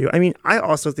an issue. I mean, I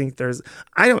also think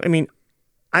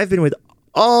I've been with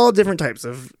all different types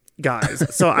of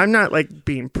guys, so I'm not like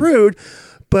being prude,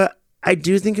 but I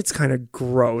do think it's kind of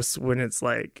gross when it's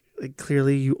like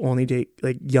clearly you only date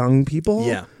like young people.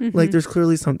 Yeah. Mm-hmm. Like there's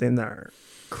clearly something there.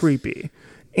 Creepy.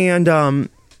 And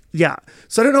yeah.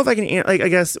 So I don't know if I can like, I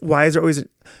guess why is there always,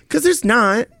 because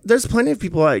there's plenty of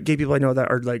people, gay people I know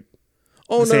that are like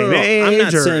same age, I'm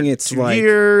not saying it's 2 like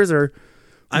years or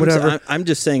whatever. I'm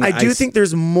just saying I do think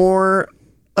there's more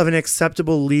of an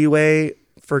acceptable leeway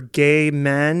for gay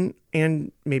men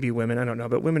and maybe women, I don't know,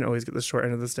 but women always get the short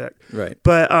end of the stick. Right.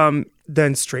 But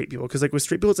then straight people, because like with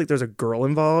straight people, it's like there's a girl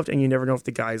involved and you never know if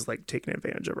the guy's like taking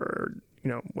advantage of her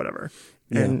or, whatever.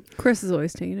 Yeah. And Chris is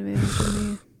always taking advantage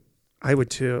of me. I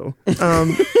would too.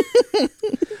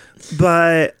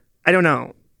 But I don't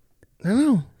know.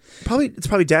 It's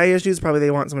probably daddy issues. Probably they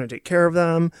want someone to take care of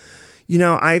them.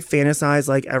 I fantasize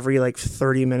like every like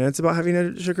 30 minutes about having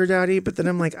a sugar daddy, but then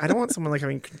I'm like, I don't want someone like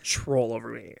having control over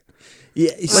me.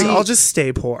 Yeah, like I'll just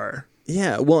stay poor.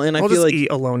 Yeah, well, and I'll feel just like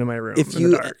eat alone in my room in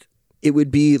the dark. It would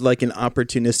be like an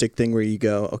opportunistic thing where you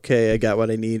go, okay, I got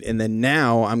what I need, and then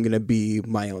now I'm gonna be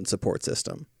my own support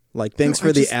system. Like, thanks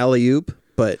for the alley-oop,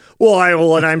 but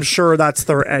and I'm sure that's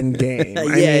their end game. I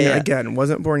mean, yeah. Again,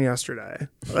 wasn't born yesterday.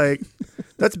 Like,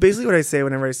 that's basically what I say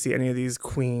whenever I see any of these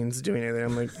queens doing anything.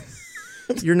 I'm like,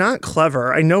 you're not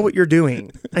clever. I know what you're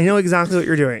doing. I know exactly what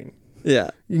you're doing.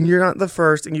 Yeah, You're not the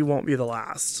first, and you won't be the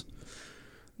last.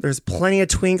 There's plenty of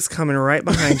twinks coming right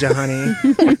behind you, honey.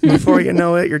 Before you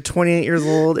know it, you're 28 years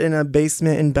old in a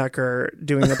basement in Becker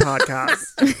doing a podcast.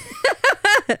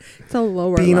 It's a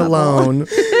lower being level. Alone.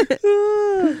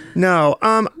 No.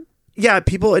 Yeah,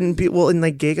 people and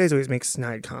like gay guys always make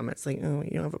snide comments like, "Oh,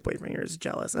 you don't have a boyfriend, you're just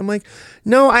jealous." I'm like,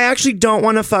 no, I actually don't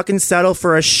want to fucking settle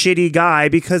for a shitty guy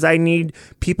because I need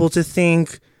people to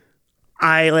think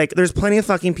there's plenty of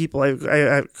fucking people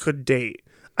I could date.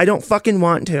 I don't fucking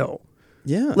want to.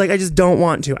 Yeah. Like, I just don't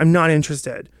want to. I'm not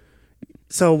interested.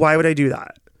 So why would I do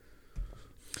that?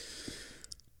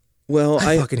 Well,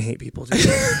 I fucking hate people, dude.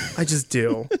 I just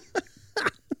do.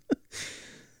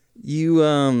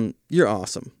 You're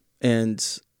awesome. And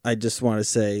I just want to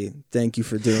say thank you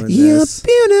for doing You're this.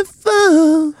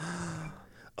 beautiful.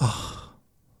 Oh.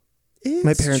 It's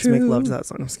My parents true. make love to that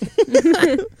song. I'm just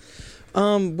kidding.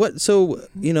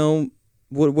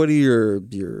 What are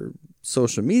your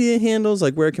social media handles?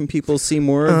 Like, where can people see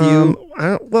more of you?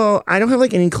 I don't have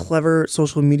like any clever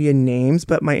social media names,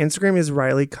 but my Instagram is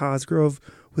Riley Cosgrove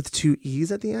with 2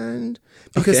 E's at the end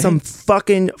because some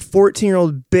fucking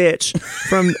 14-year-old bitch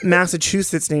from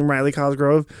Massachusetts named Riley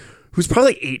Cosgrove, who's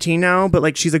probably like 18 now, but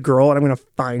like she's a girl and I'm going to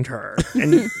find her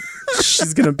and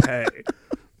she's going to pay.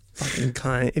 Fucking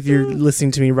cunt. If you're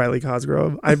listening to me, Riley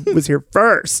Cosgrove, I was here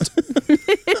first.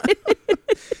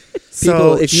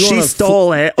 So if you she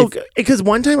stole it. Okay, because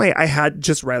one time I had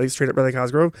just Riley, straight up Riley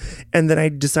Cosgrove, and then I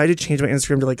decided to change my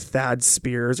Instagram to like Thad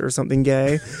Spears or something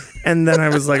gay, and then I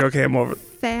was like, okay, I'm over.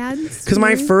 Thad? Because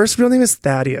my first real name is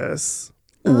Thaddeus.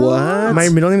 What? My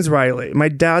middle name is Riley. My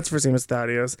dad's first name is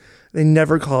Thaddeus. They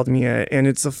never called me it, and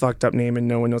it's a fucked up name, and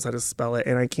no one knows how to spell it,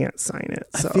 and I can't sign it.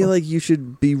 So. I feel like you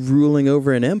should be ruling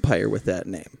over an empire with that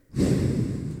name.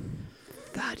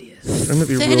 I'm gonna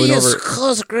be ruling over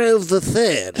Cosgrove the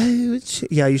Third.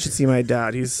 Yeah, you should see my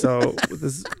dad. He's so with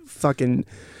this fucking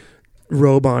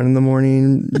robe on in the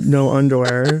morning, no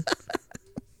underwear.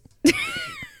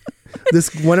 This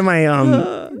one of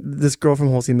my this girl from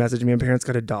Holstein messaged me. My parents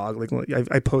got a dog. Like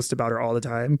I post about her all the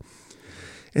time,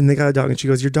 and they got a dog. And she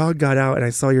goes, "Your dog got out, and I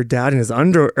saw your dad in his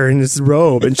underwear or in his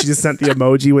robe." And she just sent the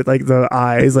emoji with like the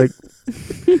eyes. Like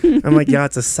I'm like, yeah,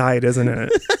 it's a sight, isn't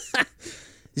it?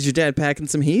 Is your dad packing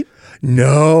some heat?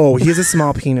 No, he has a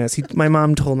small penis. My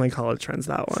mom told my college friends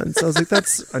that one. So I was like,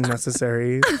 that's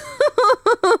unnecessary.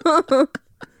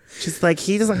 She's like,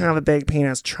 he doesn't have a big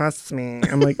penis. Trust me.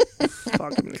 I'm like,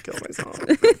 fuck, I'm going to kill myself.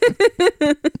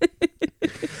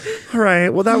 All right.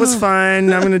 Well, that was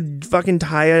fun. I'm going to fucking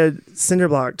tie a cinder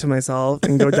block to myself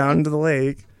and go down into the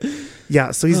lake.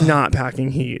 Yeah. So he's not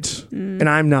packing heat. And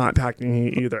I'm not packing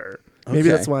heat either. Maybe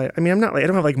that's why. I mean, I'm not like, I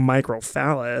don't have like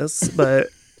microphallus, but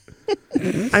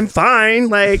I'm fine.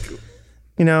 Like,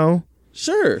 you know.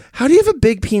 Sure. How do you have a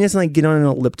big penis and like get on an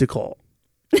elliptical?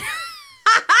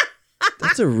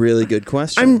 That's a really good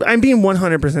question. I'm being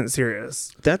 100%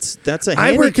 serious. That's a handicap.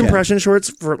 I wear compression shorts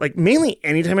for like mainly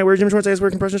anytime I wear gym shorts. I just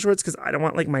wear compression shorts because I don't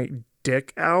want like my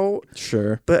dick out.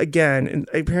 Sure. But again,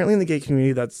 apparently in the gay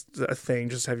community, that's a thing.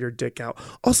 Just have your dick out.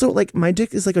 Also, like my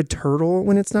dick is like a turtle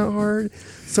when it's not hard.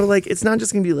 So like it's not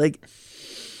just gonna be like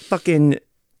fucking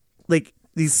like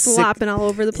these flopping all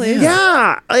over the place.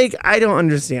 Yeah, like I don't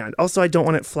understand. Also, I don't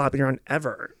want it flopping around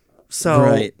ever.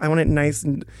 So I want it nice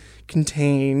and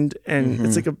contained, and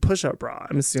it's like a push-up bra,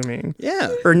 I'm assuming.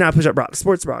 Yeah. Or not push-up bra,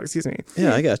 sports bra, excuse me.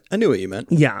 Yeah, I knew what you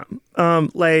meant. Yeah.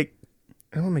 Like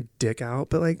I don't want my dick out,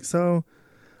 but like so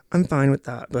I'm fine with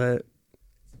that, but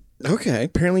okay.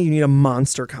 Apparently you need a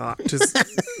monster cock to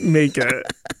make it.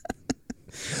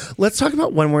 Let's talk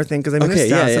about one more thing because I'm gonna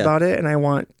sass about it, and I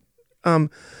want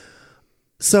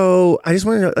so I just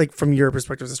want to know, like, from your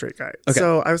perspective as a straight guy. Okay.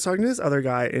 So I was talking to this other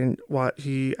guy, and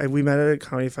we met at a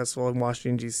comedy festival in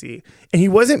Washington, D.C., and he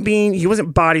wasn't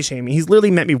body shaming. He's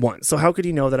literally met me once. So how could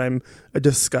he know that I'm a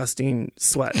disgusting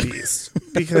sweat beast?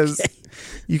 Because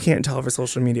you can't tell over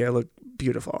social media I look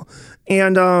beautiful.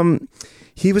 And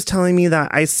he was telling me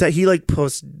that he like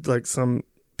posted like some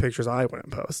pictures I wouldn't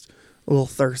post. A little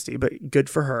thirsty, but good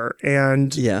for her.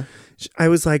 And yeah, I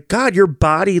was like, God, your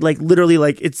body, like literally,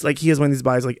 like it's like he has one of these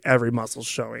bodies, like every muscle's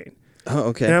showing. Oh,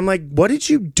 okay. And I'm like, what did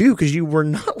you do? Because you were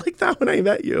not like that when I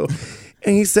met you.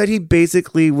 And he said he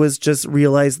basically was just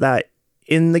realized that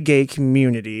in the gay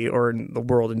community, or in the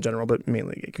world in general, but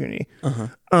mainly the gay community,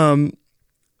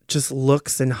 just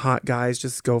looks and hot guys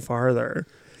just go farther.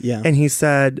 Yeah. And he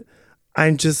said, I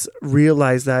just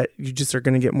realized that you just are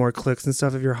going to get more clicks and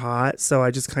stuff if you're hot. So I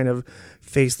just kind of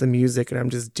face the music and I'm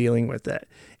just dealing with it.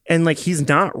 And like, he's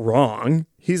not wrong.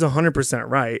 He's 100%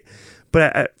 right.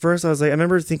 But at first I was like, I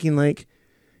remember thinking like,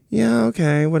 yeah,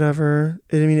 okay, whatever.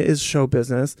 I mean, it is show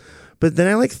business. But then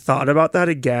I like thought about that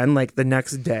again, like the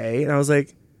next day. And I was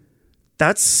like,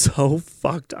 That's so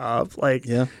fucked up. Like,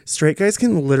 Yeah. straight guys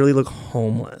can literally look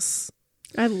homeless.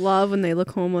 I love when they look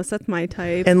homeless. That's my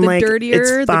type. And the like, dirtier, it's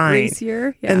the fine.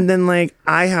 greasier. Yeah. And then like,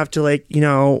 I have to like, you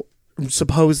know,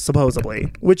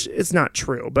 supposedly, which is not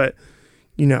true, but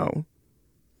you know,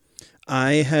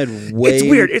 I had way. it's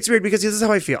weird. It's weird because this is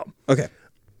how I feel. Okay.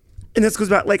 And this goes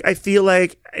back, like, I feel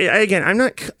like, again, I'm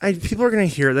not, people are going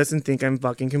to hear this and think I'm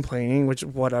fucking complaining, which,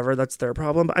 whatever, that's their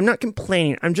problem. But I'm not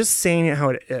complaining. I'm just saying it how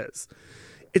it is.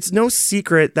 It's no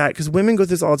secret that, because women go through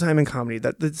this all the time in comedy,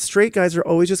 that the straight guys are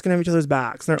always just going to have each other's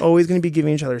backs. And they're always going to be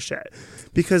giving each other shit.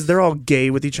 Because they're all gay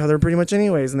with each other pretty much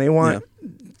anyways. And they want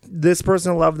this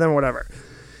person to love them or whatever.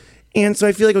 And so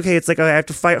I feel like, okay, it's like I have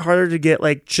to fight harder to get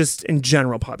like just in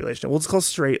general population. We'll just call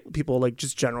straight people like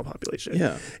just general population.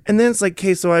 Yeah. And then it's like,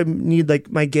 okay, so I need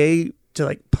like my gay to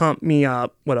like pump me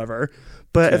up, whatever.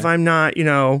 But if I'm not, you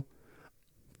know,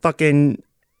 fucking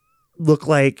look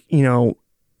like, you know,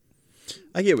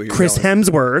 I get what you're Chris going.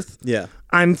 Hemsworth, Yeah.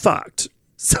 I'm fucked.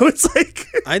 So it's like,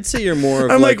 I'd say you're more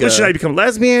of I'm like, a, should I become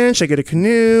lesbian? Should I get a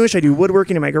canoe? Should I do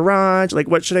woodworking in my garage? Like,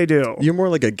 what should I do? You're more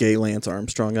like a gay Lance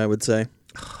Armstrong, I would say.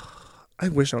 I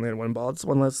wish I only had one ball. It's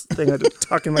one less thing I had to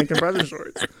tuck in my compression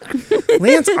shorts.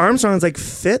 Lance Armstrong's like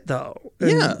fit though.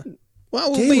 And Yeah.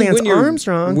 Well, gay Lance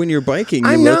Armstrong. When you're biking,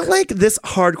 I'm you not look, like this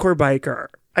hardcore biker.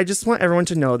 I just want everyone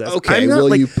to know this. okay. I'm not Well,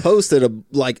 like, you posted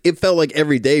it felt like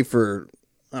every day for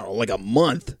I don't know, like a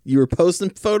month. You were posting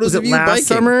photos was of it you last biking.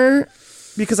 summer?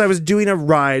 Because I was doing a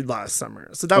ride last summer,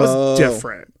 so that was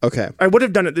different. Okay. I would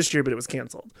have done it this year, but it was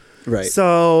canceled. Right.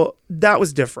 So that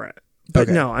was different. But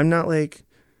Okay. no, I'm not like.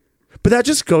 But that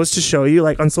just goes to show you,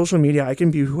 like on social media, I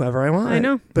can be whoever I want. I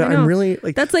know. But I know. I'm really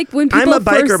like. That's like when people I'm a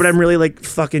biker, first, but I'm really like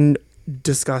fucking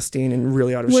disgusting and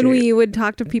really out of shape. when we would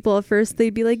talk to people at first,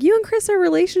 they'd be like, you and Chris are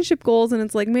relationship goals. And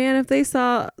it's like, man, if they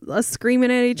saw us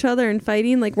screaming at each other and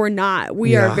fighting, like we're not.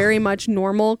 We are very much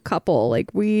normal couple. Like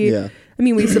I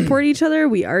mean, we support each other.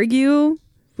 We argue.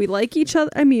 We like each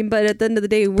other. I mean, but at the end of the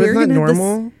day, we're not going to have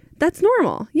normal. this. That's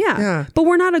normal. Yeah. Yeah. But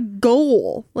we're not a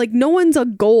goal. Like no one's a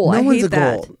goal. No I one's hate a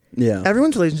that. goal. Yeah.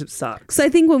 Everyone's relationship sucks. So I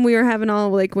think when we were having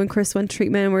when Chris went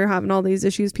treatment and we were having all these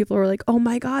issues, people were like, oh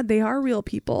my God, they are real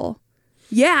people.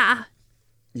 Yeah.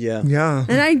 Yeah. Yeah.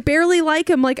 And I barely like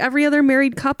him like every other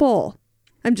married couple.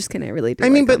 I'm just kidding. I really do. I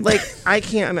mean, like but him. like, I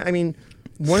can't. I mean,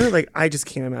 one of like, I just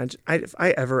can't imagine. If I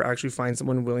ever actually find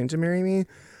someone willing to marry me,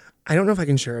 I don't know if I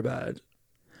can share a bed.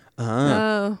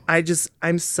 Oh.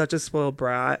 I'm such a spoiled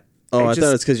brat. Oh, I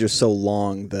thought it's because you're so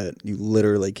long that you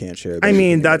literally can't share. I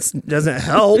mean, that doesn't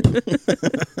help.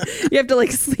 You have to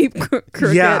like sleep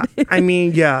crooked. Yeah. I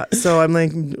mean, yeah. So I'm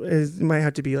like, it might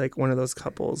have to be like one of those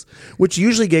couples, which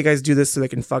usually gay guys do this so they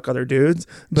can fuck other dudes.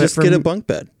 But just get a bunk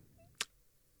bed.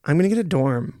 I'm going to get a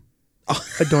dorm.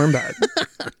 A dorm bed.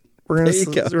 We're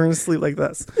gonna sleep like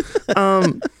this.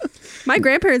 My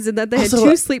grandparents did that. They had Also,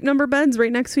 2 sleep number beds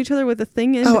right next to each other with a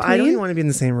thing in between. I don't even want to be in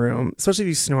the same room, especially if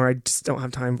you snore. I just don't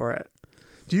have time for it.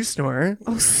 Do you snore?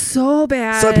 Oh, so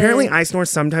bad. So apparently I snore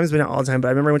sometimes, but not all the time. But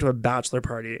I remember I went to a bachelor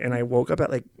party and I woke up at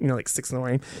like 6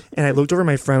 a.m. and I looked over at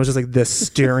my friend was just like this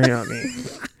staring at me.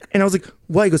 And I was like,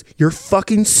 what? He goes, you're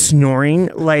fucking snoring?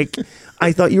 Like,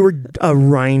 I thought you were a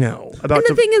rhino. And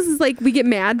the thing is like, we get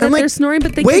mad that I'm like, they're snoring,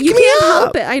 but you wake me can't up.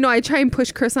 help it. I know. I try and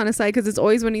push Chris on his side because it's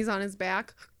always when he's on his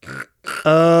back.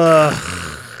 And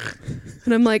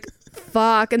I'm like,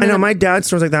 fuck. And I then know, my dad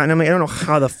snores like that. And I'm like, I don't know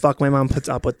how the fuck my mom puts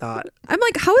up with that. I'm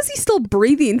like, how is he still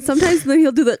breathing? Sometimes then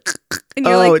he'll do the and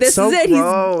you're like, it's this so is it.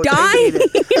 gross. He's dying.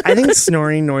 I think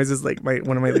snoring noise is like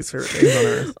one of my least favorite things on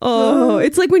earth. Oh,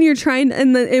 it's like when you're trying,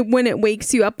 and then when it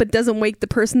wakes you up, but doesn't wake the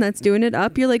person that's doing it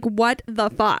up. You're like, what the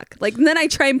fuck? Like, and then I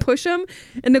try and push him,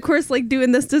 and of course, like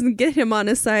doing this doesn't get him on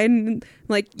his side. And I'm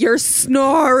like, you're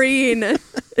snoring.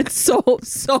 It's so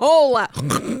loud.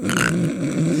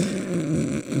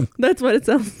 That's what it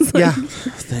sounds like. Yeah,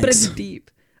 but it's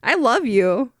deep. I love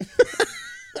you.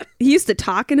 He used to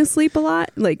talk in his sleep a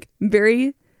lot, like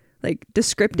very, like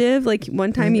descriptive. Like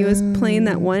one time he was playing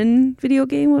that one video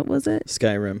game. What was it?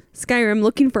 Skyrim.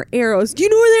 Looking for arrows. Do you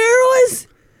know where the arrow is?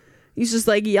 He's just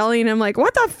like yelling. I'm like,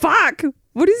 what the fuck?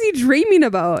 What is he dreaming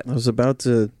about? I was about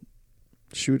to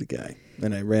shoot a guy,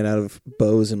 and I ran out of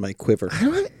bows in my quiver. I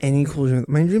don't have any cool dreams.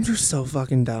 My dreams are so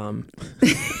fucking dumb.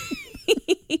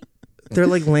 They're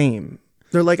like lame.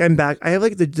 They're like, I'm back. I have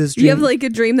like this dream. You have like a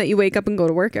dream that you wake up and go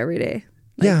to work every day.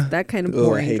 Like, yeah. That kind of Oh,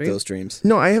 boring I hate dream. those dreams.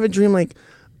 No, I have a dream like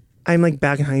I'm like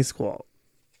back in high school,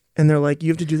 and they're like, you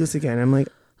have to do this again. I'm like,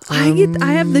 I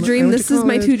have the dream. This is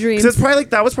my 2 dreams. It's probably like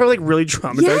that was probably like really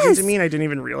traumatizing Yes. to me, and I didn't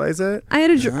even realize it. I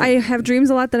have dreams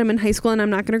a lot that I'm in high school and I'm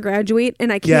not going to graduate,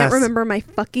 and I can't Yes. remember my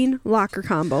fucking locker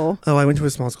combo. Oh, I went to a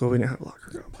small school. We didn't have a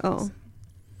locker room. Oh,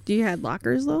 Do you had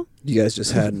lockers though? You guys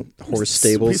just had horse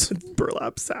stables?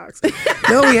 Burlap sacks.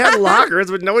 No, we had lockers,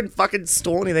 but no one fucking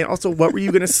stole anything. Also, what were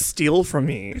you going to steal from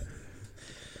me?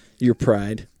 Your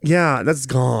pride. Yeah, that's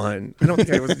gone. I don't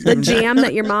think I was. The jam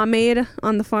that your mom made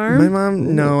on the farm? My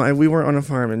mom, no, we weren't on a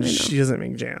farm and she doesn't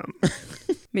make jam.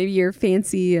 Maybe your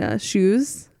fancy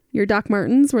shoes, your Doc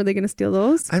Martens, were they going to steal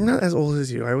those? I'm not as old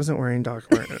as you. I wasn't wearing Doc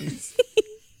Martens.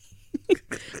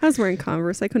 I was wearing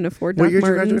Converse. I couldn't afford Doc What year did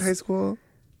you Martens. graduate high school?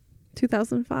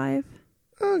 2005.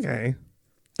 Okay.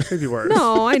 Could be worse.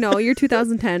 No, I know. You're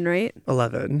 2010, right?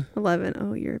 11. 11.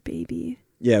 Oh, you're a baby.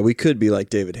 Yeah, we could be like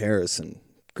David Harris and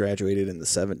graduated in the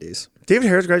 70s. David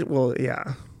Harris graduated, well,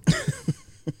 yeah.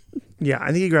 Yeah, I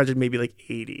think he graduated maybe like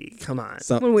 80. Come on.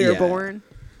 When we were born.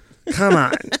 Come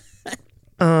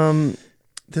on.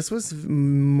 This was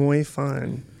muy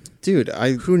fun. Dude,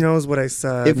 who knows what I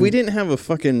said. If we didn't have a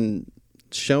fucking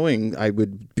showing, I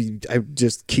would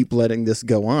just keep letting this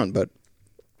go on, but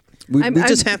we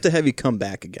just have to have you come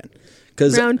back again.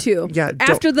 Round 2. Yeah.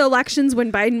 After the elections,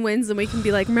 when Biden wins, then we can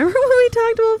be like, remember when we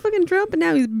talked about fucking Trump and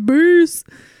now he's burst?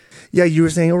 Yeah, you were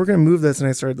saying, we're going to move this. And I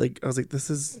was like,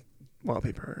 this is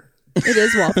wallpaper. It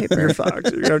is wallpaper. You're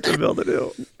fucked. You're going to have to build it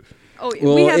out. Oh,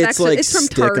 well, we have it's extra. like It's from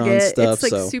stick-on Target. stuff, it's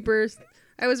like so. super.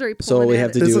 I was already So pulling we it.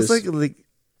 have to This do looks like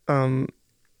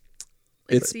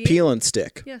it's see? peel and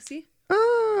stick. Yeah, see?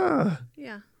 Yeah.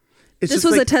 It's This just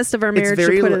was like, a test of our it's marriage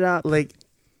very to put it up. Like,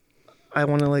 I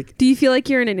want to like. Do you feel like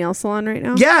you're in a nail salon right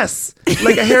now? Yes,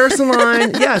 like a hair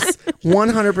salon. Yes,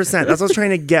 100%. That's what I was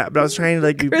trying to get, but I was trying to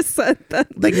like be, Chris said that.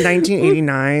 like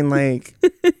 1989, like.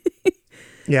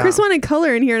 Yeah. Chris wanted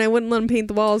color in here, and I wouldn't let him paint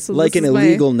the walls. So Like this an is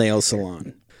illegal nail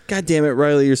salon. God damn it,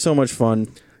 Riley, you're so much fun.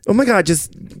 Oh my God,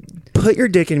 just put your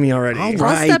dick in me already. All I'll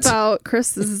right. step out.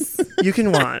 Chris is. You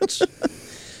can watch.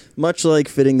 Much like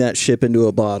fitting that ship into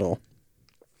a bottle.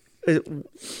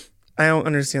 I don't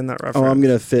understand that reference. Oh, I'm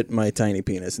going to fit my tiny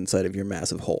penis inside of your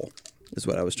massive hole, is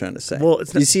what I was trying to say. Well,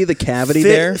 it's you see the cavity fit,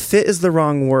 there? Fit is the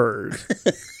wrong word.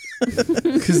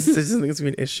 Because I just think it's going to be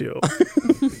an issue.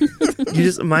 You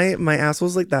just my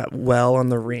asshole's like that well on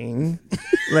the ring.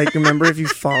 Like, remember if you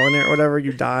fall in it or whatever,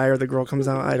 you die or the girl comes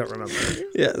out? I don't remember.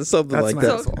 Yeah, something That's like my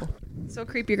that. asshole. So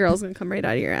creepy girl's gonna come right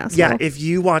out of your asshole. Yeah, if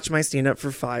you watch my stand-up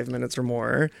for 5 minutes or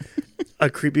more, a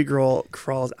creepy girl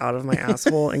crawls out of my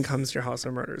asshole and comes to your house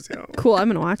and murders you. Cool. I'm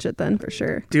gonna watch it then for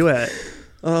sure. Do it.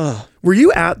 Were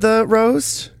you at the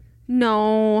roast?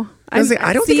 No, I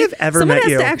don't think I've ever someone met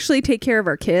has you. to actually take care of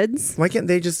our kids. Why can't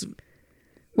they just...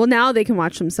 Well, now they can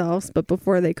watch themselves, but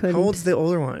before they couldn't. How old's the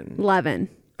older one? 11.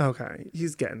 Okay,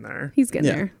 he's getting there. He's getting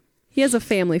there. He has a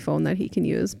family phone that he can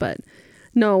use, but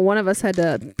no, one of us had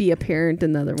to be a parent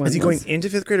and the other one Is he going into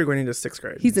 5th grade or going into 6th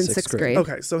grade? He's in Sixth 6th grade.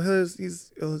 Okay, so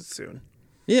he's soon.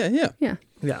 Yeah. Yeah. Yeah.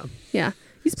 Yeah.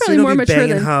 He's Soon probably he'll more be mature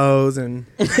banging than... hoes and...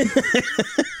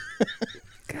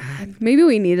 God, maybe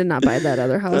we need to not buy that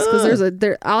other house because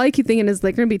all I keep thinking is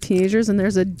they're going to be teenagers and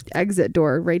there's an exit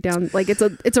door right down. Like it's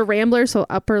a rambler, so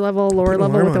upper level, lower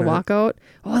level with a walkout.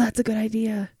 Oh, that's a good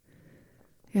idea.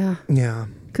 Yeah. Yeah.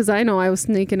 Because I know I was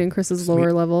sneaking in Chris's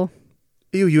lower level.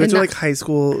 Ew, you went And to like high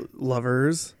school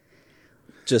lovers?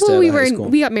 Just out of high school.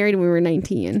 We got married when we were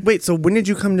 19. Wait, so when did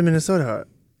you come to Minnesota?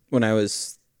 When I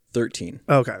was 13.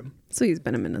 Okay. So he's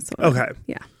been in Minnesota. Okay.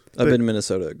 Yeah. I've been in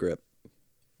Minnesota a grip.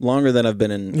 Longer than I've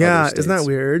been in Yeah, other isn't that states.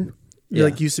 weird? You Yeah.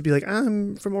 like used to be like,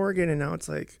 I'm from Oregon, and now it's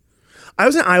like I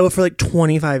was in Iowa for like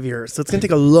 25 years, so it's gonna take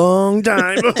a long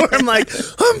time before I'm like,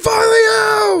 I'm finally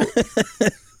out.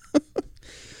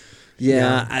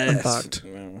 Yeah, I'm fucked.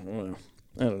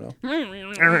 I don't know.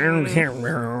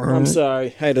 I'm sorry. I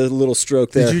had a little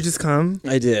stroke there. Did you just come?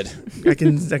 I did. I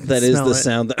can That is smell the it.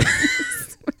 sound that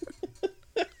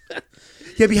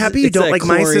Yeah, be happy you It's don't. that Like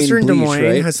my chlorine sister in Des bleach, Moines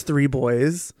right? has 3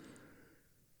 boys.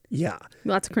 Yeah.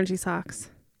 Lots of crunchy socks. Is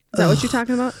that what you're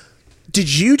talking about?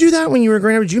 Did you do that when you were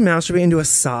growing up? Did you masturbate into a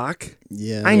sock?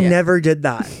 Yeah. I never did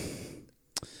that.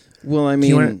 Well, I Do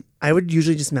you mean, wanna- I would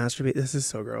usually just masturbate. This is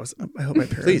so gross. I hope my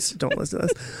parents Please. don't listen to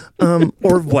this.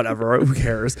 Or whatever. Who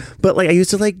cares? But like I used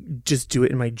to like just do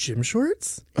it in my gym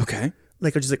shorts. okay.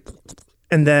 Like I would just like,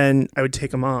 and then I would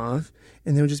take them off,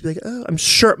 and they would just be like, "Oh, I'm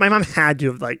sure." My mom had to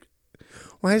have like,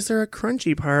 why is there a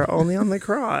crunchy part only on the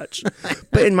crotch?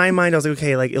 But in my mind, I was like,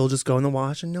 okay, like it'll just go in the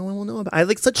wash, and no one will know about it. I had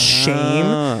like such shame.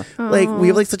 Ah. Like we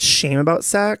have like such shame about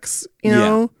sex, you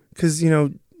know, because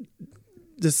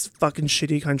this fucking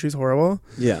shitty country's horrible.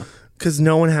 Yeah. Because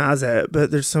no one has it,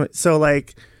 but there's so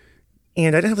like,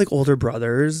 and I didn't have like older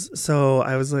brothers, so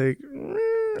I was like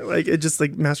it just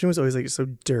like masturbating was always like so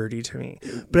dirty to me.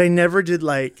 But I never did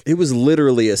like It was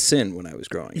literally a sin when I was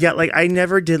growing up. like I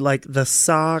never did like the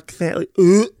sock thing. Like,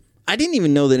 I didn't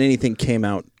even know that anything came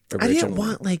out originally. I didn't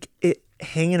want like it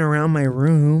hanging around my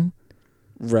room.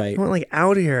 Right. I want like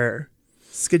out here,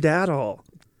 skedaddle,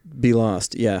 be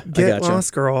lost. Yeah, get I gotcha.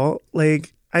 lost, girl.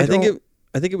 Like I think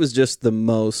it was just the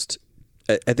most.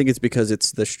 I think it's because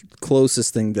it's the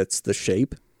closest thing that's the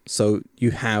shape. So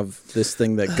you have this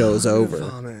thing that goes over.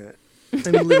 Vomit.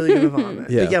 I'm literally gonna vomit.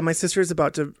 Yeah. But yeah, my sister is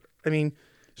about to. I mean,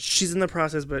 she's in the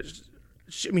process, but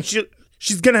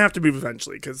she's gonna have to move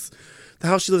eventually because the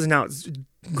house she lives in now is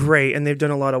great, and they've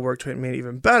done a lot of work to it and made it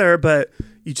even better. But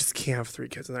you just can't have 3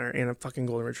 kids in there and a fucking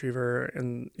golden retriever,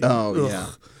 and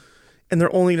yeah, and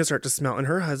they're only gonna start to smell. And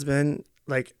her husband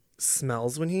like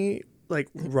smells when he like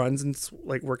runs and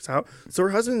like works out. So her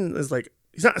husband is like,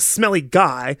 he's not a smelly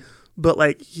guy, but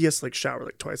like he has to like shower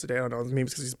like twice a day. I don't know, maybe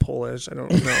because he's Polish. I don't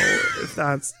know if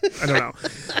that's, I don't know,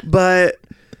 but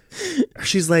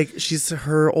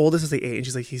her oldest is like 8, and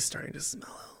she's like, he's starting to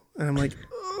smell, and I'm like,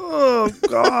 oh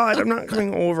God, I'm not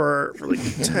coming over for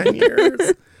like 10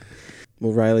 years.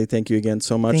 Well, Riley, thank you again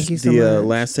so much. Thank you so the much.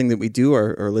 last thing that we do,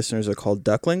 our listeners are called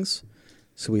ducklings.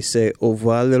 So we say, au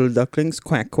revoir, little ducklings,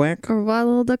 quack, quack. Au revoir,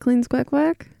 little ducklings, quack,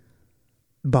 quack.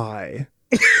 Bye.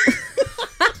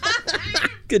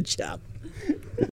 Good job.